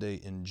first Sunday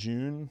in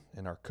June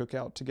and our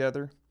cookout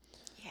together.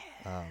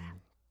 Yeah.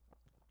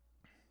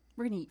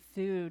 We're going to eat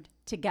food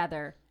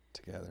together.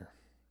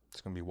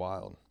 It's going to be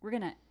wild. We're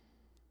going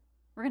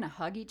to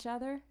hug each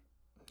other.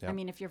 Yep. I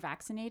mean, if you're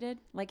vaccinated,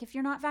 like if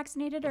you're not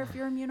vaccinated or if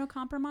you're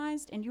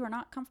immunocompromised and you are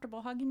not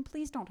comfortable hugging,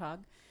 please don't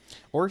hug.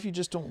 Or if you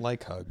just don't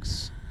like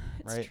hugs.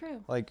 It's right?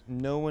 true. Like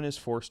no one is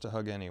forced to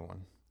hug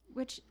anyone.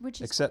 Which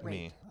is except great.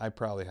 me. I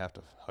probably have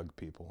to hug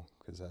people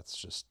because that's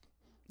just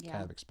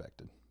kind of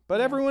expected. But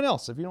Yeah. everyone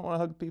else, if you don't want to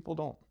hug people,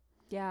 don't.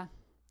 Yeah.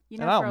 You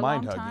And know, I for don't a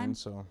mind long hugging, time,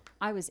 so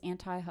I was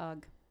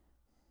anti-hug.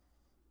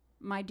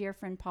 My dear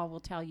friend Paul will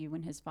tell you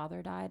when his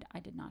father died,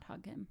 I did not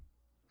hug him.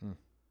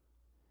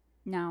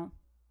 Now,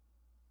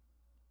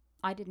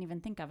 I didn't even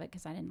think of it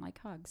because I didn't like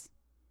hugs.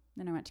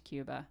 Then I went to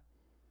Cuba,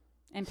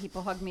 and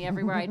people hugged me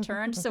everywhere I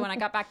turned. So when I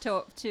got back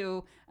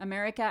to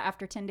America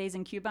after 10 days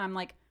in Cuba, I'm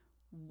like,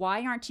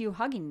 why aren't you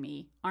hugging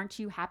me? Aren't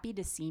you happy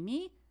to see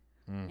me?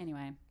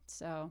 Anyway,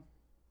 so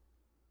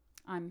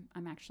I'm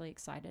actually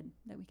excited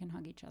that we can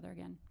hug each other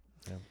again.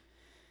 Yeah.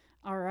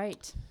 All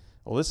right.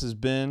 Well, this has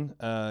been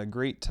a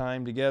great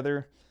time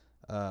together.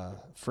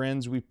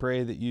 Friends, we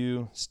pray that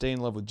you stay in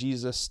love with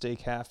Jesus, stay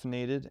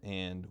caffeinated,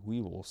 and we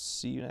will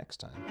see you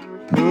next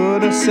time.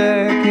 Put a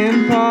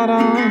second pot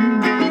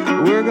on.